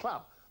soda at the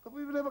club. But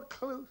we were never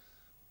close.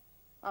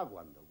 I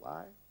wonder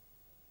why.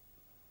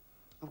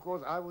 Of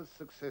course, I was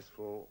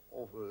successful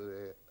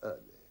awfully early.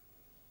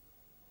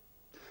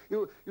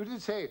 You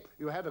did say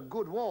you had a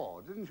good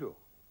war, didn't you?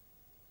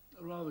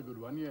 A rather good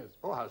one, yes.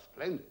 Oh, how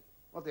splendid.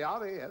 What, the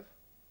RAF?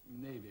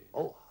 Navy.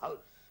 Oh, how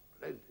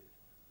splendid.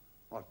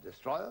 What,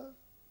 destroyers?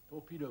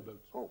 Torpedo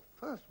boats. Oh,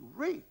 first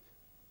rate.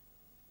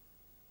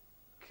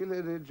 Kill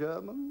any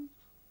Germans?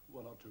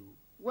 One or two.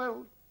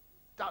 Well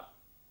done.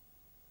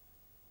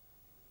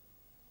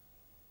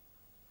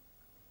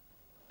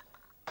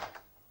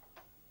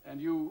 And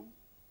you?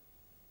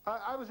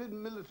 I was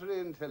in military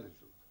intelligence.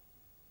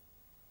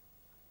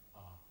 Ah.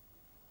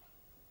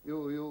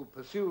 You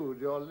pursued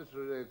your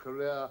literary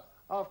career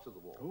after the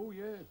war. Oh,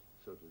 yes.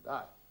 So did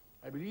I.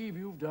 I believe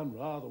you've done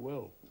rather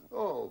well.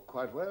 Oh,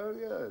 quite well,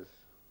 yes.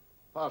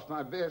 Past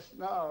my best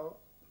now.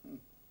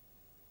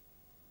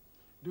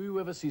 Do you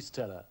ever see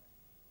Stella?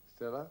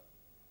 Stella?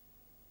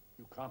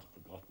 You can't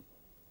have forgotten.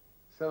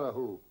 Stella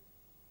who?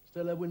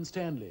 Stella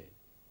Winstanley.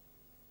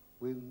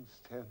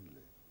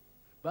 Winstanley.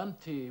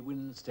 Bunty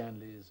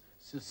Winstanley's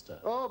sister.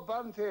 Oh,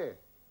 Bunty.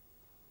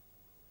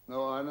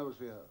 No, I never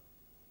see her.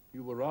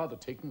 You were rather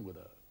taken with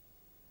her.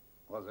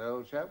 Was the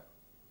old chap?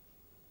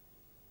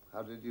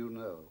 How did you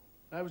know?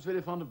 I was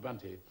very fond of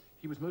Bunty.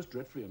 He was most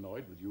dreadfully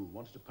annoyed with you,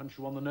 wanted to punch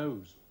you on the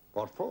nose.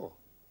 What for?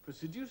 For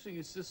seducing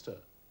his sister.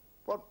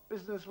 What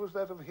business was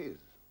that of his?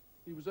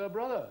 He was her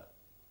brother.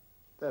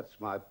 That's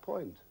my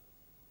point.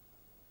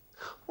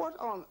 What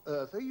on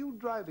earth are you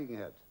driving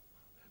at?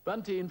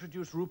 Bunty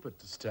introduced Rupert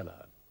to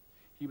Stella.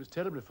 He was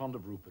terribly fond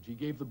of Rupert. He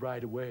gave the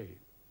bride away.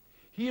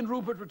 He and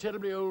Rupert were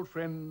terribly old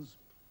friends.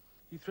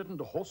 He threatened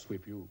to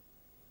horsewhip you.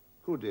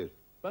 Who did?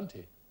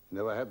 Bunty. He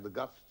never had the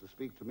guts to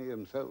speak to me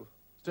himself.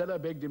 Stella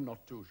begged him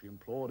not to. She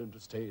implored him to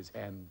stay his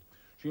hand.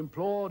 She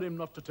implored him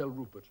not to tell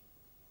Rupert.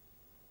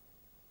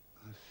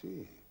 I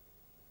see.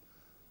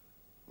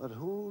 But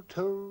who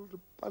told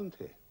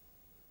Bunty?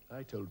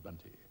 I told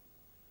Bunty.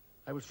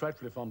 I was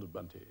frightfully fond of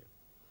Bunty.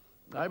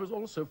 I was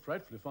also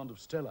frightfully fond of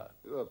Stella.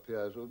 You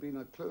appear to have been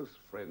a close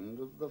friend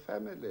of the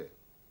family.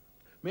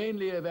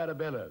 Mainly of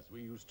Arabella's.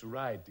 We used to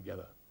ride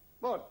together.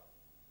 What?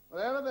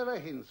 Well, Arabella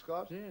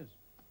Hinscott? Yes.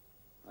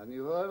 I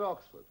knew her at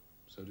Oxford.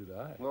 So did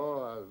I.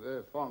 Oh, I was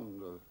very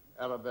fond of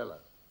Arabella.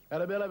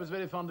 Arabella was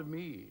very fond of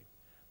me.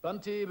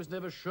 Bunty was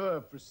never sure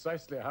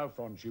precisely how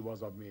fond she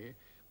was of me,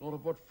 nor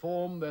of what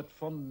form that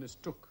fondness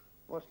took.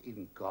 What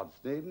in God's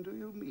name do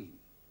you mean?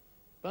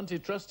 Bunty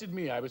trusted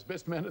me. I was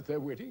best man at their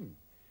wedding.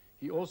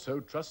 He also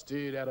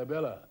trusted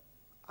Arabella.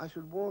 I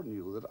should warn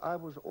you that I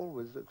was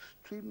always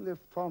extremely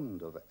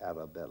fond of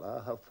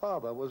Arabella. Her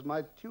father was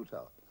my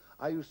tutor.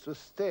 I used to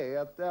stay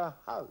at their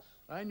house.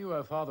 I knew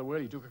her father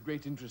well. He took a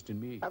great interest in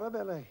me.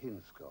 Arabella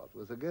Hinscott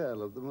was a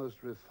girl of the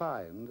most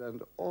refined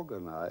and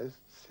organized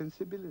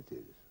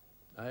sensibilities.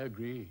 I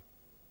agree.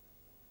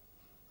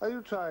 Are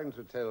you trying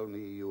to tell me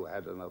you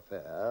had an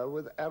affair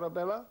with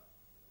Arabella?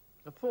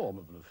 A form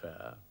of an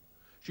affair.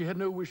 She had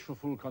no wish for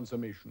full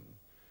consummation.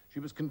 She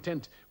was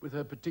content with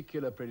her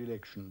particular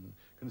predilection,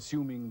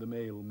 consuming the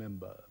male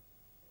member.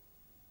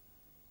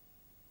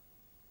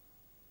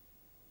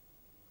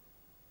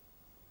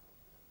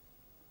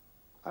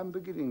 I'm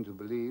beginning to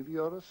believe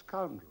you're a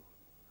scoundrel.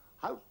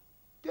 How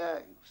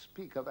dare you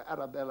speak of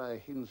Arabella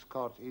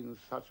Hinscott in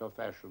such a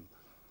fashion?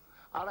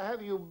 I'll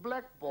have you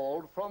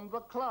blackballed from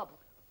the club.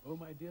 Oh,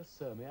 my dear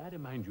sir, may I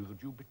remind you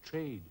that you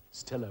betrayed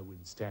Stella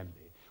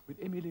Winstanley with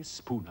Emily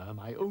Spooner,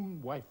 my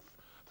own wife,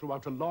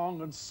 throughout a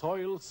long and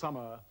soiled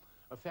summer,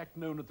 a fact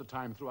known at the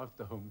time throughout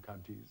the home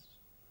counties.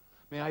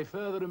 May I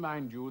further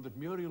remind you that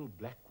Muriel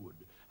Blackwood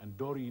and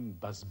Doreen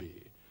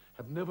Busby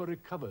have never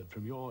recovered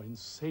from your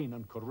insane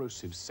and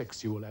corrosive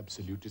sexual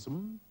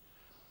absolutism.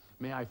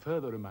 May I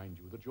further remind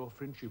you that your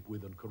friendship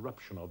with and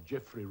corruption of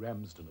Geoffrey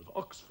Ramsden at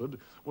Oxford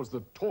was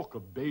the talk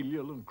of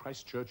Balliol and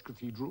Christchurch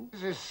Cathedral?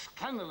 This is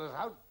scandalous.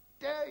 How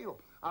dare you?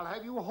 I'll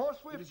have you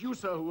horsewhipped. It is you,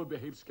 sir, who have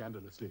behaved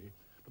scandalously.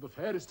 To the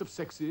fairest of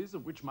sexes,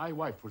 of which my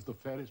wife was the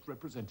fairest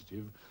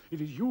representative,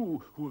 it is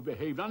you who have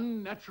behaved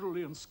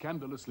unnaturally and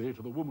scandalously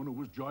to the woman who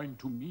was joined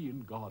to me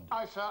in God.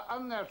 I, sir,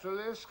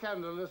 unnaturally,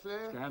 scandalously.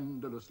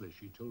 Scandalously,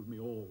 she told me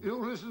all. You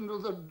listened to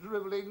the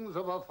dribblings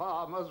of a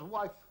farmer's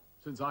wife.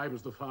 Since I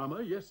was the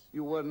farmer, yes.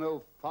 You were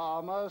no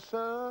farmer,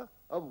 sir.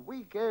 A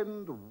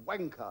weekend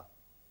wanker.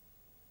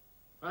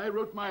 I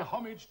wrote my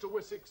homage to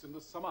Wessex in the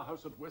summer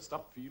house at West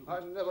Upfield. I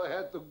never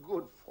had the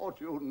good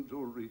fortune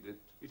to read it.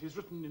 It is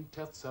written in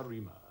terza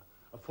rima,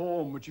 a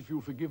form which, if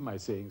you forgive my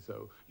saying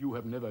so, you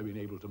have never been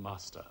able to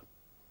master.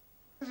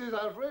 This is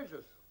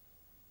outrageous.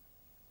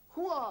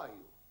 Who are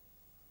you?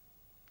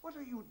 What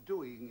are you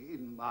doing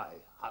in my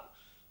house?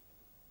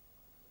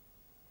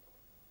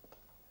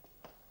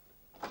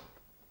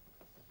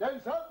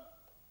 Dancer?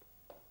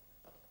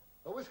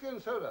 A whiskey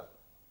and soda.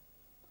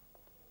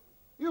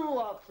 You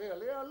are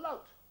clearly a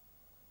lout.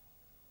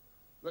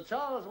 The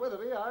Charles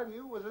Weatherby I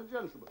knew was a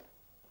gentleman.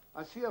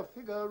 I see a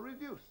figure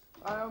reduced.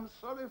 I am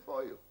sorry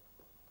for you.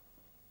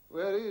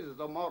 Where is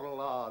the moral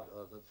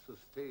ardor that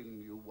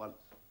sustained you once?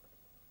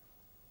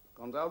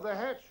 Gone down the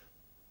hatch.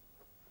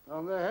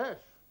 Down the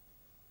hatch.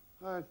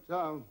 Right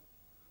down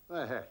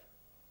the hatch.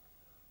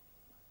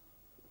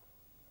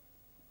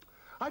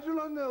 I do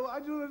not know. I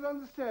do not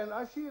understand.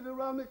 I see it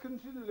around me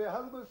continually,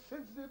 how the most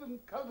sensitive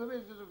and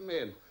cultivated of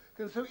men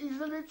can so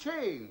easily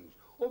change,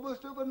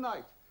 almost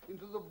overnight,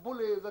 into the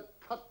bully, the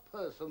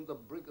cut-purse, and the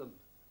brigand.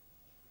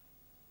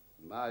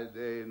 In my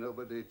day,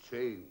 nobody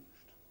changed.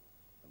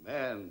 A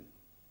man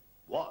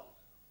was.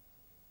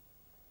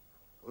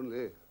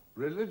 Only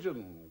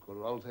religion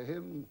could alter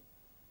him,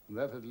 and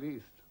that at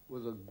least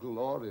was a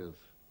glorious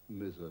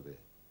misery.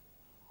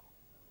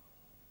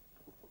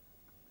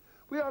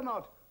 We are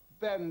not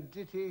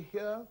banditti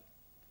here.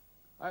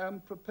 I am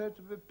prepared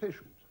to be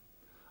patient.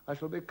 I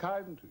shall be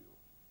kind to you.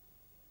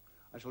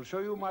 I shall show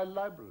you my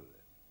library.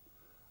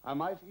 I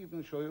might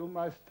even show you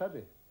my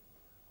study.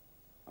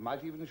 I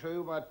might even show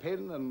you my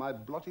pen and my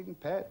blotting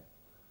pad.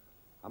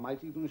 I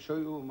might even show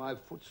you my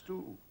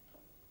footstool.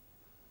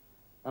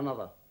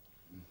 Another.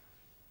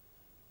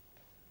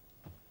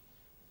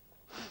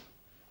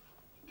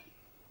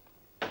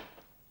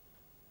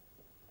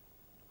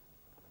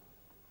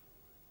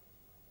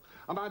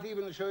 I might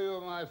even show you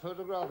my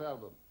photograph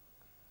album.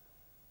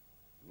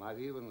 You might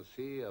even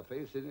see a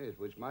face in it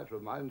which might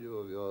remind you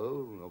of your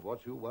own, of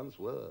what you once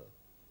were.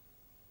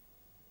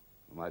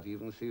 You might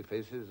even see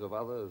faces of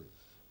others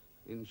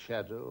in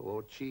shadow,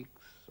 or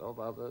cheeks of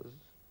others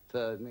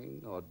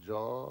turning, or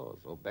jaws,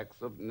 or backs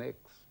of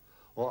necks,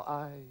 or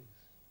eyes,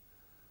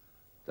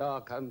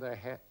 dark under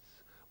hats,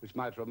 which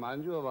might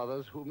remind you of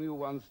others whom you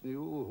once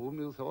knew, whom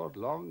you thought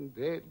long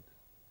dead,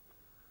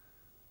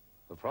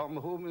 from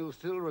whom you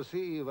still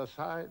receive a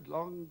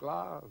sidelong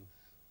glance.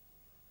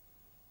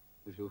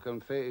 If you can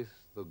face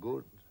the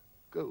good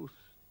ghost,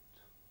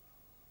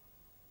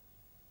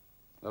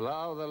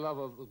 allow the love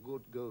of the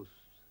good ghost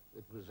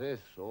to possess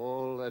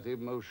all that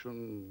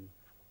emotion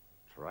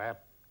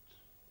trapped,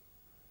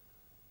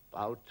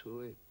 bow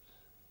to it.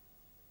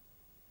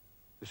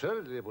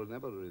 Assuredly, it will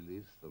never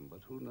release them, but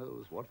who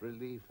knows what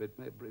relief it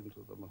may bring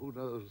to them? Who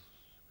knows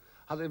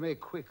how they may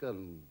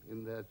quicken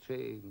in their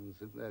chains,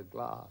 in their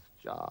glass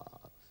jars?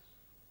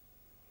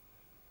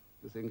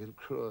 You think it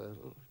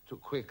cruel to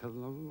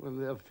quicken them when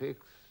they're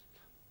fixed,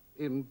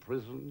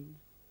 imprisoned?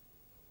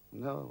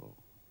 No.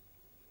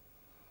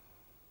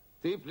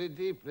 Deeply,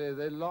 deeply,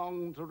 they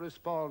long to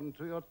respond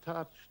to your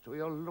touch, to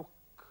your look.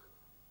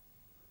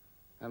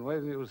 And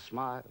when you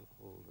smile,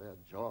 their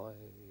joy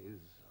is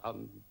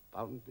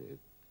unbounded.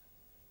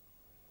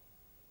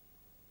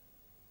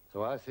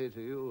 So I say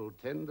to you,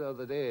 tender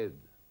the dead,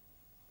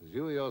 as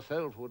you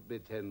yourself would be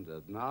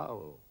tendered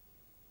now,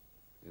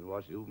 in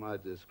what you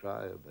might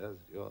describe as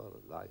your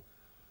life.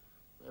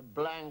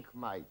 Blank,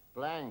 mate,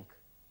 blank.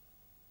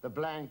 The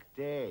blank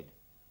dead.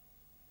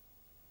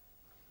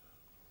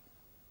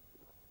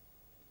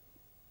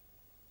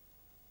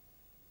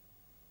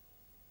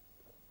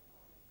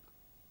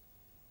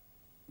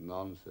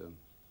 Nonsense.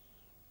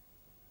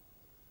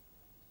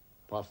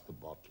 Pass the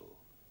bottle.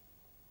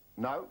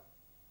 No.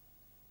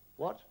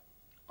 What?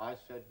 I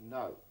said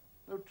no.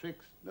 No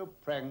tricks, no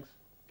pranks.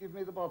 Give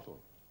me the bottle.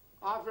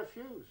 I've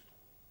refused.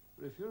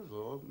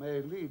 Refusal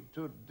may lead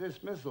to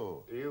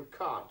dismissal. You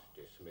can't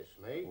dismiss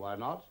me. Why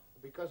not?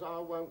 Because I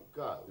won't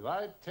go. If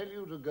I tell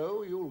you to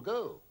go, you'll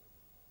go.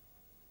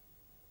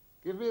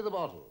 Give me the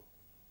bottle.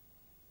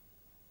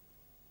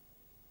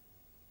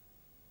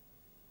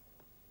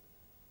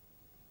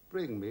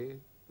 Bring me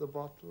the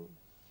bottle.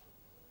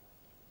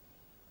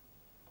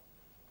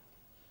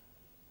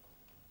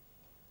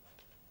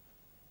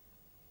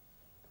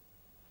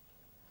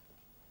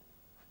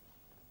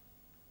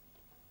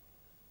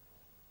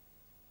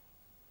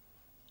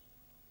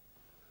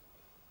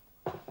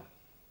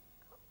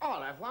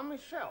 I'll have one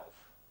myself.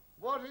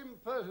 What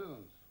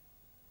impertinence.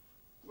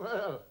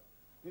 Well,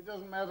 it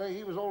doesn't matter.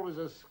 He was always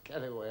a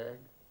scallywag.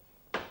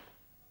 Is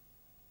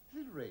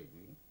it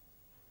raining?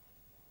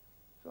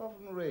 It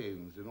often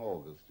rains in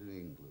August in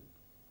England.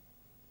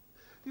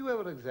 Do you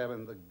ever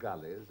examine the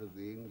gullies of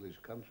the English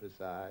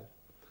countryside?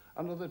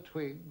 Under the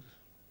twigs,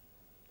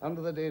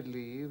 under the dead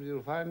leaves,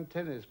 you'll find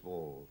tennis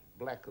balls,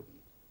 blackened.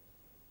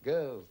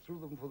 Girls threw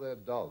them for their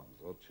dogs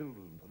or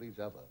children for each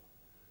other.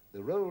 They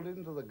rolled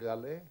into the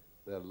gully.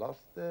 They're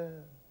lost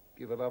there,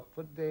 given up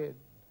for dead.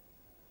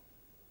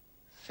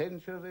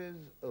 Centuries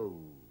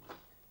old.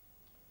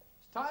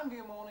 It's time for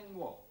your morning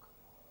walk.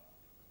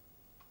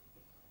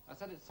 I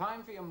said it's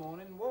time for your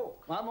morning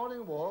walk. My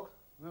morning walk?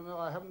 No,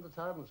 I haven't the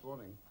time this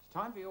morning. It's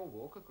time for your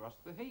walk across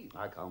the heath.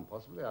 I can't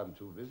possibly. I'm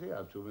too busy. I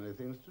have too many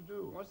things to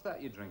do. What's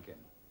that you're drinking?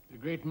 The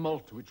great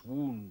malt which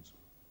wounds.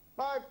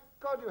 My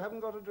God, you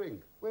haven't got a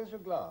drink. Where's your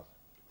glass?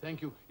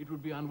 Thank you. It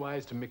would be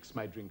unwise to mix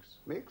my drinks.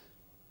 Mix?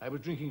 I was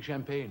drinking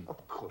champagne.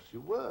 Of course you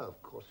were. Of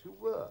course you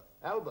were.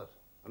 Albert,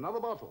 another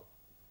bottle.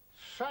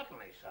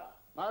 Certainly, sir.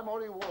 My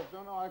morning walk.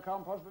 No, I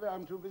can't possibly.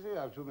 I'm too busy.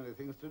 I have too many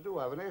things to do.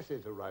 I have an essay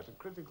to write, a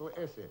critical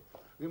essay.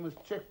 We must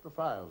check the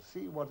files,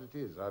 see what it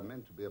is I'm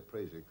meant to be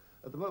appraising.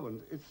 At the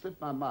moment, it slipped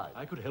my mind.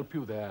 I could help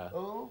you there.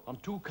 Oh? On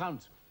 2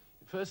 counts.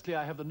 Firstly,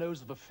 I have the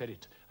nose of a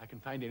ferret. I can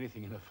find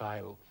anything in a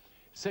file.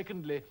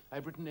 Secondly,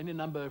 I've written any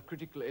number of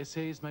critical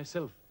essays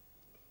myself.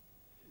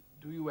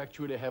 Do you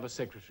actually have a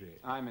secretary?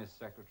 I'm his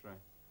secretary.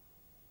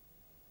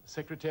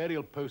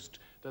 secretarial post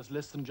does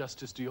less than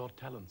justice to your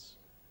talents.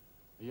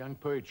 A young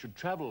poet should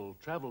travel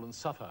and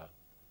suffer.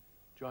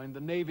 Join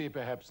the Navy,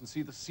 perhaps, and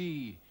see the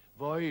sea,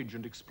 voyage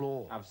and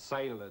explore. I've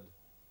sailed.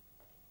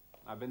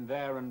 I've been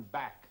there and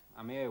back.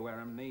 I'm here where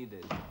I'm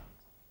needed.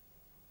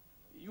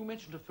 You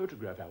mentioned a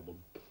photograph album.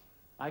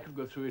 I could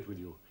go through it with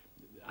you.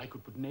 I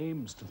could put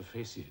names to the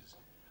faces.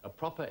 A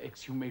proper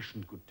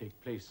exhumation could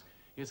take place.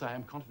 Yes, I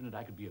am confident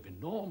I could be of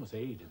enormous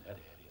aid in that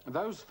area.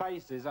 Those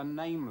faces are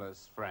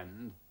nameless,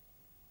 friend.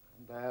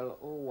 They'll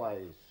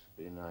always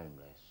be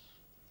nameless.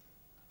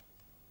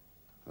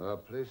 There are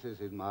places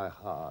in my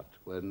heart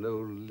where no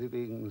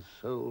living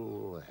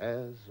soul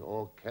has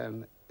or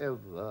can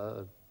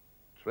ever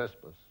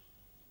trespass.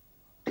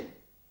 Here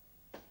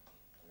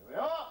we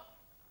are.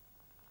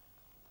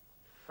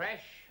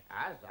 Fresh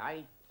as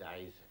a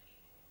daisy.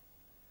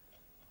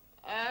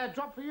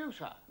 Drop for you,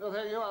 sir. No,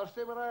 thank you. I'll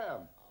stay where I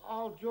am.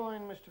 I'll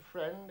join Mr.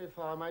 Friend, if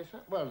I may, sir.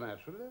 Well,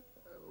 naturally.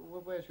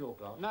 Where's your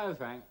glass? No,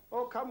 thanks.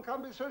 Oh, come,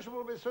 be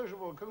sociable, be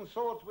sociable.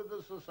 Consort with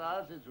the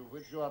society to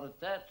which you are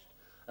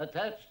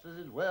attached, as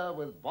it were,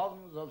 with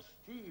bonds of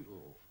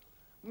steel.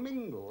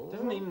 Mingle. It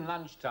isn't even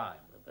lunchtime.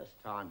 The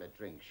best time to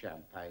drink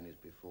champagne is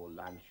before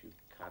lunch, you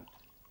cunt.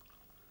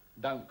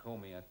 Don't call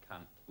me a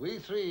cunt. We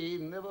three,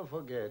 never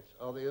forget,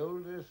 are the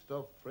oldest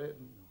of friends.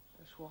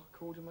 That's why I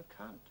called him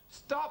a cunt.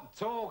 Stop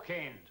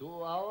talking!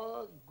 To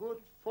our good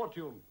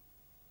fortune.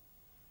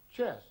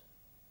 Cheers.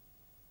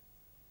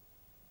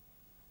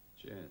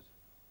 Cheers.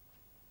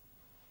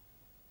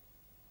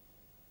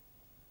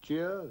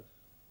 Cheers.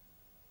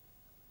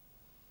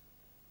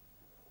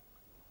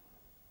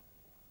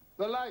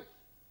 The light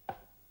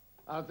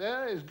out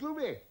there is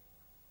gloomy.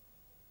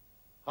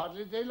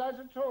 Hardly daylight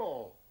at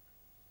all.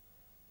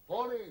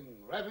 Falling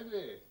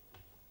rapidly.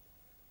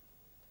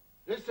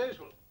 Miss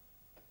Cecil,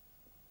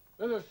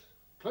 let us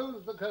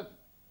close the curtain.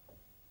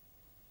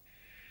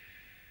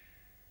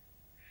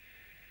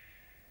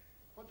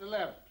 Put the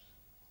lamps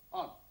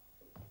on.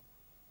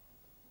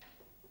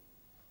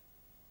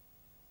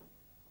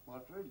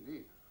 What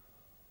relief.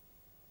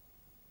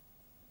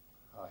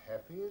 How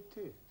happy it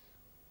is.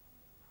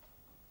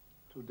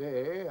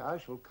 Today I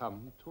shall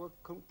come to a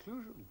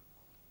conclusion.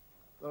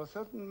 There are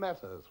certain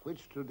matters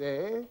which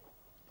today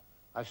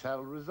I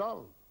shall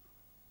resolve.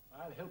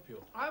 I'll help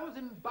you. I was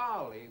in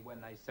Bali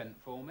when they sent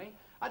for me.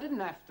 I didn't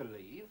have to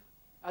leave.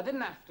 I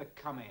didn't have to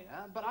come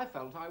here, but I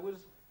felt I was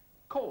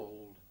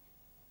called.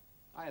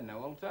 I had no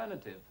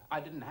alternative. I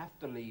didn't have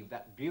to leave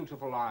that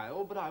beautiful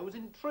isle, but I was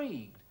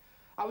intrigued.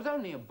 I was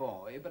only a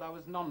boy, but I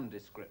was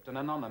nondescript and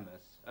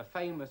anonymous. A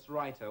famous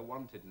writer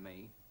wanted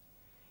me.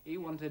 He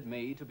wanted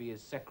me to be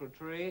his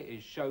secretary,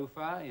 his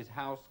chauffeur, his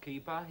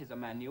housekeeper, his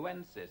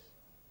amanuensis.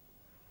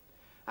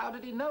 How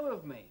did he know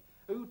of me?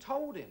 Who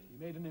told him?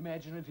 He made an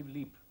imaginative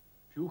leap.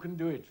 Few can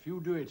do it, few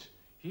do it.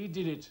 He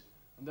did it,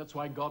 and that's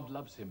why God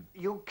loves him.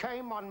 You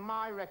came on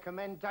my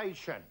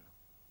recommendation.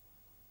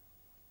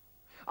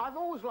 I've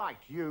always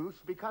liked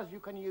youth because you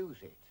can use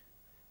it.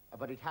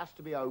 But it has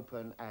to be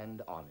open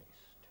and honest.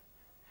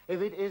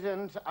 If it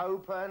isn't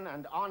open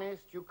and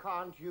honest, you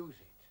can't use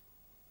it.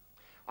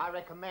 I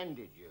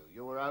recommended you.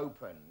 You were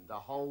open, the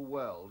whole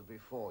world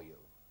before you.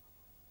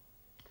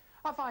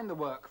 I find the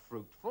work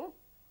fruitful.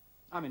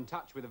 I'm in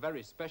touch with a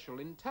very special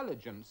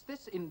intelligence.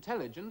 This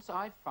intelligence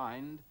I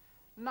find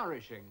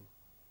nourishing.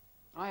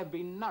 I have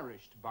been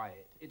nourished by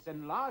it. It's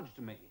enlarged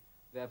me.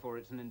 Therefore,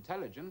 it's an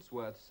intelligence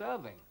worth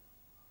serving.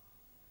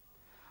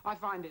 I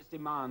find its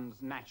demands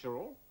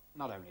natural.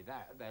 Not only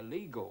that, they're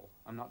legal.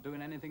 I'm not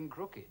doing anything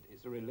crooked.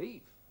 It's a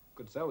relief.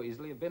 Could so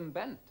easily have been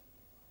bent.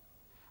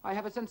 I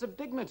have a sense of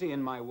dignity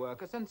in my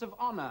work, a sense of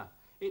honor.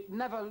 It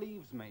never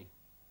leaves me.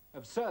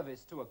 Of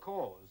service to a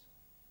cause.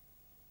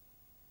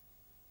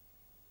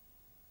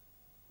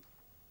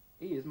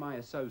 He is my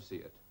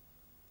associate.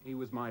 He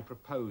was my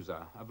proposer.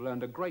 I've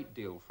learned a great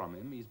deal from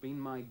him. He's been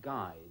my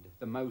guide,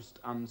 the most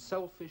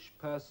unselfish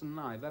person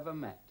I've ever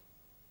met.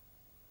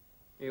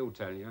 He'll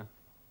tell you.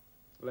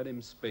 Let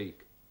him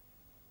speak.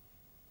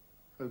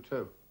 Who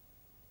to?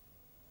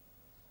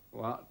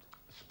 What?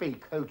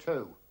 Speak, who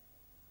to?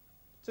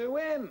 To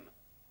him.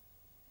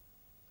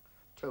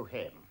 To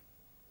him.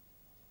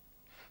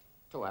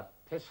 To a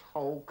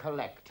piss-hole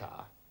collector.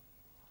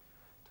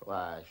 To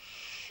a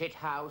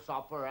shithouse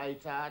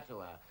operator.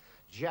 To a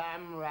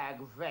jam rag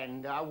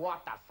vendor.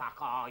 What the fuck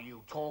are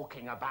you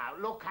talking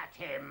about? Look at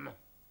him.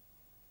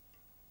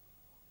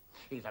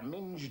 He's a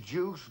minge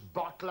juice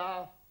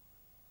bottler.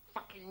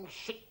 Fucking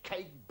shit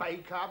cake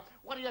baker.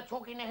 What are you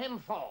talking to him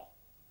for?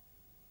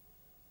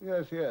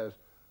 Yes, yes.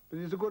 But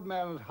he's a good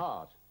man at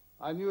heart.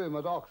 I knew him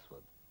at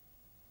Oxford.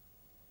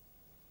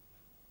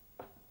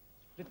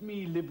 Let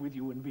me live with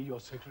you and be your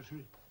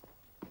secretary.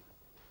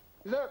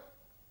 Is there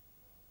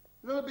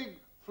a big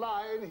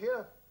fly in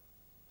here?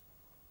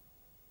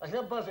 I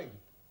hear buzzing.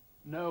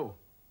 No.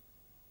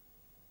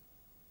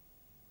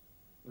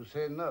 You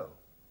say no?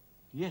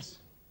 Yes.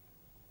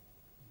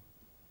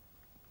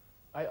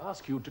 I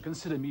ask you to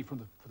consider me for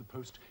the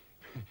post.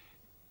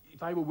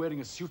 If I were wearing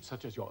a suit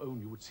such as your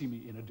own, you would see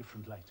me in a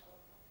different light.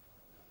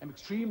 I'm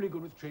extremely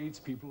good with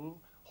tradespeople,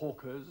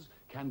 hawkers,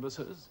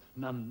 canvassers,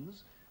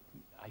 nuns.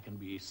 I can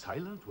be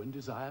silent when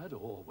desired,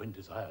 or when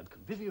desired,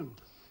 convivial.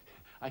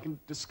 I can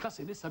discuss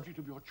any subject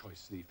of your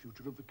choice, the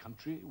future of the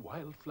country,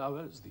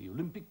 wildflowers, the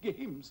Olympic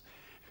Games.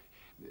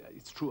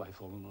 It's true I've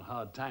fallen on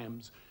hard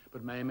times,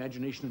 but my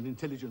imagination and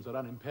intelligence are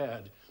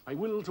unimpaired. My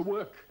will to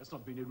work has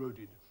not been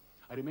eroded.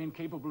 I remain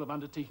capable of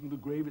undertaking the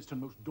gravest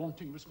and most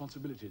daunting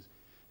responsibilities.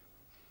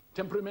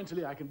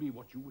 Temperamentally, I can be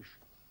what you wish.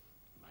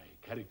 My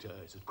character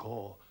is at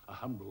core a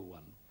humble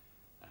one.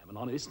 I am an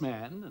honest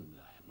man, and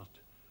I am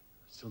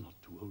still not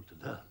too old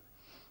to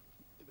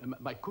learn.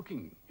 My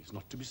cooking is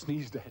not to be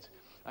sneezed at.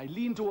 I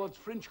lean towards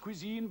French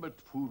cuisine, but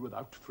food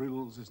without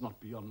frills is not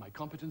beyond my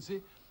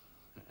competency.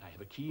 I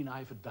have a keen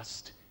eye for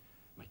dust.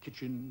 My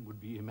kitchen would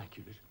be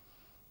immaculate.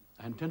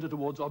 I am tender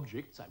towards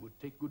objects. I would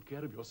take good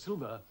care of your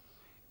silver.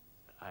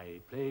 I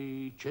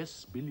play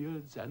chess,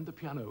 billiards, and the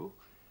piano.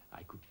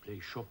 I could play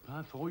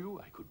Chopin for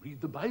you. I could read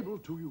the Bible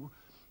to you.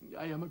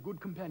 I am a good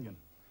companion.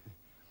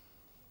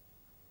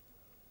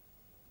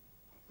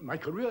 My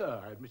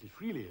career, I admit it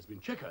freely, has been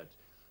checkered.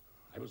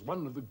 I was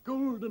one of the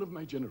golden of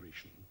my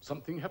generation.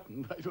 Something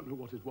happened, I don't know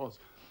what it was.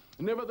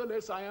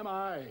 Nevertheless, I am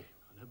I,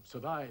 and have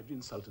survived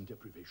insult and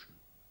deprivation.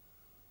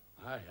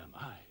 I am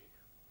I.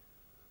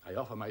 I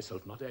offer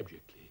myself not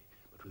abjectly,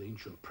 but with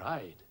ancient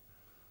pride.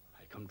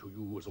 I come to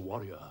you as a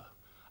warrior.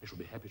 I shall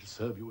be happy to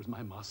serve you as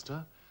my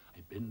master. I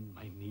bend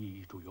my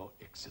knee to your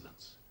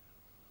excellence.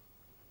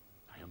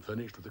 I am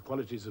furnished with the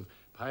qualities of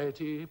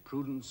piety,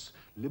 prudence,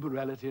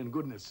 liberality, and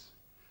goodness.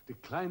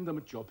 Decline them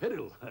at your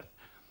peril.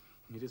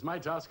 It is my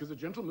task as a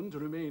gentleman to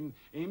remain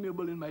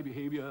amiable in my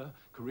behavior,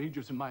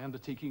 courageous in my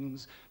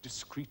undertakings,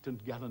 discreet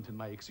and gallant in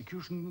my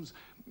executions,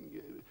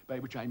 by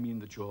which I mean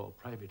that your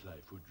private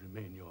life would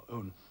remain your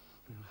own.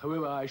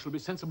 However, I shall be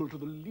sensible to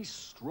the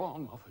least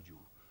wrong offered you.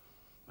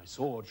 My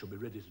sword shall be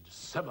ready to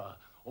dissever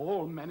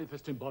all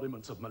manifest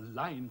embodiments of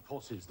malign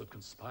forces that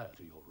conspire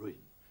to your ruin.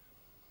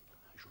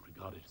 I shall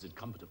regard it as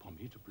incumbent upon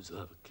me to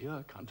preserve a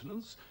clear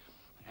countenance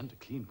and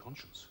a clean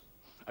conscience.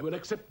 I will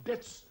accept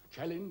death's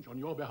challenge on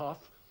your behalf.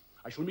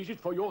 I shall meet it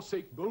for your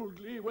sake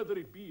boldly, whether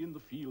it be in the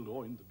field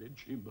or in the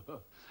bedchamber.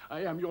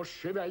 I am your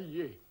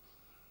chevalier.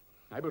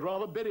 I would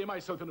rather bury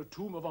myself in a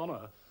tomb of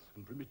honor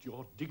and permit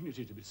your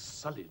dignity to be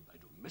sullied by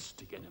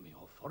domestic enemy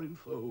or foreign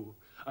foe.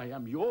 I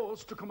am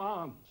yours to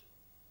command.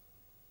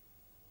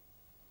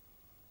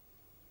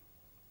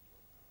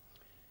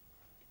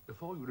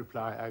 Before you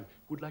reply, I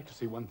would like to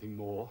say one thing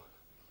more.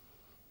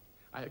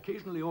 I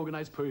occasionally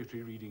organize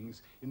poetry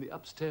readings in the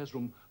upstairs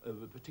room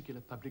of a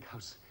particular public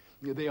house.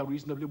 They are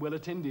reasonably well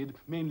attended,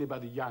 mainly by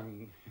the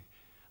young.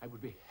 I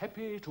would be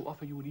happy to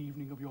offer you an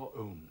evening of your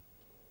own.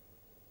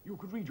 You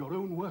could read your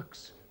own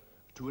works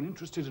to an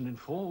interested and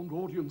informed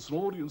audience, an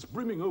audience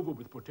brimming over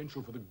with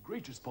potential for the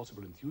greatest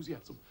possible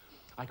enthusiasm.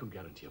 I can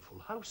guarantee a full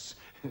house,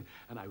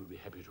 and I would be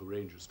happy to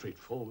arrange a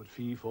straightforward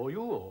fee for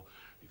you, or,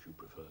 if you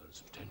prefer, a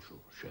substantial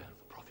share of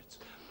the profits.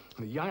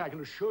 And the young, I can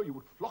assure you,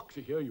 would flock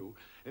to hear you,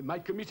 and my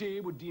committee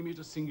would deem it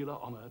a singular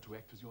honor to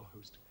act as your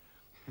host.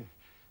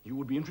 You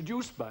would be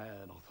introduced by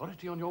an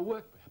authority on your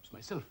work, perhaps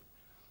myself.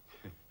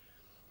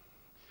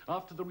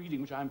 After the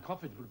reading, which I am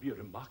confident would be a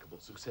remarkable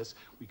success,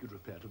 we could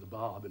repair to the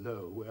bar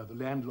below, where the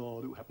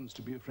landlord, who happens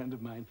to be a friend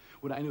of mine,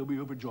 would, I know, be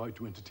overjoyed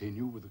to entertain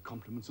you with the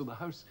compliments of the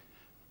house.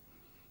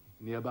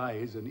 Nearby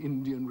is an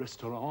Indian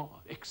restaurant of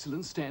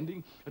excellent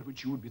standing, at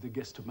which you would be the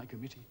guest of my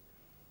committee.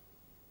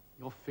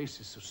 Your face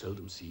is so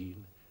seldom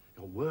seen.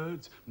 Your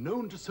words,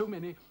 known to so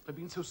many, have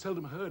been so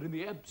seldom heard in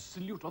the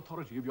absolute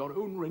authority of your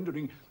own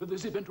rendering that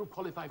this event will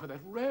qualify for that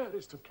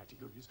rarest of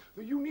categories,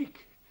 the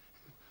unique.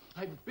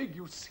 I beg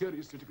you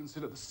seriously to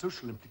consider the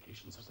social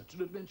implications of such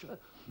an adventure.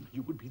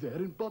 You would be there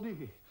in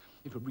body.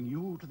 It would bring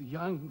you to the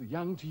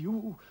young to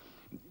you.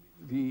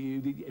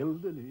 The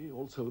elderly,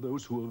 also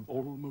those who have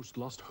almost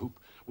lost hope,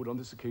 would on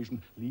this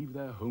occasion leave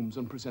their homes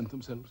and present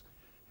themselves.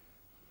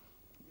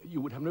 You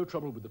would have no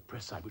trouble with the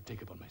press. I would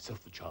take upon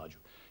myself the charge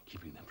of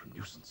keeping them from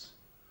nuisance.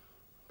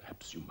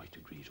 Perhaps you might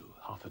agree to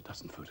half a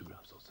dozen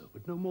photographs or so,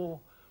 but no more.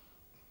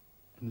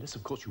 Unless,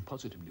 of course, you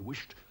positively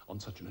wished on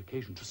such an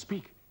occasion to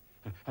speak.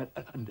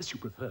 Unless you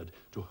preferred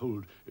to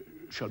hold,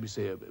 shall we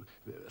say,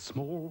 a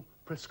small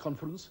press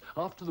conference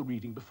after the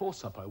reading before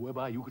supper,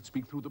 whereby you could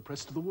speak through the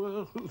press to the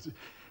world.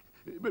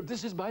 But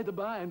this is by the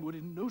by and would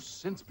in no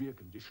sense be a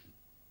condition.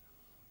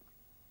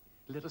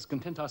 Let us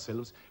content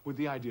ourselves with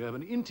the idea of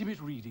an intimate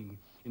reading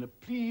in a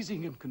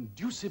pleasing and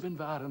conducive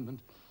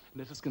environment.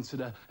 Let us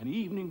consider an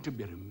evening to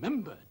be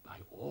remembered by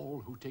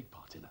all who take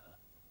part in her.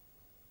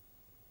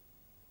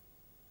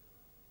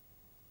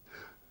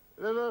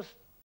 Let us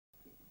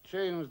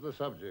change the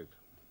subject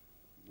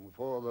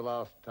for the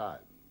last time.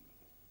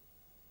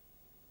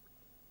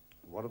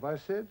 What have I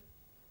said?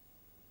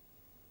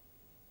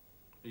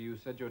 You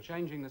said you're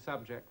changing the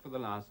subject for the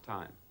last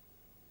time.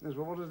 Yes,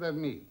 well, what does that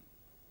mean?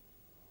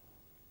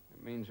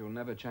 It means you'll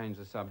never change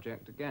the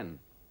subject again.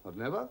 What,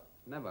 never?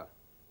 Never.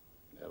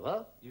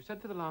 Never? You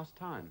said for the last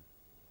time.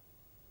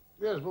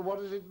 Yes, but what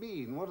does it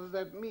mean? What does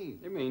that mean?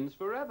 It means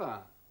forever.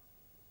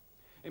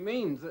 It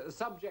means that the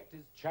subject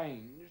is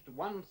changed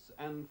once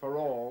and for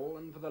all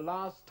and for the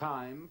last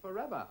time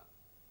forever.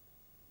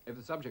 If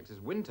the subject is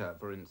winter,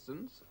 for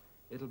instance,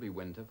 it'll be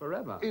winter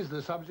forever. Is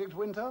the subject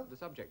winter? The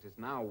subject is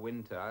now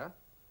winter,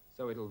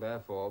 so it'll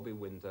therefore be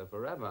winter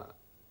forever.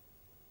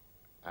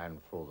 And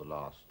for the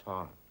last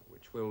time.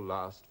 Which will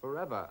last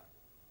forever.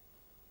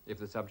 If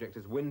the subject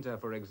is winter,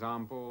 for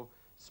example,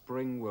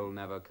 spring will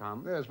never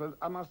come. Yes, but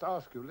I must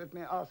ask you. Let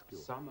me ask you.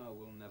 Summer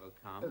will never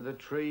come. The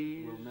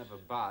trees will never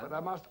bud. But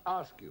I must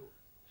ask you.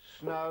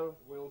 Snow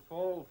will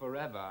fall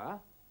forever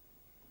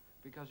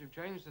because you've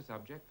changed the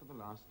subject for the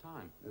last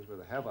time. Yes, but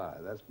have I?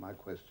 That's my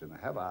question.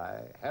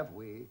 Have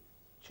we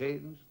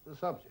changed the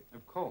subject?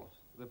 Of course.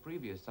 The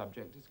previous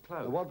subject is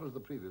closed. What was the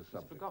previous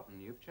subject? It's forgotten.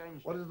 You've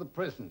changed What it. is the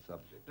present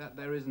subject? That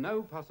there is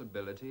no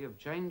possibility of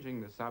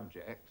changing the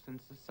subject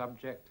since the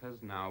subject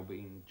has now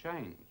been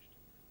changed.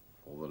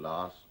 for the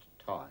last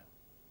time.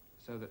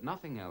 So that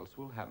nothing else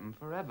will happen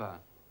forever.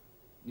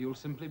 You'll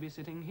simply be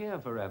sitting here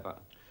forever.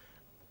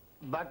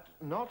 But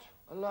not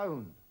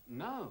alone.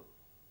 No.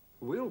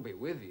 We'll be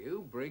with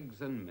you,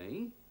 Briggs and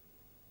me.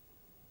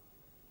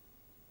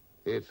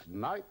 It's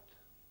night.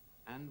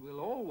 And will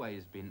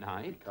always be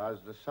night. Because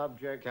the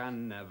subject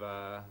Can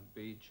never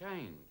be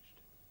changed.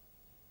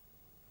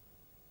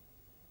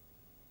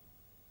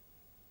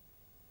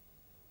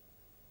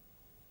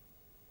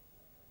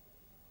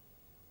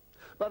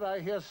 But I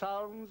hear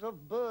sounds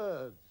of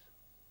birds.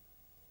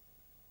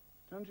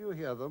 Don't you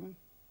hear them?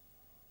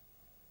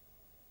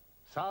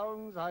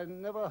 Sounds I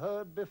never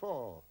heard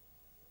before.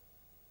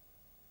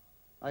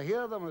 I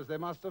hear them as they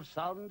must have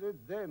sounded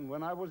then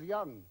when I was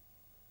young.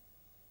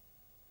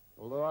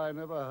 Although I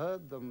never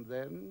heard them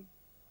then,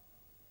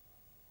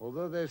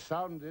 although they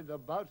sounded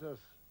about us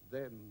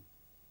then.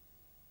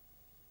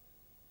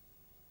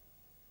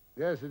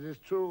 Yes, it is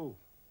true.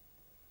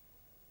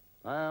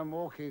 I am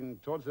walking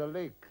towards a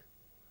lake.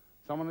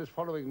 Someone is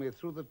following me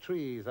through the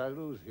trees. I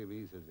lose him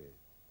easily.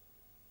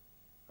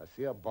 I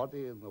see a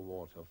body in the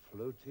water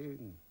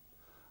floating.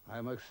 I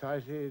am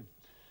excited.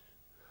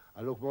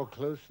 I look more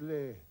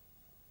closely.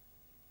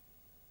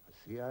 I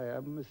see I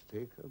am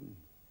mistaken.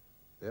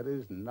 There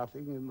is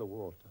nothing in the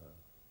water.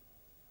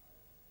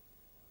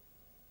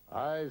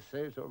 I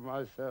say to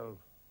myself,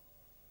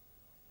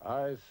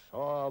 I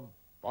saw a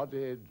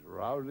body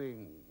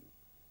drowning.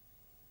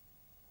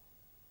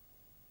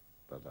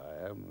 But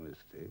I am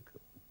mistaken.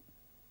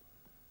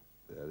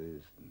 There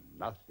is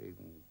nothing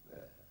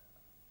there.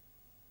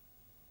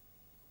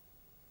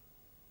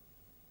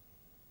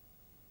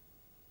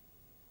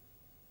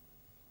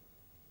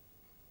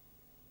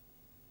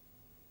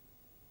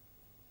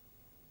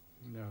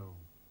 No.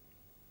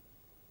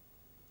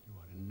 You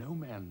are in no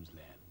man's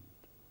land,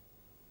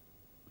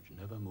 which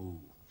never moves,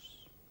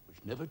 which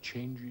never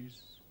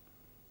changes,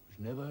 which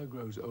never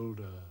grows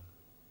older,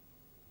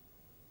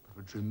 but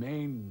which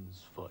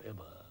remains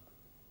forever,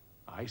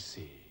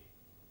 icy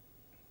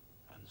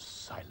and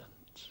silent.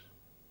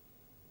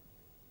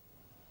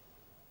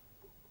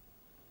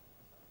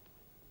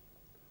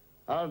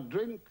 I'll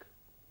drink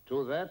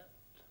to that